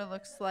trailer sort of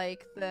looks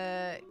like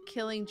the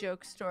Killing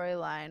Joke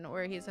storyline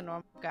where he's a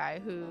normal guy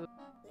who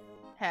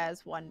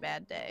has one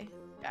bad day.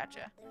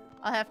 Gotcha.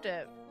 I'll have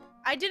to.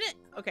 I didn't.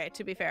 Okay,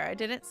 to be fair, I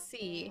didn't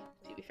see.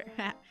 To be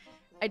fair,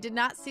 I did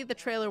not see the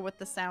trailer with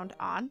the sound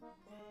on.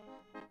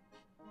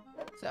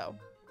 So,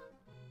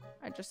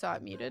 I just saw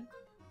it muted.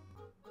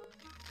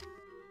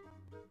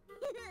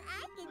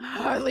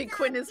 Harley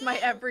Quinn is my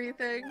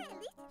everything.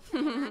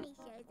 Oh,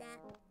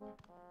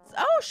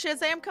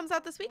 Shazam comes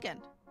out this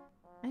weekend.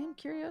 I am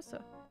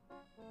curioso.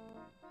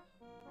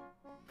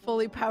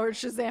 Fully powered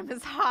Shazam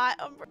is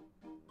hot.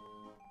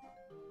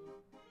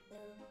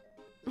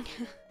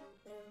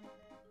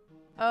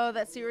 Oh,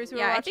 that series we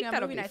were Yeah, I watching think on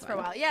that'll movie be nights for a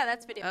fun. while. Yeah,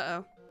 that's video.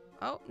 Uh-oh.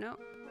 Oh, no.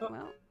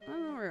 Well,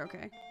 we're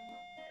okay.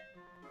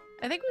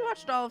 I think we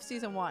watched all of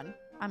season 1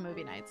 on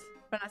movie nights,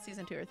 but not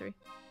season 2 or 3.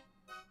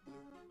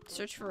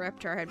 Search for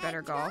Reptar had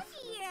better golf.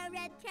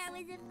 Reptar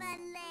was a fun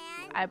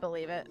land. I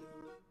believe it.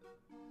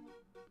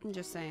 I'm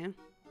just saying.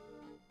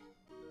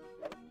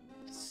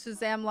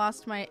 Shazam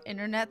lost my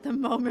internet the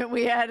moment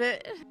we had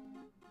it.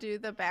 Do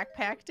the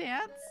backpack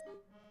dance.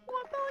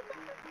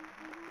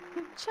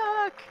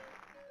 Chuck.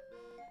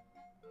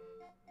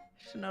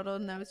 Shinoda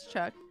knows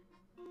Chuck.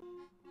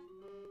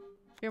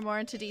 You're more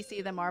into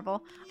DC than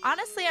Marvel.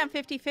 Honestly, I'm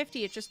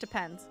 50-50. It just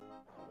depends.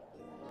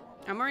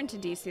 I'm more into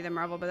DC than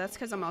Marvel, but that's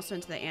because I'm also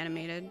into the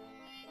animated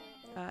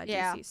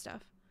Yeah. DC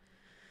stuff.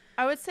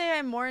 I would say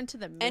I'm more into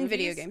the movies. And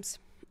video games.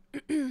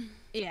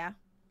 Yeah.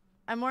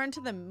 I'm more into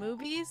the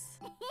movies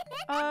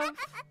of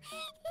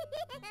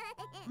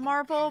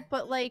Marvel,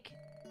 but like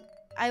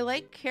I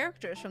like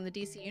characters from the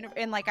DC universe,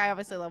 and like I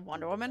obviously love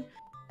Wonder Woman.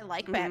 I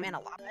like Batman a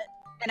lot,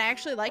 and I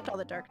actually liked all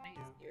the Dark Knight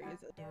series.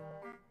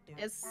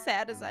 As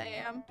sad as I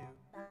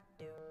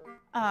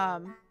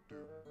am,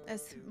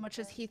 as much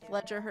as Heath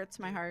Ledger hurts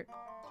my heart,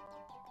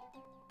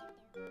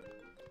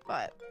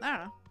 but I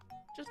don't know.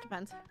 Just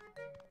depends.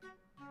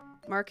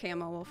 Mark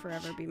Hamill will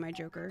forever be my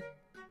Joker.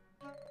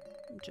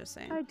 I'm just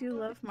saying. I do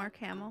love Mark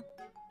Hamill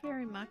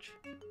very much.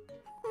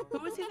 Who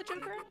was he the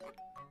Joker in?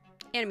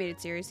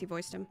 Animated series, he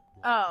voiced him.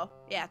 Oh,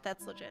 yeah,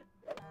 that's legit.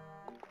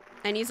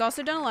 And he's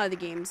also done a lot of the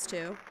games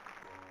too.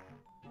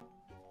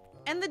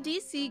 And the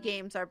DC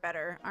games are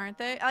better, aren't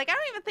they? Like, I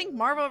don't even think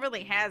Marvel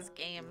really has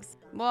games.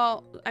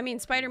 Well, I mean,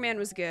 Spider-Man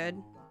was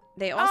good.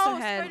 They also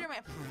had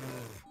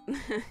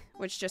Spider-Man.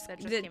 which just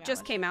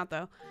That came out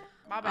though.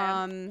 My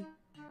bad.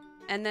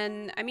 And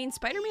then I mean,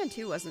 Spider-Man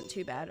 2 wasn't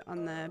too bad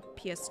on the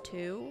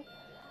PS2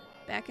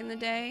 back in the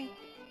day.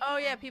 Oh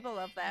yeah, people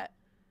love that.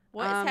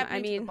 What is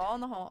happening to the ball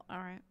in the hole? All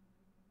right.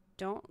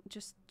 Don't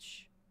just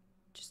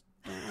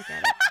don't look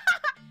at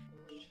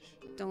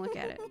it. Don't look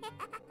at it.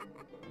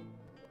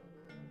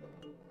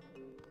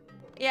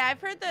 Yeah,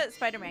 I've heard the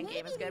Spider-Man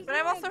game is good, but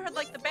I've also heard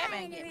like the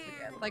Batman games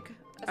are good. Like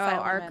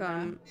Asylum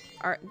Arkham.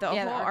 The whole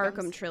Arkhams.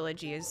 Arkham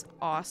trilogy is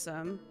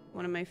awesome.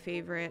 One of my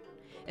favorite.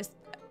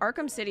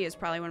 Arkham City is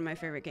probably one of my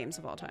favorite games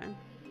of all time.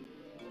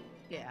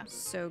 Yeah.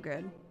 So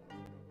good.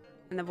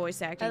 And the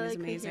voice acting is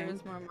amazing. The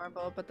heroes more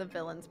Marvel, but the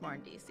villains more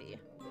in DC.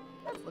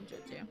 That's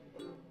legit too.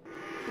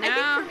 No.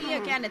 I think for me,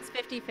 again, it's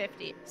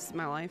 50-50. This is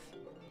my life.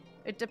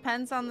 It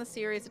depends on the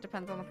series. It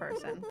depends on the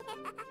person.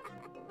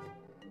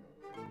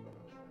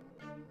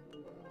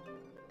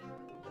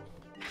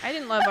 I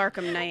didn't love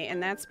Arkham Knight,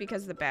 and that's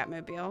because of the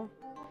Batmobile.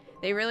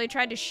 They really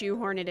tried to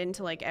shoehorn it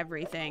into like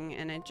everything,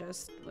 and it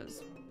just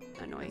was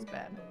annoying. It's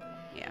bad.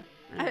 Yeah,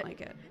 I don't like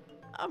it.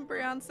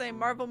 Umbreon saying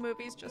Marvel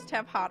movies just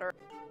have hotter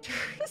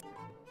actors.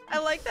 I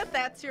like that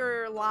that's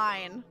your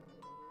line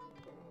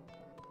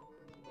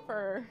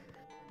for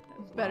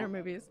better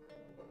movies.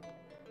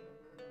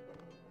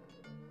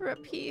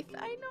 Rip Heath.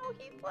 I know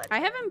Heath Ledger. I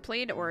haven't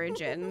played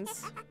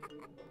Origins,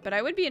 but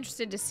I would be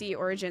interested to see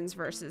Origins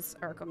versus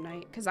Arkham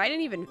Knight, because I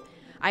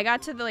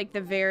got to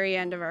the very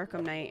end of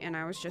Arkham Knight, and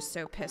I was just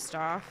so pissed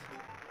off.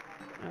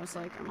 I was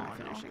like, I'm not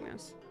finishing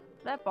this.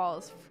 That ball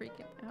is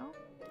freaking out.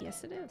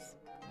 Yes, it is.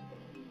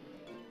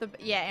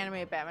 Yeah,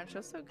 animated Batman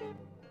show's so good.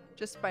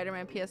 Just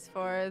Spider-Man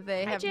PS4.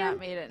 They have not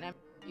made an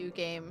MCU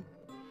game.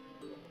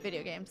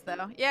 Video games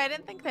though. Yeah, I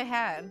didn't think they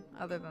had.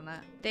 Other than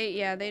that, they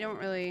haven't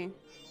really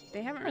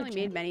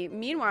made many.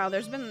 Meanwhile,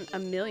 there's been a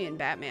million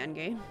Batman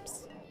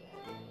games.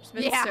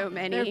 There's been so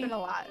many. There's been a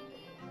lot.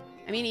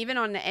 I mean, even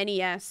on the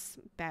NES,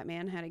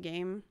 Batman had a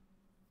game,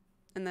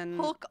 and then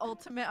Hulk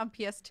Ultimate on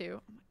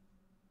PS2.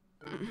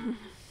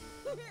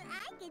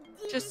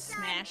 Just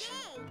Smash.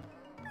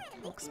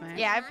 Hulk Smash.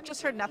 Yeah, I've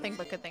just heard nothing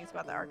but good things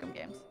about the Arkham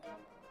games.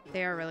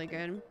 They are really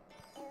good.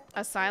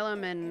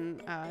 Asylum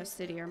and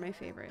City are my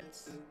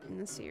favorites in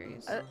the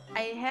series. I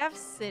have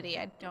City.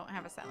 I don't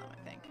have Asylum,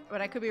 I think. But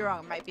I could be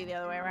wrong. It might be the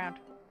other way around.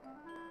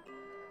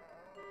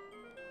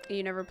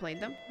 You never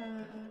played them?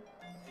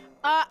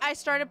 I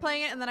started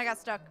playing it and then I got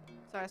stuck.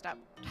 So I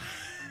stopped.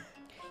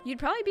 You'd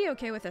probably be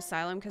okay with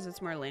Asylum because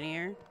it's more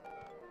linear.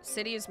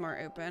 City is more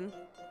open.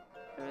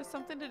 It was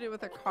something to do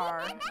with a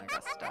car. I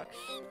got stuck.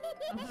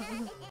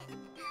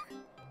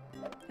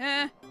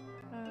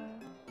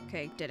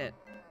 Okay, did it.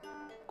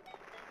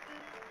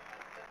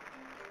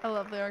 I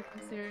love the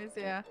Arkham series,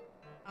 yeah.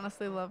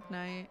 Honestly, love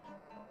Knight.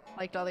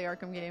 Liked all the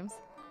Arkham games.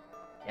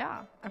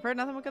 Yeah, I've heard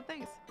nothing but good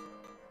things.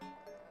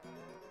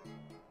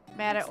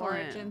 Mad at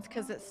Origins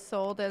because it's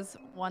sold as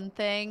one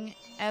thing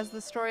as the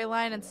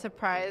storyline, and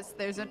surprise,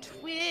 there's a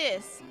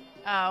twist.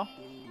 Oh,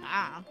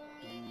 I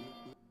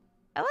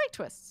like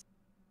twists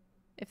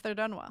if they're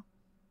done well.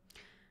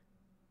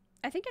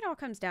 I think it all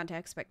comes down to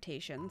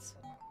expectations.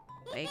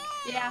 Like,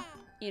 yeah,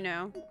 you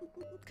know,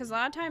 because a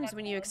lot of times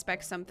when you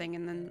expect something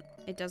and then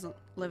it doesn't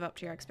live up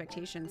to your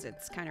expectations,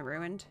 it's kind of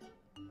ruined.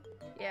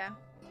 Yeah,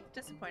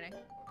 disappointing.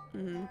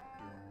 Mm-hmm.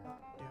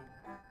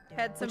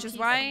 Had some Which is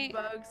why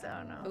bugs.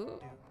 Oh no.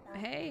 Ooh,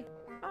 hey.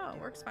 Oh,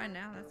 it works fine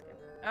now. That's good.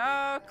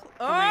 Oh,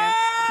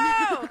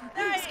 oh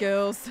nice.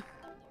 Skills.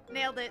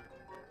 Nailed it.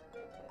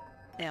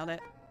 Nailed it.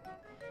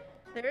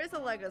 There is a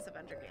Legos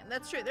Avenger game.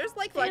 That's true. There's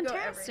like Lego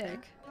everything.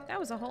 Fantastic. That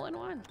was a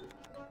hole-in-one.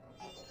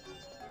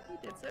 You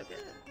did so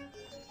good.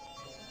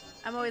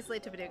 I'm always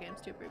late to video games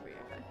too, Brie.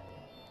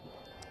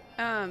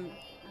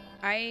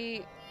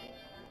 I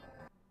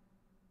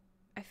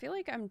feel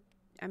like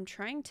I'm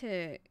trying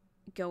to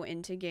go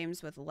into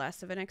games with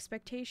less of an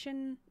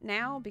expectation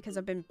now because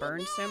I've been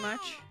burned so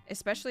much,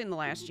 especially in the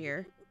last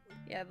year.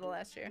 Yeah, the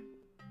last year.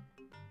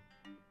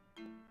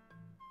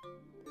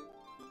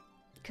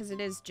 Because it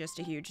is just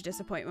a huge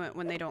disappointment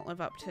when they don't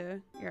live up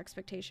to your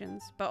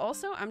expectations. But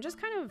also, I'm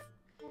just kind of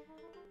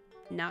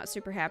not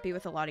super happy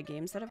with a lot of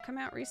games that have come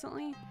out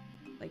recently.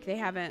 Like, they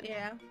haven't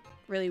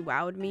really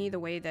wowed me the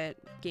way that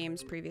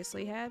games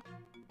previously had.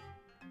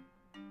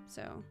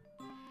 So.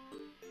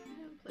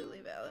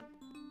 Completely valid.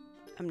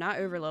 I'm not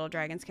over Little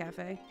Dragon's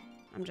Cafe.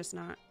 I'm just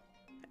not.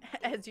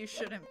 As you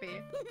shouldn't be.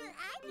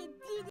 I could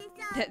do this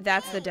all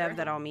That's the day. dev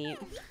that I'll meet.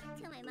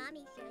 Till my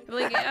mommy shows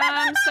Like,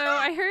 so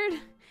I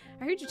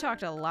heard you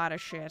talked a lot of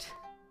shit.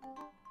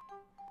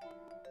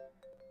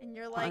 And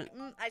you're like,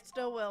 I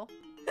still will.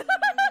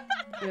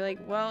 You're like,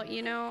 well,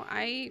 you know,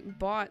 I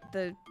bought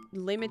the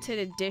limited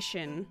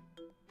edition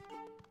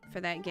for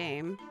that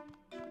game,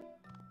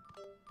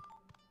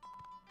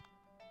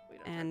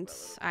 and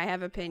I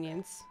have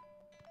opinions.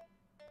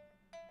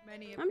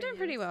 Many I'm doing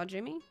pretty well,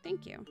 Jimmy.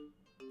 Thank you.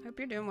 Hope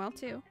you're doing well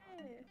too.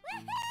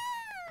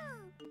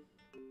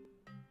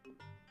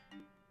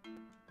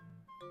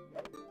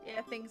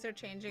 Yeah, things are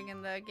changing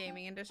in the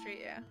gaming industry,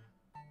 yeah.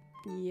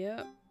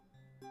 Yep.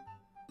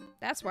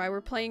 That's why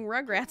we're playing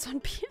Rugrats on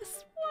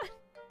PS1.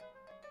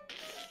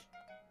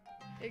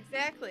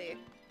 Exactly.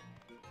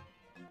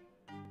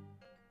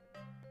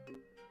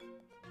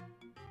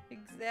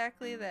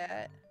 Exactly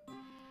that.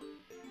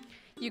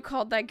 You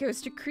called that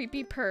ghost a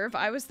creepy perv.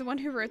 I was the one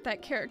who wrote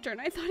that character, and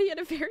I thought he had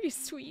a very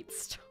sweet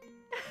story.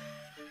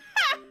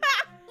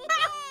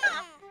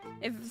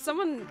 If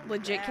someone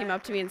legit came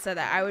up to me and said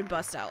that, I would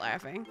bust out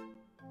laughing.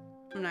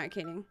 I'm not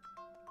kidding.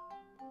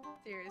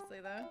 Seriously,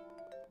 though.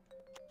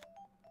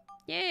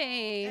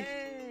 Yay!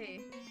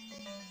 Hey!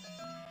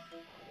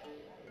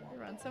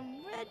 We're on some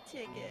red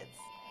tickets.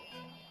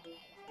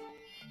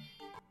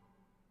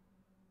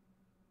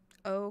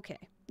 Okay.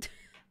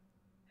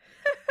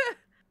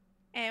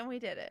 And we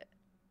did it.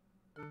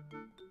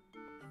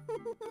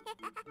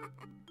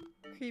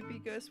 Creepy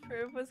ghost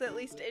proof was at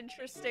least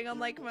interesting,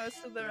 unlike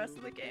most of the rest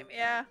of the game.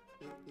 Yeah.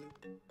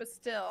 But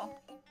still.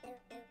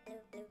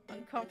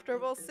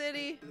 Uncomfortable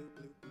city.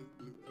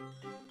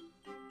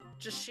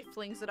 Just she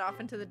flings it off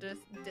into the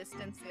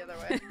distance the other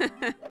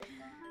way.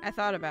 I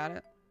thought about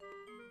it.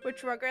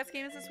 Which Rugrats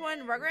game is this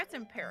one? Rugrats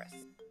in Paris.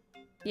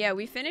 Yeah,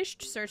 we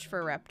finished Search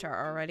for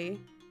Reptar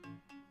already.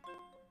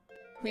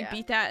 We Yeah.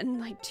 beat that in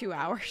like 2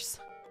 hours.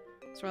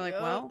 So we're like,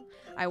 Yup. well,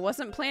 I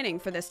wasn't planning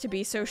for this to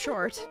be so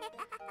short.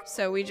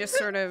 So we just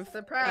sort of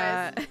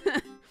Surprise.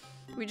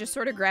 we just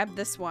sort of grabbed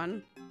this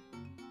one.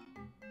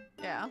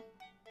 Yeah.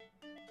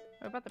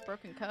 What about the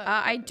broken cup?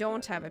 I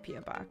don't have a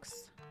PO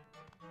box.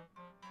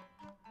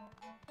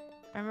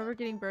 I remember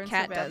getting burned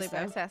Kat so badly does, by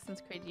though.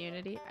 Assassin's Creed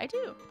Unity. I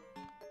do.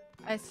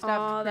 I Aw,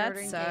 stopped that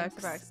pre-ordering games sucks.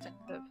 about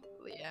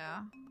extensively.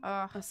 Yeah.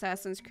 Ugh.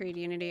 Assassin's Creed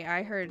Unity.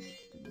 I heard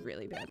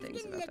really bad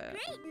things Didn't about look that.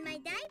 great in my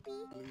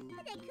diaper,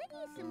 but I could use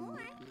some more.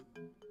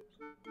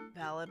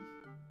 Valid.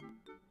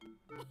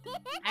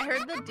 I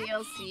heard the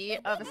DLC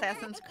of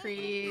Assassin's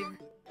Creed,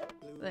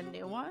 the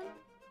new one,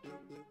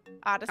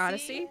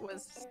 Odyssey,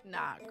 was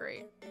not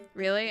great.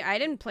 Really? I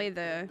didn't play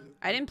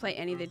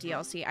any of the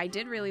DLC. I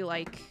did really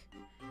like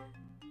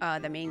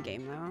the main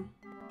game though,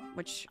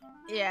 which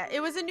Yeah,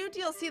 it was a new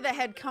DLC that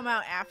had come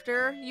out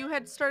after you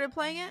had started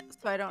playing it,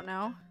 so I don't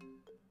know.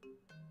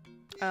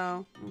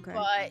 oh, okay.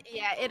 But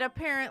yeah, it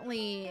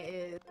apparently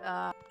is.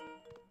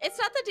 It's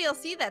not the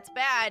DLC that's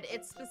bad.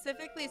 It's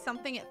specifically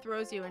something it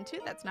throws you into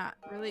that's not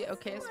really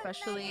okay,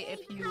 especially if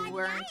you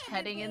weren't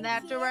heading in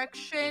that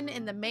direction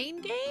in the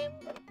main game.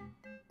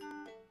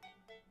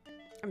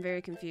 I'm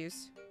very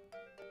confused.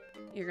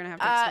 You're gonna have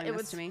to explain it this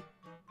was- to me.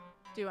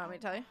 Do you want me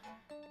to tell you?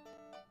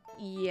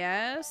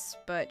 Yes,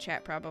 but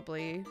chat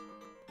probably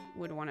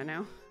would want to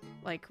know.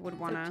 Like, would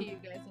want It's up to to. you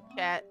guys in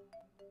chat.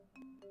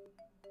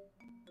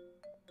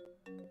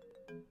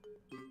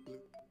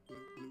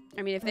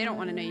 I mean, if they don't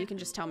want to know, you can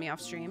just tell me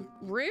off stream.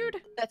 Rude.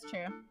 That's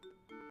true.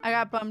 I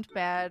got bummed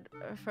bad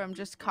from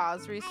just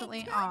cause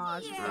recently. Aw,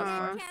 it's Yeah, real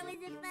fun. that was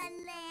a fun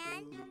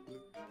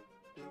land.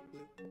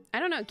 I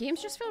don't know.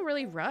 Games just feel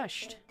really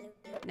rushed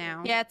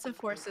now. Yeah, it's a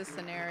forces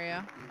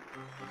scenario.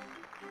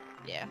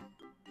 Yeah.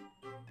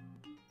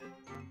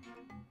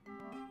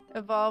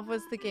 Evolve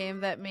was the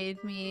game that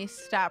made me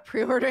stop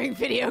pre-ordering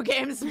video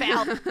games,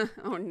 Val.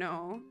 Oh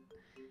no.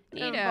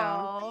 Neato.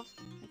 Evolve.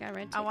 I got a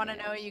red I want to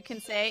ticket. know you can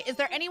say, is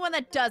there anyone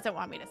that doesn't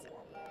want me to say?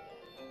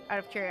 Out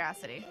of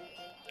curiosity.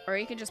 Or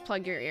you can just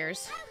plug your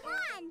ears. Fun.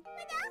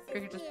 What else Or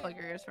you is can just new? plug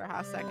your ears for a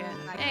hot second.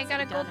 And I Hey, I can got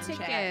a sit gold down and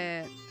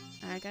chat.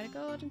 ticket. I got a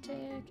golden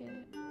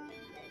ticket.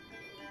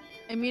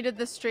 I muted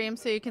the stream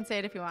so you can say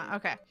it if you want.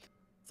 Okay.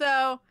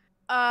 So,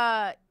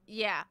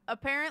 yeah.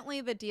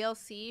 Apparently the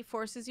DLC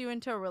forces you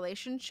into a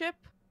relationship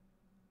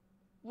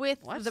with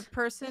What? the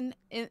person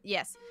in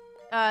yes.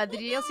 The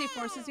DLC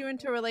forces you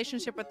into a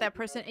relationship with that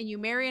person and you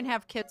marry and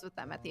have kids with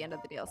them at the end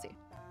of the DLC.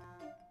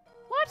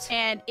 What?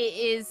 And it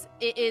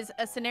is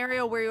a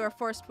scenario where you are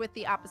forced with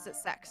the opposite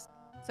sex.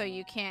 So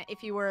you can't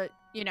if you were,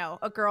 you know,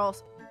 a girl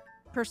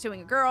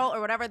pursuing a girl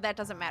or whatever, that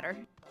doesn't matter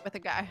with a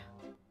guy.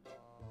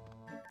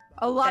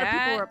 A lot of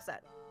people were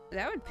upset.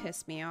 That would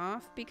piss me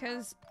off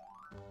because,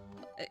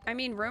 I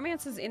mean,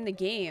 romance is in the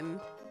game.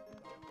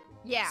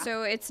 Yeah.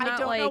 So it's I not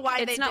don't like know why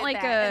they it's not did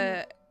like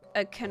that,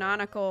 a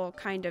canonical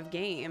kind of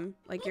game.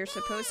 Like you're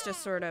supposed to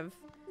sort of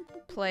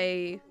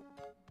play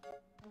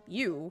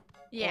you.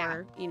 Yeah,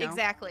 or, you know,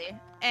 exactly.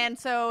 And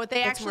so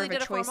they It's more actually of a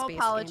did a formal choice-based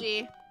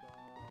apology.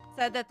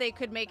 Said that they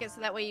could make it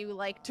so that way you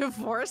like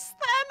divorce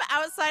them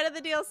outside of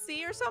the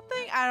DLC or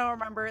something. I don't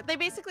remember. They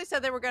basically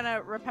said they were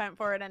gonna repent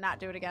for it and not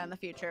do it again in the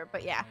future.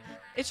 But yeah,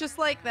 it's just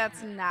like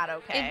that's not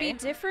okay. It'd be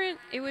different.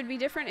 It would be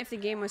different if the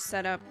game was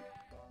set up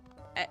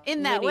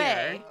in that linear.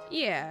 way.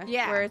 Yeah.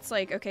 Yeah. Where it's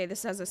like, okay,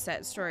 this has a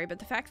set story, but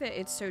the fact that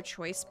it's so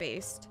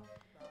choice-based.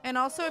 And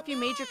also, if you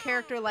made your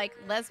character like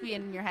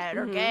lesbian in your head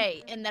or Mhm.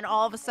 gay, and then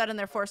all of a sudden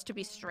they're forced to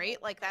be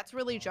straight, like that's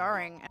really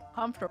jarring and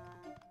uncomfortable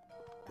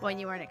when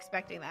you weren't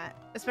expecting that,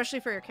 especially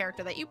for your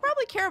character that you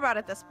probably care about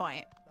at this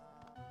point.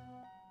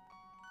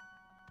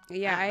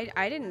 Yeah,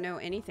 I didn't know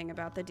anything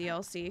about the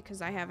DLC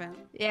because I haven't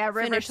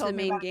River finished the told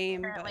me main about it.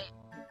 game. But Apparently,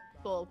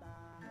 people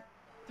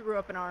threw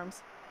up in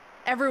arms.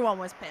 Everyone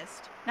was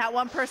pissed. Not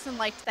one person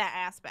liked that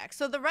aspect.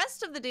 So the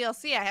rest of the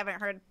DLC, I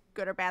haven't heard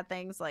good or bad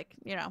things, like,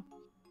 you know,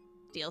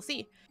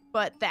 DLC.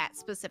 But that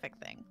specific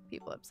thing,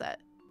 people upset.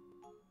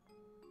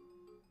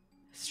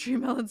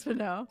 Stream Ellen's but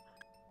no.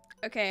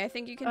 okay, I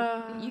think you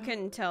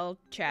can tell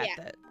chat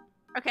yeah. that.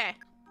 Okay.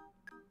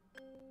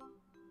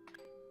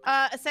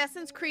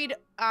 Assassin's Creed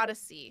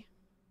Odyssey,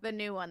 the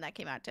new one that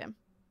came out, Tim.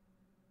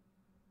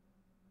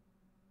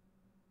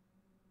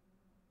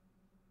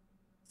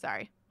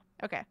 Sorry.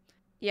 Okay.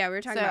 Yeah, we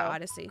were talking about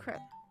Odyssey.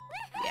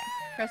 Yeah,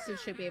 Crested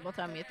should be able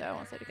to unmute though. I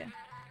won't say it again.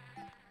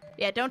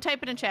 Yeah, don't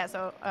type it in chat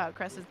so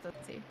Crested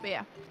doesn't see. But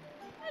yeah,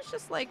 it's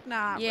just like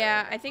not.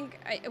 Yeah, I think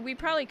we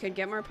probably could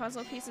get more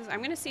puzzle pieces.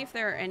 I'm gonna see if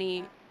there are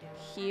any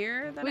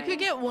here. That We could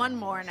get one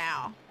more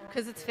now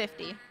because it's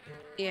 50.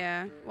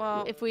 Yeah.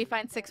 Well, if we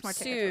find 6 more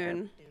tickets.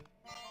 soon.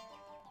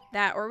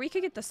 That, or we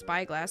could get the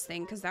spyglass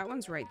thing because that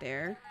one's right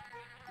there.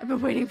 I've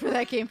been waiting for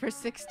that game for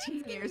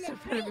 16 years. So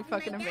it's gonna be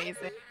fucking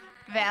amazing.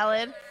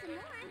 Valid.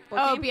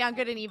 What game? Beyond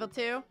Good and Evil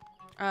 2. Oh,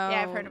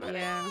 yeah, I've heard about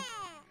it.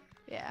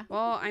 Yeah.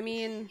 Well, I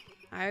mean,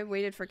 I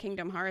waited for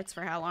Kingdom Hearts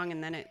for how long,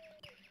 and then it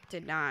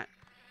did not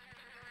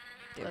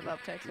Live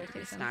up to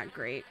expectations. It's not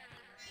great.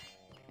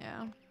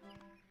 Yeah.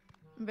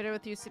 I'm bitter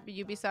with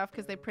Ubisoft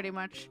because they pretty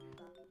much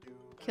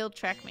killed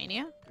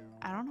Trackmania.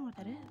 I don't know what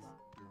that is.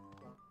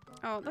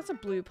 Oh, that's a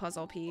blue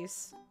puzzle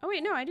piece. Oh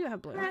wait, no, I do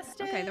have blue.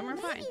 Preston. Okay, then we're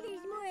fine. Maybe there's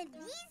more of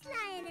these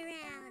lying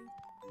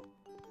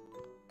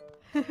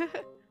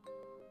around.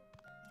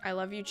 I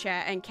love you,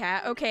 chat and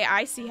cat. Okay,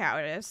 I see how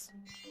it is.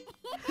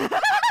 I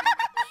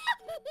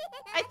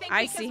think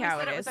I because see we how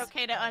said it was is.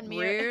 okay to unmute.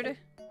 Rude.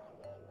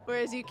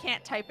 Whereas you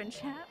can't type in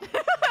chat.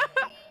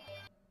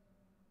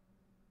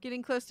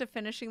 Getting close to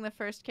finishing the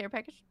first care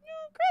package.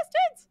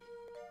 Cresteds!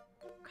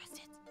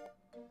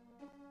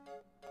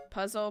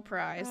 Puzzle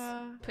prize.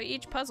 Put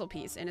each puzzle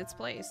piece in its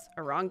place.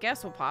 A wrong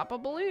guess will pop a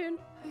balloon.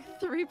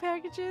 3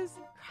 packages.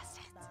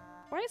 Cresteds.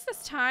 Why is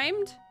this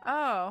timed?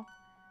 Oh.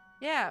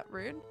 Yeah,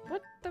 rude.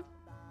 What the?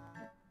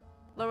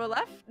 Lower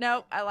left?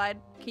 No, I lied.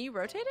 Can you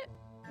rotate it?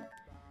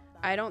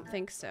 I don't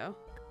think so.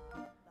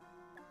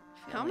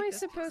 How am I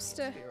supposed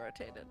to be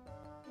rotated?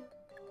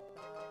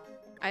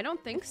 I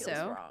don't think It feels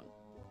so. wrong.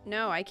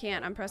 No, I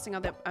can't. I'm pressing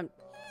all the.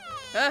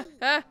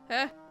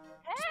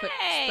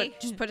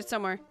 Just put it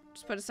somewhere.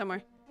 Just put it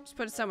somewhere. Just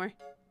put it somewhere.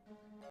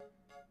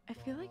 I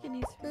feel like it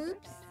needs to be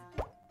Oops.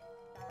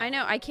 I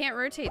know. I can't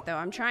rotate though.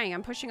 I'm trying.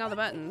 I'm pushing all the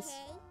buttons.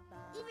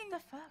 Okay. Even the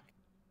fuck?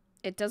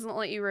 It doesn't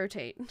let you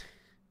rotate.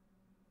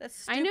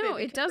 That's I stupid know.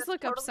 It because does that's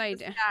look totally upside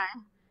the down. sky.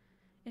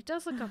 It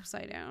does look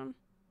upside down.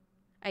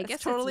 I That's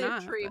guess totally it's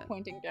not. a tree But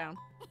pointing down.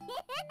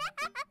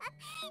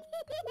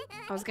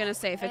 I was gonna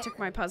say if it took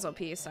my puzzle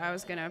piece, I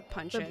was gonna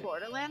punch The it.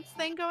 Borderlands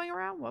thing going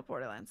around? What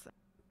Borderlands thing?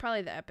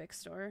 Probably the Epic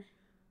Store.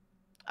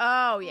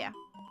 Oh, yeah.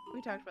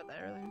 We talked about that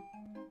earlier.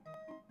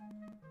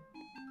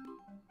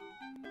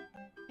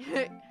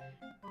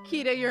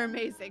 Kita, you're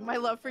amazing. My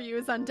love for you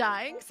is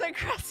undying. So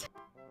Crescent.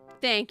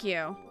 Thank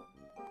you.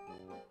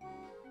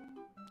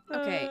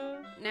 Okay,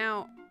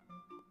 now.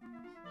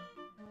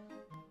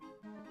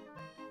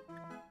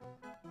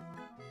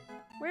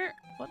 Where?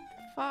 What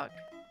the fuck?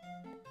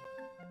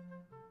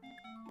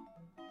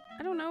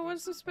 I don't know.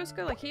 What's this supposed to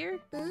go? Like here?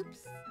 Oops.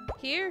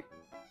 Here?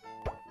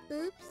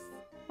 Oops.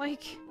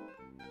 Like.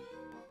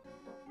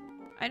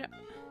 I don't.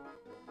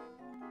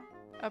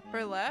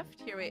 Upper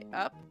left? Here, wait.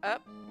 Up,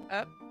 up,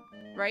 up.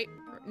 Right.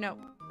 No.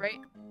 Right.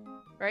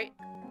 Right.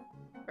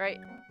 Right.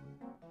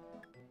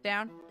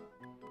 Down.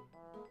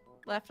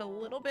 Left a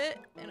little bit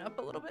and up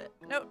a little bit.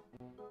 Nope.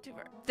 Too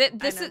far.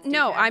 This is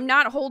no. I'm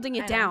not holding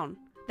it down.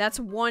 That's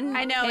one.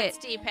 I know hit. it's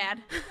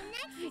D-pad.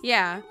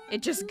 Yeah,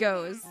 it just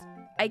goes.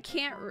 I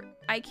can't.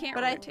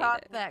 But I rotate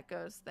thought it. that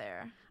goes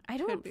there. I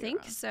don't be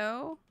think wrong.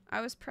 so. I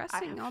was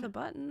pressing all the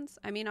buttons.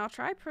 I mean, I'll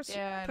try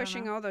Yeah, I don't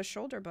pushing know. all those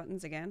shoulder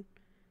buttons again.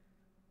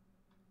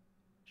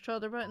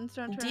 Shoulder buttons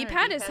don't turn.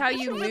 D-pad is how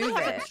you move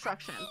it.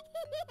 Instruction.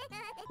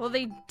 Well,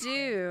 they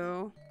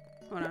do.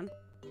 Hold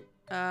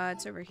on.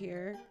 It's over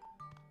here.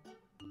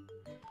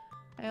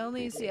 I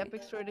only use the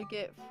Epic Store to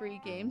get free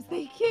games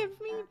they give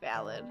me.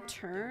 Valid.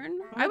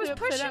 Turn. I I was do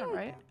upside pushing. down,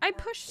 right? I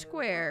pushed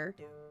square.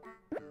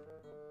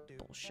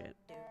 Bullshit.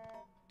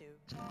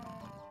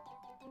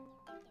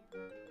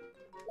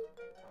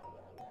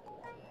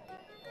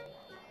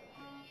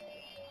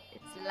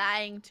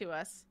 lying to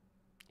us.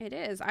 It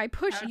is. I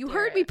push. How You dare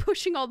heard me it.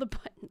 pushing all the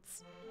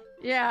buttons.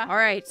 Yeah. All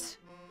right.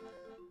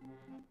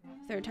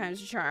 Third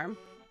time's a charm.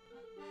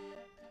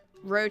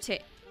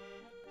 Rotate.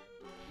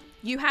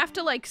 You have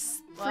to like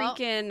Well,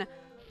 freaking hold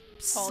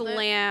it.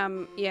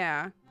 slam.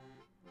 Yeah.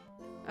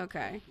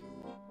 Okay.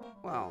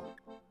 Well,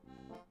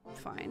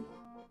 fine.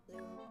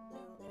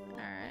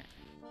 Alright.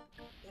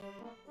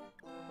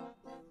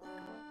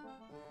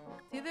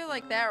 It's either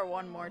like that or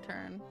one more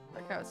turn.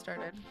 Like how it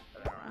started.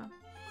 But I don't know.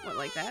 What,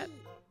 like that?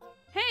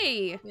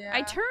 Hey! Yeah.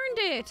 I turned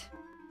it!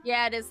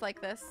 Yeah, it is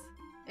like this.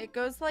 It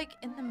goes like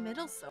in the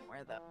middle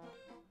somewhere though.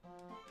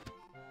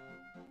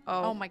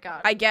 Oh my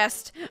god. I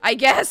guessed. I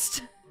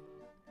guessed!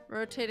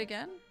 Rotate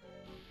again.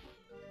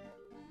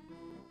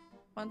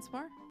 Once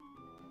more.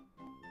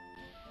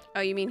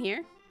 Oh, you mean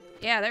here?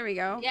 Yeah, there we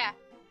go. Yeah.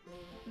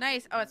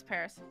 Nice. Oh, it's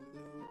Paris.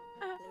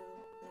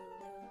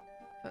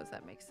 Suppose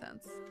that makes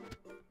sense.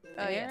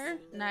 Oh, yes. There.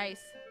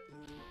 Nice.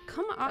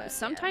 Come on. Yeah.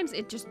 Sometimes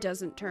it just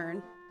doesn't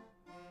turn.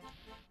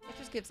 It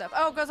just gives up.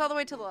 Oh, it goes all the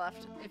way to the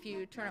left. If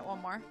you turn it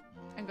one more.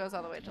 And goes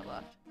all the way to the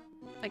left.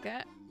 Like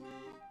that?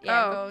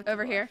 Yeah, Oh, go to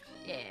over the here?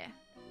 left. Yeah.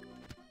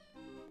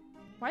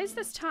 Why is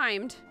this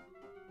timed?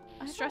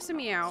 I don't Stressing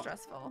me know. out.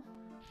 Stressful.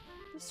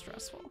 It's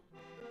stressful.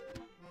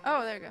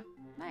 Oh, there you go.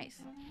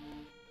 Nice.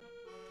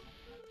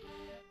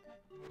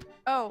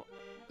 Oh,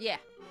 yeah.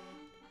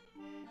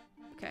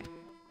 Okay.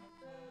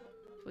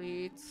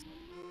 Please.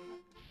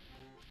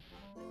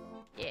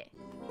 Yeah.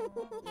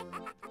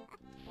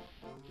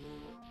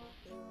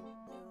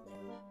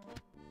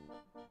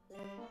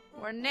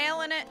 We're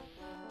nailing it.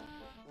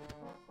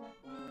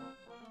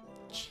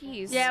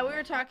 Jeez. Yeah, we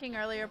were talking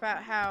earlier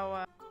about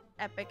how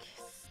Epic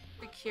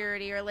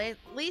security, or at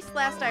least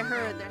last I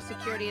heard, their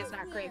security is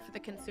not great for the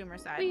consumer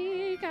side.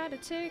 We got a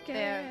ticket.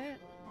 They have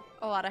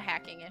a lot of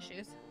hacking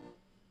issues.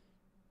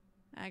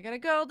 I got a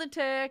golden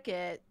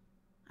ticket.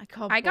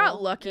 I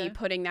got lucky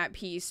putting that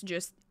piece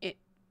just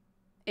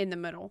in the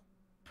middle.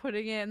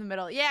 Putting it in the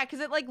middle. Yeah, because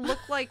it like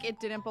looked like it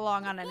didn't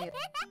belong on anything.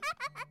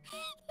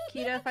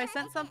 Kita, if I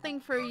sent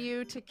something for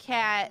you to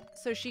Kat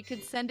so she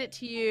could send it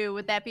to you,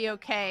 would that be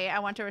okay? I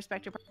want to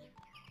respect your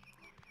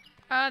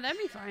That'd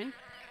be fine.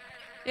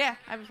 Yeah,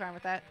 I'd be fine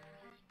with that.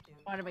 I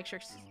wanted to make sure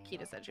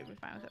Kita said she'd be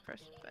fine with it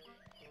first, but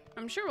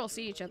I'm sure we'll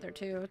see each other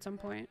too at some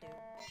point.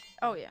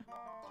 oh yeah.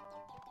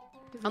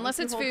 Unless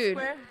it's Hold food.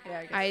 square? Yeah,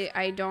 I guess.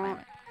 I don't.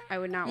 I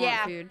would not Yeah.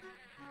 want food.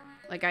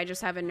 Like I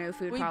just have a no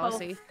food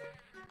policy.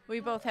 We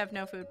both have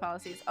no food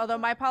policies. Although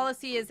my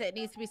policy is it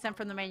needs to be sent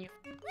from the menu,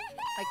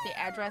 like the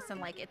address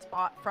and like it's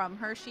bought from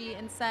Hershey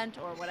and sent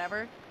or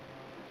whatever.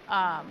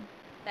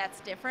 That's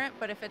different.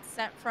 But if it's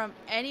sent from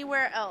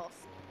anywhere else,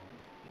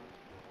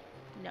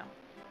 no,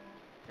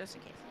 just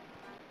in case.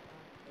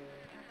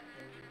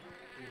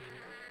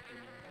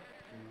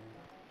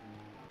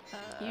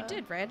 You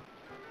did, Red.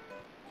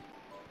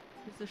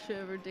 Just a show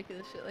of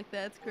ridiculous shit like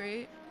that's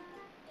great.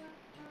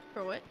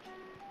 For what?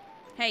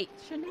 Hey,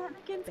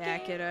 Shenanigans.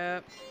 back game. it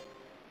up.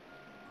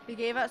 They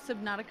gave out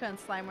Subnautica and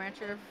Slime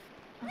Rancher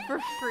for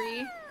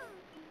free.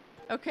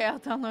 Okay, I'll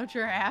download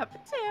your app.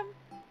 Tim.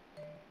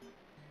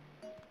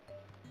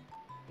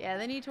 Yeah,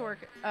 they need to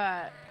work,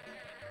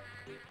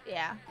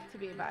 yeah, to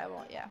be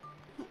viable, yeah.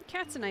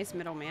 Cat's a nice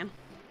middleman.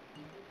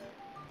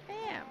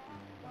 Damn.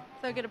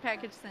 So I get a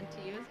package sent to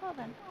you as well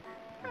then.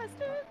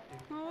 Preston.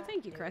 Oh, well,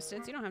 thank you,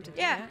 Cresteds. You don't have to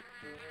do Yeah. that.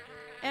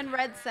 And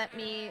Red sent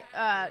me,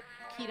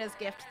 Kita's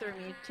gift through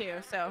me too,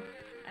 so,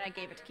 and I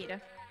gave it to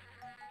Kita.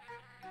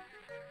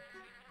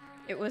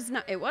 It was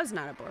not a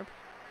Borb.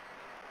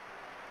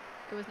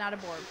 It was not a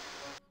board.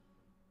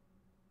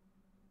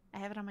 I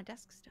have it on my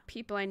desk still.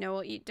 People I know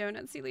will eat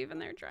donuts you leave in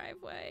their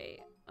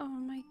driveway. Oh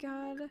my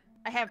god.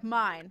 I have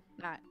mine,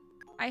 not.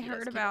 I Kita's heard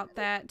gift. about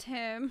that,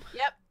 Tim.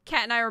 Yep.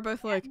 Kat and I were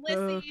both like,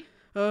 Lissy.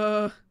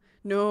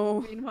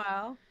 no.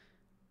 Meanwhile,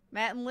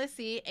 Matt and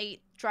Lissy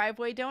ate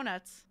driveway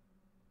donuts.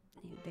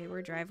 They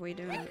were driveway I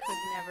donuts. could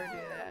never do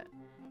that.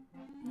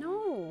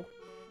 No.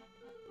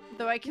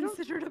 Though I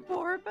considered a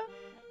borb.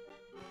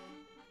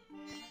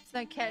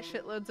 Sent Cat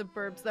shitloads of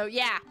burbs though.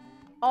 Yeah.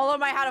 All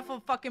of my hatful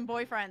fucking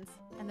boyfriends.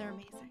 And they're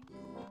amazing.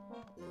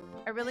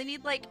 I really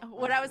need like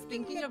what I was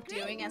thinking of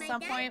doing at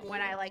some point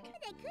when I like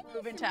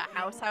move into a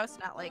house,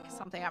 not like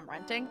something I'm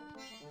renting.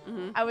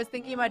 Mm-hmm. I was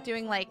thinking about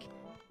doing like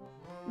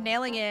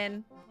nailing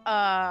in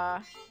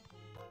like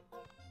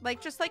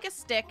just like a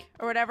stick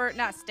or whatever,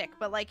 not a stick,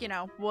 but like, you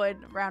know, wood,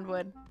 round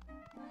wood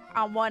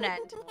on one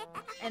end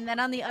and then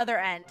on the other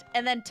end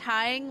and then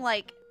tying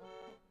like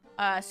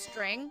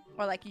string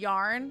or like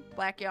yarn,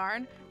 black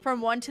yarn from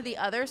one to the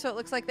other so it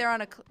looks like they're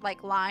on a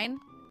like line,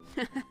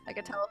 like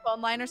a telephone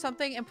line or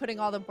something, and putting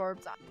all the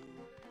borbs on.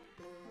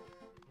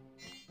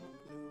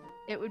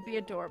 It would be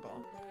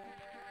adorable.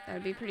 That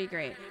would be pretty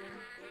great.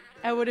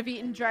 I would have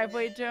eaten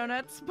driveway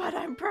donuts, but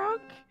I'm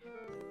broke.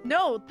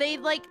 No, they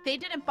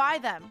didn't buy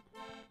them.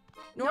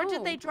 Nor did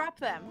No. they drop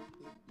them.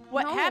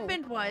 What No.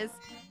 happened was,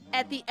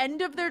 at the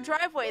end of their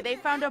driveway, they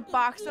found a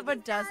box of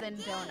 12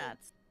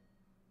 donuts.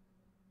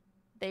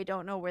 They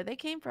don't know where they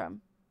came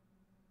from.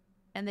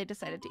 And they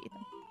decided to eat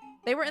them.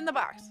 They were in the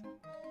box.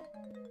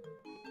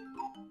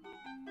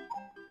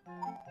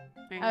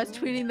 I was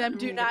tweeting them,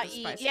 do not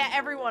eat. Yeah,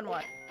 everyone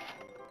was.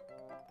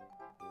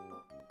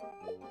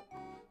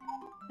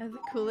 That's the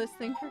coolest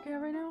thing for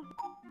Kat right now.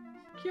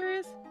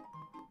 Curious?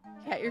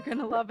 Kat, you're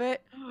gonna love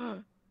it.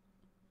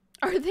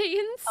 Are they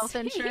insane? Health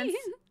insurance?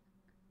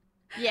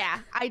 Yeah,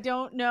 I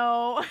don't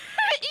know. Eco!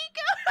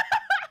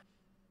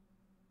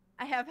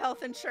 I have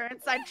health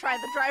insurance. I'd try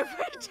the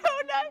driveway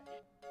donut.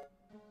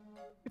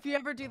 If you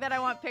ever do that, I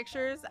want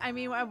pictures. I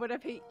mean, I would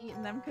have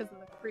eaten them because of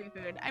the free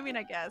food. I mean,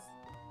 I guess.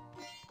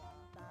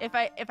 If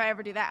I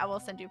ever do that, I will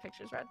send you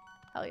pictures, Red.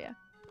 Hell yeah.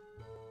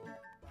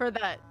 For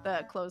the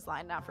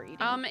clothesline, not for eating.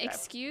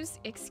 Excuse.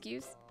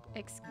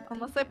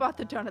 Unless I bought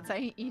the donuts, I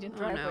ain't eating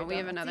driveway no, we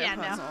have donuts.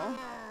 another puzzle. No.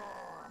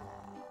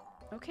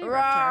 Okay,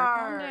 Reptar,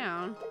 calm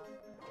down.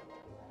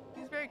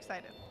 He's very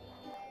excited.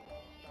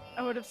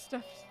 I would have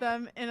stuffed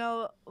them in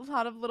a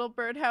lot of little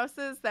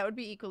birdhouses. That would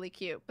be equally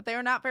cute, but they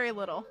are not very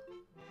little.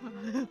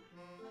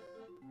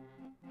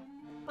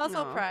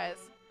 Puzzle prize.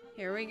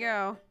 Here we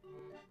go.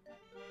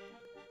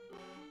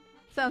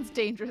 Sounds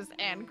dangerous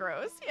and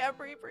gross. Yeah,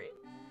 Bree.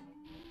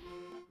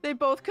 They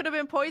both could have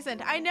been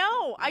poisoned. I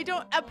know. I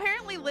don't.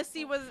 Apparently,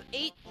 Lissy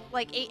ate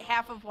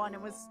half of one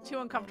and was too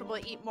uncomfortable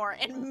to eat more,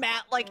 and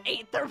Matt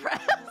ate the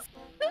rest.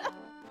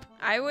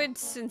 I would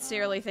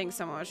sincerely think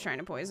someone was trying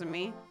to poison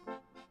me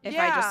if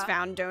I just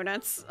found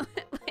donuts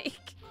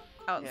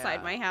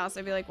outside my house.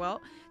 I'd be like,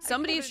 well,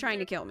 somebody is trying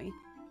to kill me.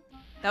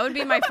 That would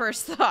be my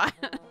first thought.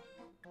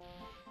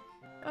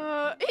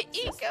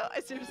 Eco. I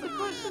seriously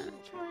questioned.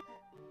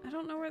 I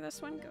don't know where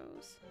this one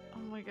goes. Oh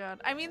my god.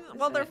 I mean,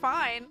 well, they're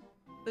fine.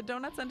 The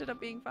donuts ended up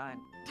being fine.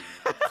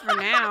 For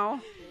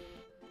now.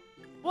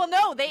 Well,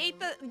 no, they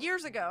ate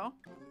years ago.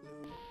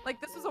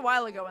 This was a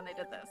while ago when they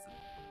did this.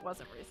 It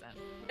wasn't recent.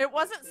 It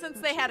wasn't since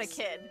they had a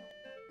kid.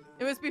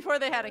 It was before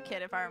they had a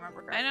kid, if I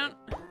remember correctly.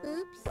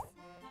 Oops.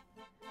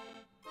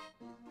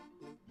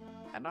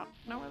 I don't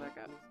know where that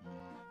goes.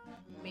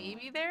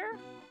 Maybe there?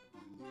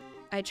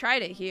 I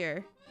tried it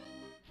here.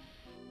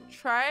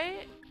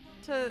 Try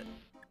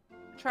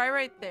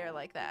right there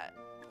like that.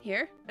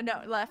 Here?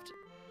 No, left.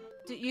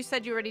 You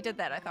said you already did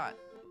that, I thought.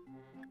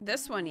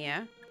 This one,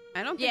 yeah.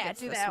 I don't think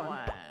it's do this that one.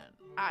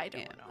 I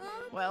don't know.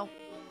 Well,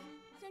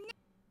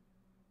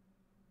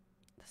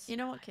 you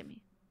know what,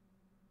 Kimmy?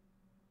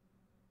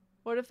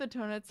 What if the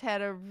donuts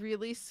had a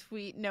really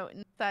sweet note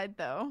inside,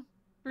 though?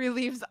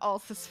 Relieves all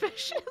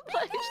suspicion.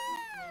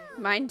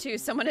 Mine too.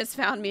 Someone has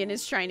found me and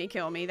is trying to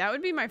kill me. That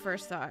would be my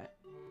first thought.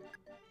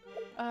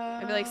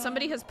 I'd be like,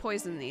 somebody has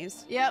poisoned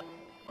these. Yep.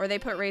 Or they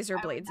put razor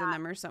blades in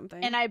them or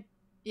something. And I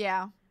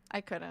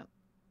couldn't.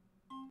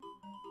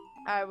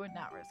 I would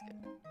not risk it.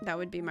 That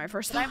would be my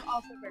first But thought. I'm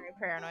also very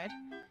paranoid.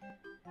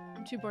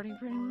 I'm too boarding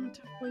for anyone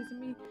to poison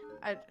me.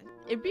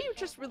 It'd be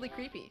just really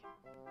creepy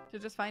to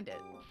just find it.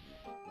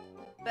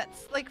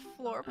 That's like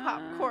floor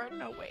popcorn.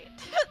 No, wait.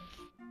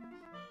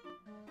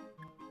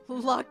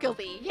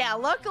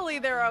 Luckily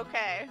they're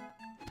okay.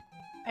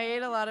 I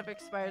ate a lot of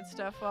expired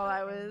stuff while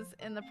I was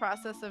in the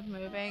process of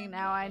moving.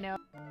 Now I know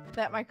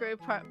that microwave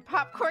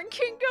popcorn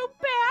can go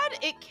bad.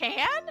 It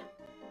can?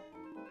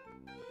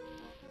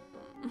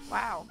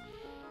 Wow.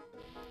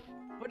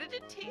 What did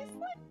it taste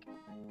like?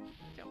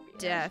 Don't be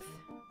Death.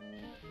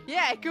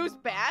 Yeah, it goes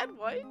bad?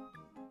 What?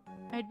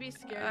 I'd be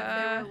scared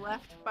if they were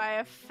left by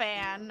a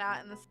fan,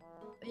 not in the...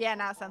 Yeah,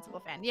 not a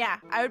sensible fan. Yeah,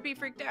 I would be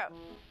freaked out.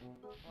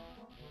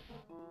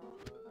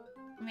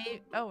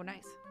 Maybe... Oh,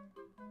 nice.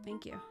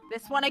 Thank you.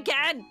 This one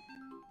again!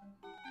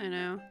 I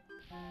know.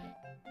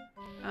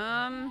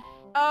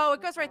 Oh,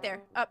 it goes right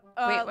there. Up.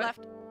 Wait,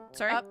 left.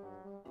 Sorry? Up.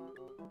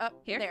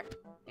 Here? There.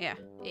 Yeah.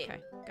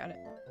 Okay, got it.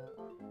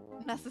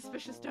 Not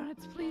suspicious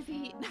donuts, please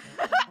eat.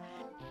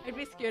 I'd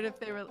be scared if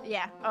they were...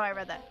 Yeah. Oh, I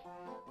read that.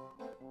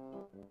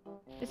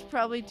 It's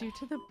probably due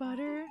to the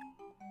butter.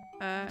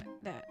 That.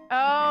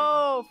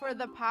 Oh, okay. For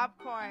the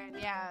popcorn.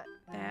 Yeah.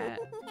 That.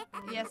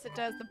 Yes, it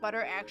does. The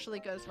butter actually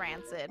goes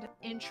rancid.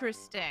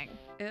 Interesting.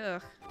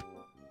 Ugh.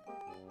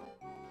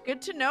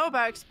 Good to know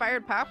about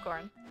expired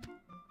popcorn.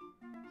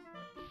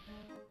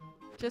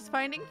 Just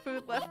finding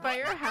food left by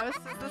your house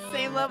is the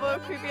same level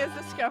of creepy as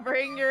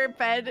discovering your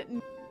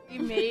bed you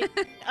made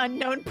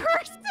unknown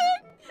person.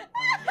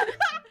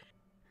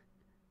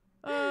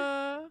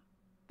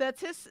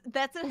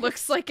 That's a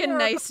looks like a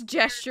nice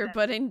gesture,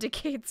 but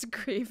indicates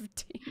grave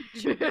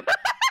danger.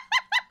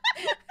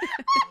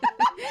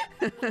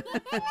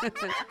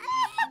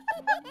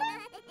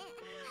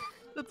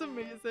 That's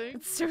amazing.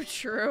 It's so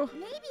true.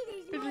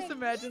 Maybe I just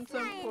imagine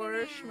some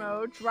poor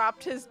schmo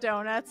dropped his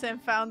donuts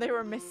and found they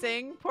were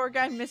missing. Poor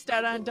guy missed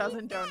out on a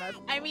dozen donuts.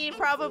 I mean,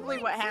 probably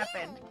what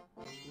happened.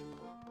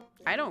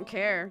 I don't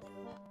care.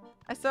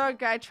 I saw a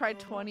guy try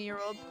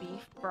 20-year-old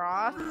beef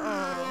broth.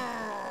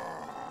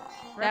 Oh.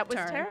 That was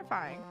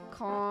terrifying.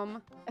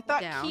 Calm I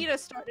thought down. Kita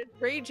started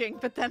raging,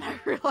 but then I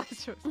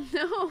realized it was...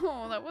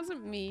 No, that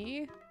wasn't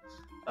me.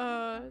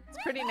 It's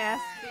pretty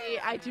nasty.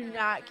 I do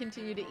not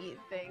continue to eat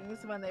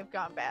things when they've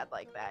gone bad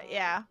like that.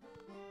 Yeah.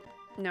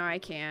 No, I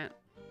can't.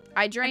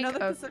 I drank. I know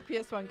that this is a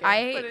PS1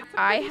 game, but it's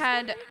I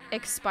had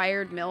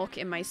expired milk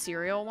in my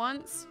cereal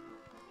once,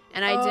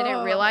 and I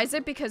didn't realize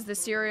it because the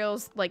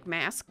cereals like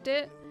masked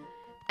it,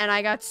 and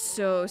I got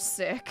so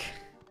sick.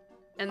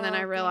 And then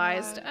I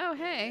realized, oh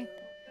hey,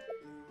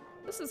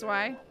 this is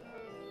why.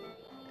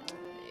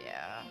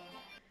 Yeah.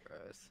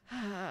 Gross.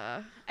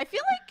 I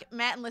feel like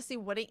Matt and Lissy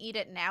wouldn't eat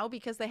it now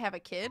because they have a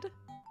kid.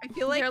 I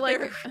feel like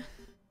their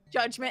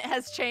judgment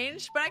has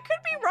changed, but I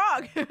could be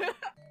wrong.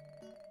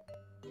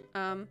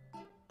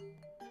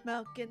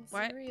 Milk and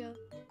cereal.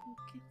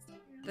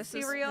 This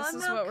is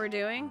what we're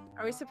doing?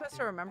 Are we supposed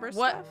to remember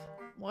stuff?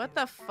 What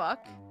the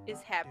fuck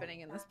is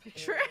happening in this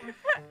picture?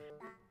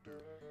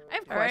 I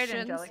have questions. All right,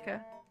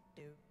 Angelica.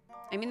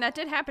 I mean, that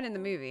did happen in the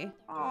movie.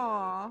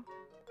 Aww.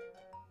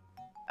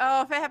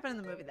 Oh, if it happened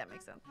in the movie, that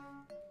makes sense.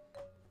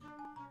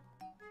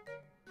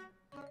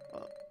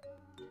 Oh.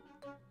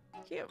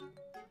 Cute.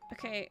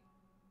 Okay.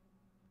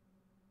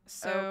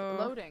 So...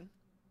 loading.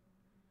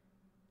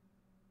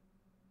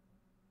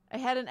 I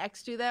had an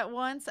ex do that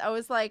once. I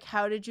was like,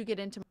 how did you get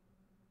into...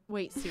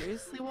 Wait,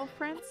 seriously, Wolf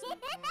Prince?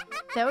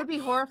 That would be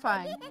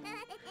horrifying.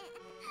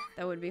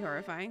 That would be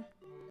horrifying.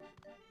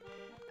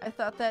 I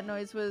thought that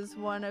noise was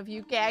one of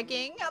you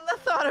gagging on the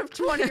thought of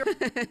 20-year-olds.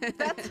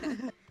 That's...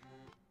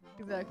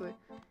 Exactly.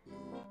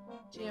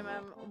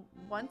 GMM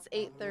once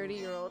ate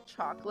 30-year-old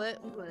chocolate.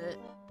 Blech.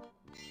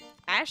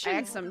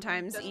 Ashen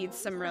sometimes eats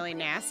some really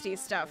nasty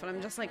stuff, and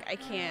I'm just like, I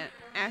can't.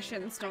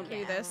 Ashens, don't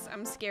do this.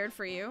 I'm scared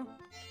for you.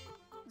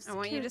 I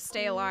want you to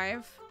stay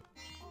alive.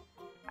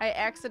 I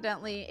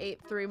accidentally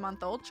ate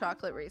 3-month-old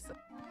chocolate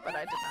recently, but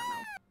I did not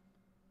know.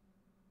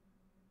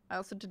 I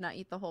also did not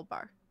eat the whole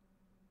bar.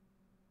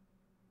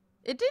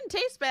 It didn't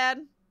taste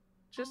bad.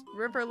 Just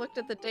River looked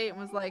at the date and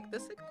was like,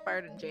 this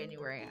expired in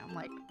January. I'm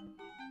like,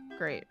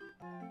 great.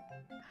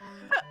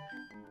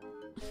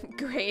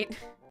 Great.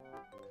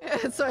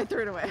 So I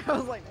threw it away. I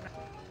was like, no,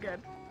 good.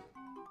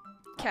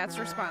 Cat's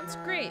response,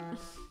 great.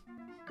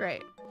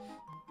 Great.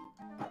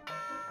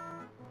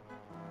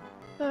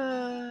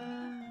 Well,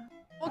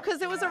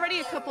 because it was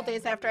already a couple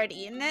days after I'd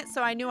eaten it,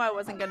 so I knew I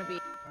wasn't going to be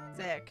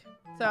sick.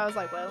 So I was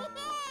like, well,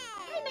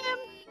 hi, Nim.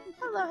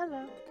 Hello,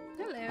 hello.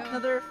 Hello.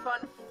 Another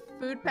fun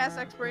food pass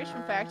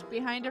expiration fact.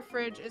 Behind a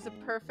fridge is a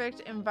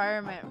perfect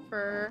environment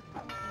for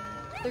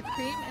the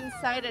cream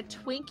inside a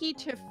Twinkie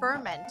to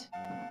ferment.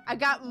 I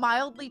got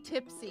mildly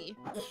tipsy.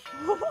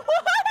 What?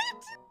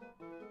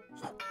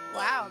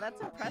 Wow,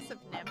 that's impressive,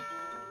 Nim.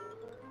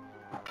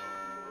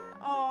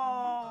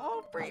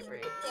 Oh, Bree.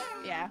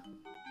 Yeah.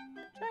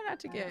 Try not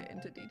to get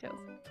into details.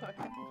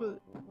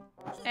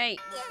 Hey.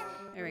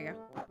 There we go.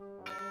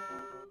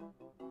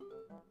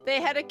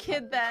 They had a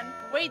kid then.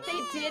 Wait,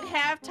 they did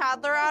have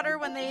toddler otter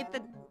when they ate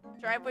the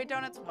driveway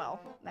donuts? Well,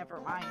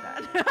 never mind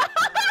then.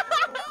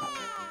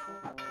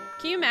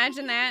 Can you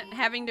imagine that?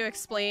 Having to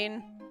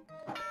explain,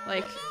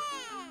 like,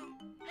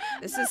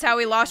 this is how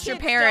we lost your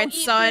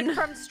parents, son. Food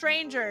from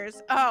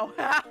strangers. Oh.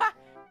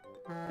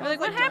 We're like,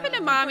 what happened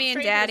to mommy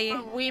and daddy?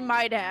 We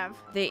might have.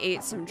 They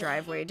ate some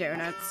driveway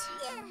donuts.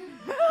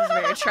 It was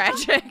very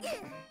tragic.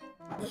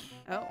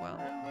 Oh, well.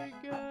 Oh my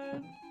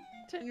god.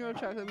 10-year-old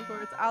chocolate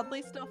before it's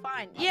oddly still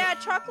fine. Yeah,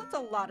 chocolate's a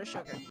lot of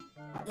sugar.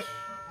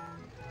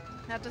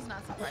 That does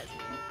not surprise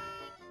me.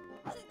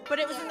 But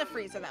it was in the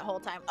freezer that whole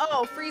time.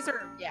 Oh,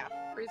 freezer. Yeah,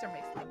 freezer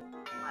makes things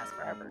last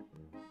forever.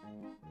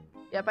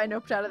 Yep, I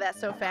noped out of that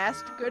so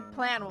fast. Good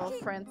plan, Wolf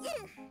Prince.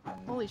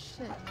 Holy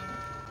shit.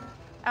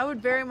 I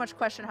would very much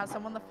question how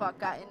someone the fuck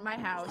got in my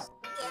house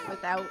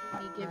without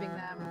me giving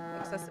them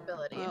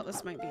accessibility. Well,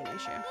 this might be an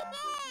issue.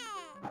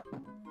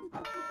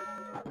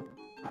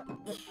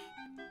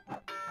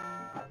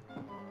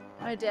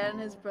 My dad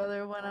and his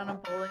brother went on a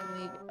bowling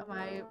league.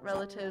 My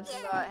relatives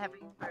thought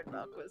having hard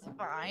milk was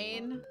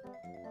fine.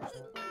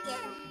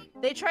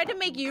 They tried to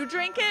make you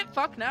drink it?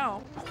 Fuck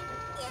no.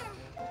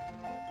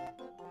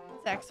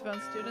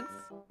 Saxophone students?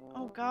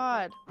 Oh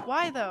god.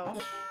 Why though?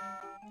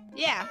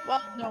 Yeah,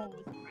 well, no one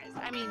was surprised.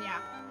 I mean,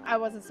 yeah, I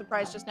wasn't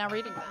surprised just now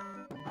reading that.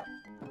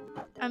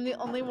 I'm the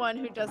only one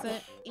who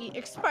doesn't eat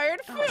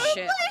expired food. Oh,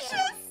 shit.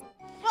 Delicious!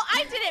 Well,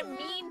 I didn't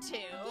mean to.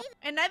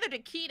 And neither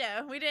did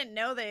Kita. We didn't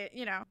know that,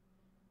 you know.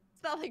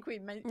 It's not like we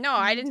meant No,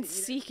 I didn't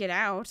seek it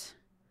out.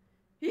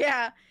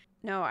 Yeah.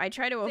 No, I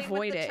try to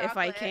avoid it if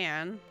I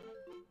can.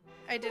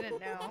 I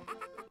didn't know.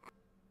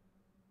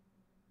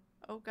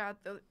 Oh god,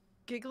 the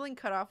giggling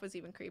cutoff was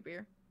even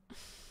creepier.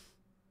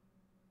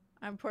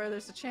 I'm poor,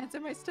 there's a chance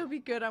it might still be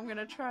good. I'm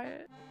gonna try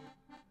it.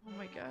 Oh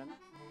my god.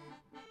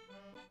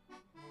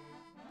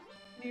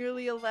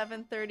 Nearly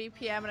 11:30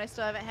 p.m. and I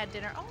still haven't had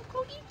dinner. Oh,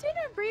 go eat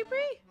dinner, Bree.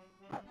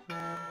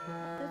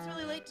 That's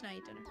really late to not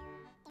eat dinner.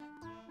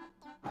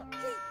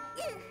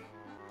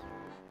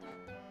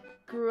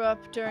 Grew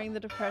up during the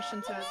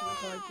Depression, so as a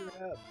result I grew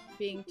up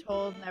being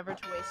told never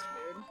to waste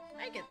food.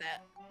 I get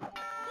that.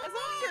 As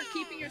long as you're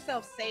keeping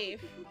yourself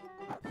safe.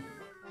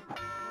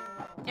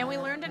 And we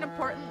learned an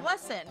important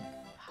lesson.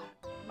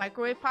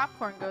 Microwave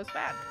popcorn goes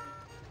bad.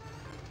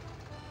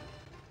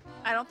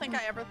 I don't think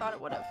I ever thought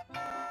it would have.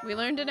 We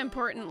learned an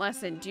important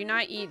lesson. Do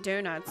not eat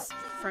donuts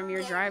from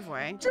your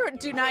driveway.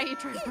 Do not eat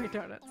driveway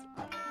donuts.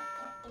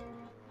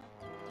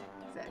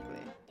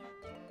 Exactly.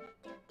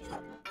 Oh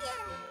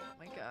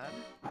my god.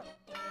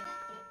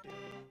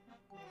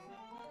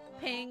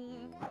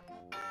 Ping.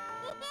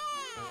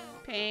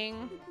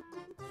 Ping.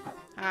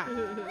 Ah.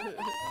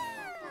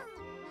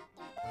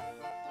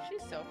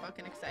 She's so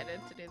fucking excited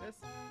to do this.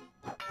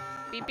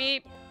 Beep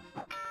beep.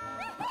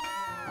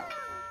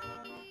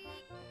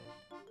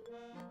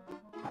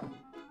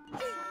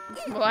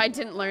 Well, I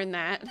didn't learn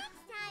that. Next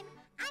time,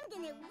 I'm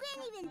gonna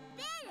win even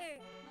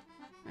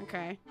better.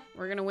 Okay,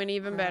 we're gonna win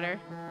even better.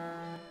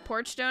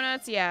 Porch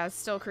donuts? Yeah, it's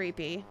still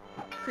creepy.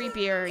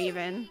 Creepier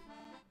even.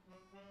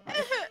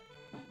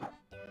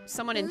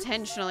 Someone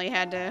intentionally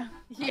had to...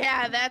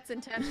 Yeah, that's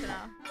intentional.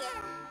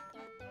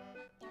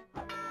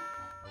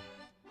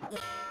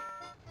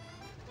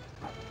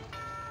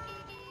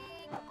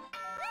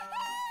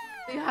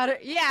 The otter.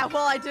 Yeah,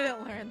 well, I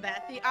didn't learn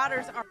that. The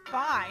otters are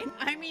fine.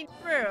 I mean,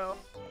 true.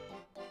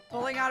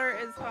 Bowling otter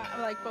is fine.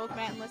 Like, both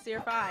Matt and Lissy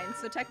are fine.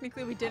 So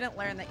technically, we didn't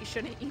learn that you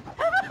shouldn't eat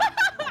them.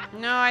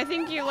 No, I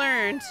think you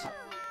learned.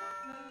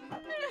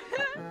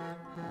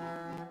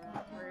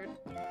 Rude.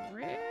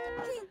 Rude.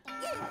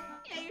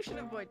 Yeah, you should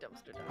avoid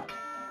dumpster diving.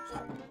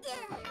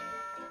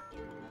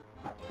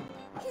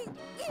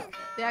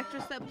 The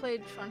actress that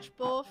played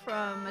Trunchbull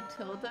from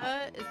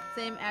Matilda is the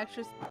same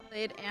actress that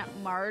played Aunt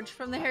Marge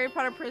from the Harry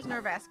Potter Prisoner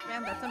of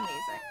Azkaban. That's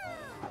amazing.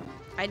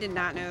 I did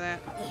not know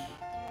that.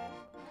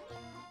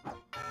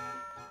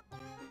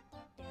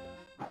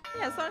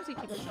 Yeah, as long as you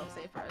keep yourself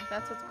safer.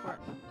 That's what's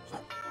important.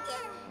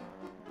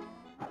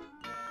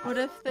 What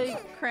if they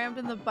crammed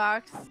in the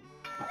box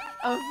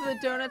of the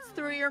donuts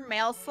through your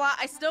mail slot?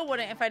 I still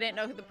wouldn't if I didn't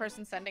know who the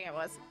person sending it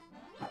was.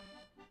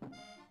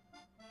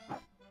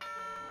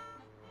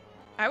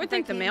 I would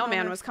think the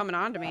mailman was coming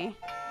on to me.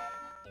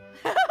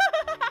 If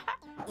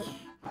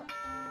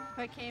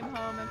I came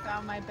home and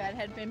found my bed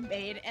had been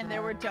made and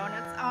there were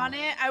donuts on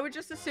it, I would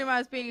just assume I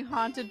was being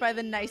haunted by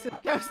the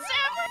nicest ghost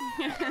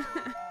ever.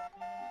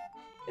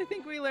 I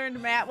think we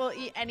learned Matt will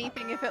eat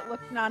anything if it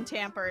looks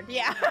non-tampered.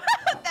 Yeah,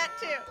 that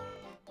too.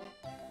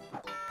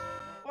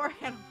 Or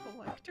Hannibal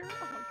Lecter.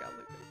 Oh my god,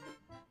 look at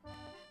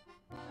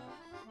this.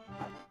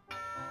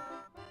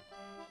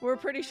 We're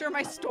pretty sure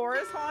my store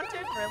is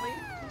haunted? Really?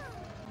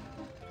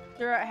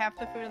 Threw out half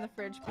the food in the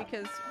fridge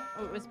because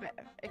it was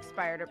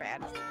expired or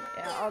bad.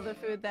 Yeah, all the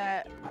food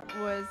that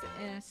was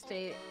in a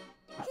state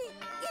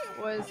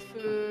was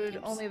food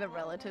only the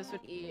relatives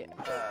would eat.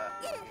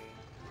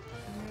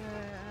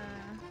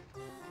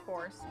 Of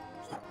course.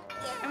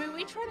 I mean,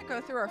 we try to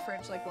go through our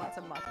fridge like once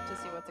a month to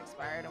see what's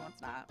expired and what's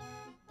not.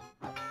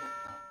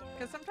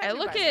 Because sometimes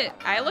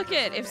I look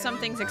at if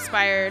something's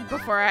expired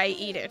before I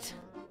eat it.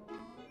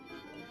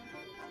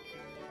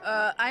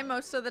 I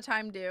most of the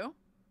time do.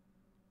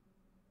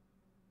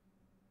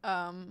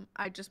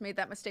 I just made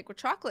that mistake with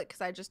chocolate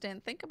because I just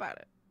didn't think about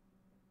it.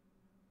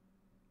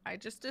 I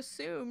just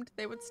assumed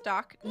they would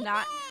stock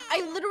not.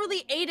 I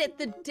literally ate it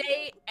the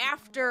day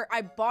after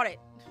I bought it.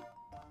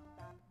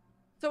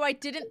 So I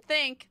didn't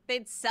think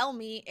they'd sell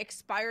me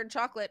expired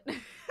chocolate.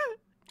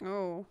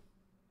 Oh.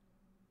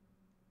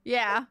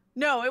 Yeah.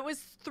 No, it was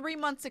 3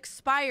 months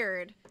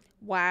expired.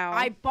 Wow.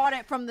 I bought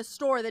it from the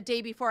store the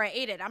day before I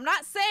ate it. I'm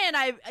not saying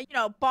I,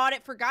 bought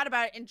it, forgot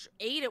about it, and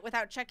ate it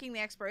without checking the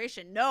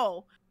expiration.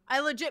 No. I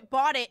legit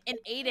bought it and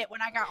ate it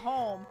when I got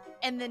home.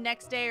 And the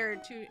next day or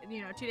 2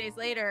 days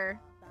later,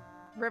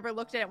 River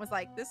looked at it and was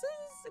like, this is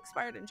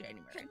expired in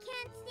January. I can't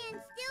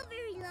stand still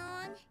very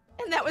long.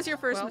 And that was your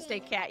first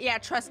mistake, Kat. Yeah,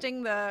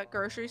 trusting the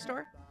grocery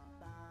store.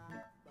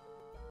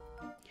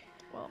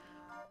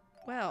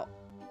 Well,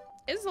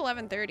 it's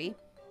 11:30.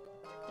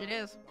 It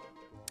is.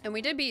 And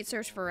we did beat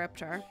Search for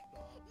Reptar.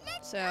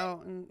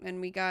 So,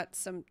 and we got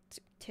some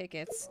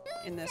tickets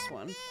in this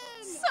one.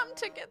 Some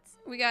tickets.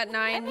 We got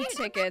 9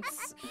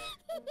 tickets.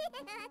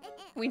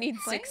 We need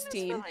Playing this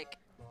 16. for like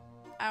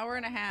hour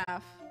and a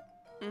half.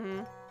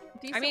 Mm-hmm.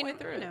 Decent way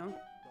through it.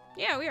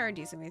 Yeah, we are a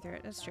decent way through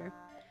it. That's true.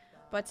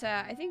 But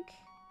I think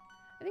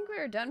we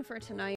are done for tonight.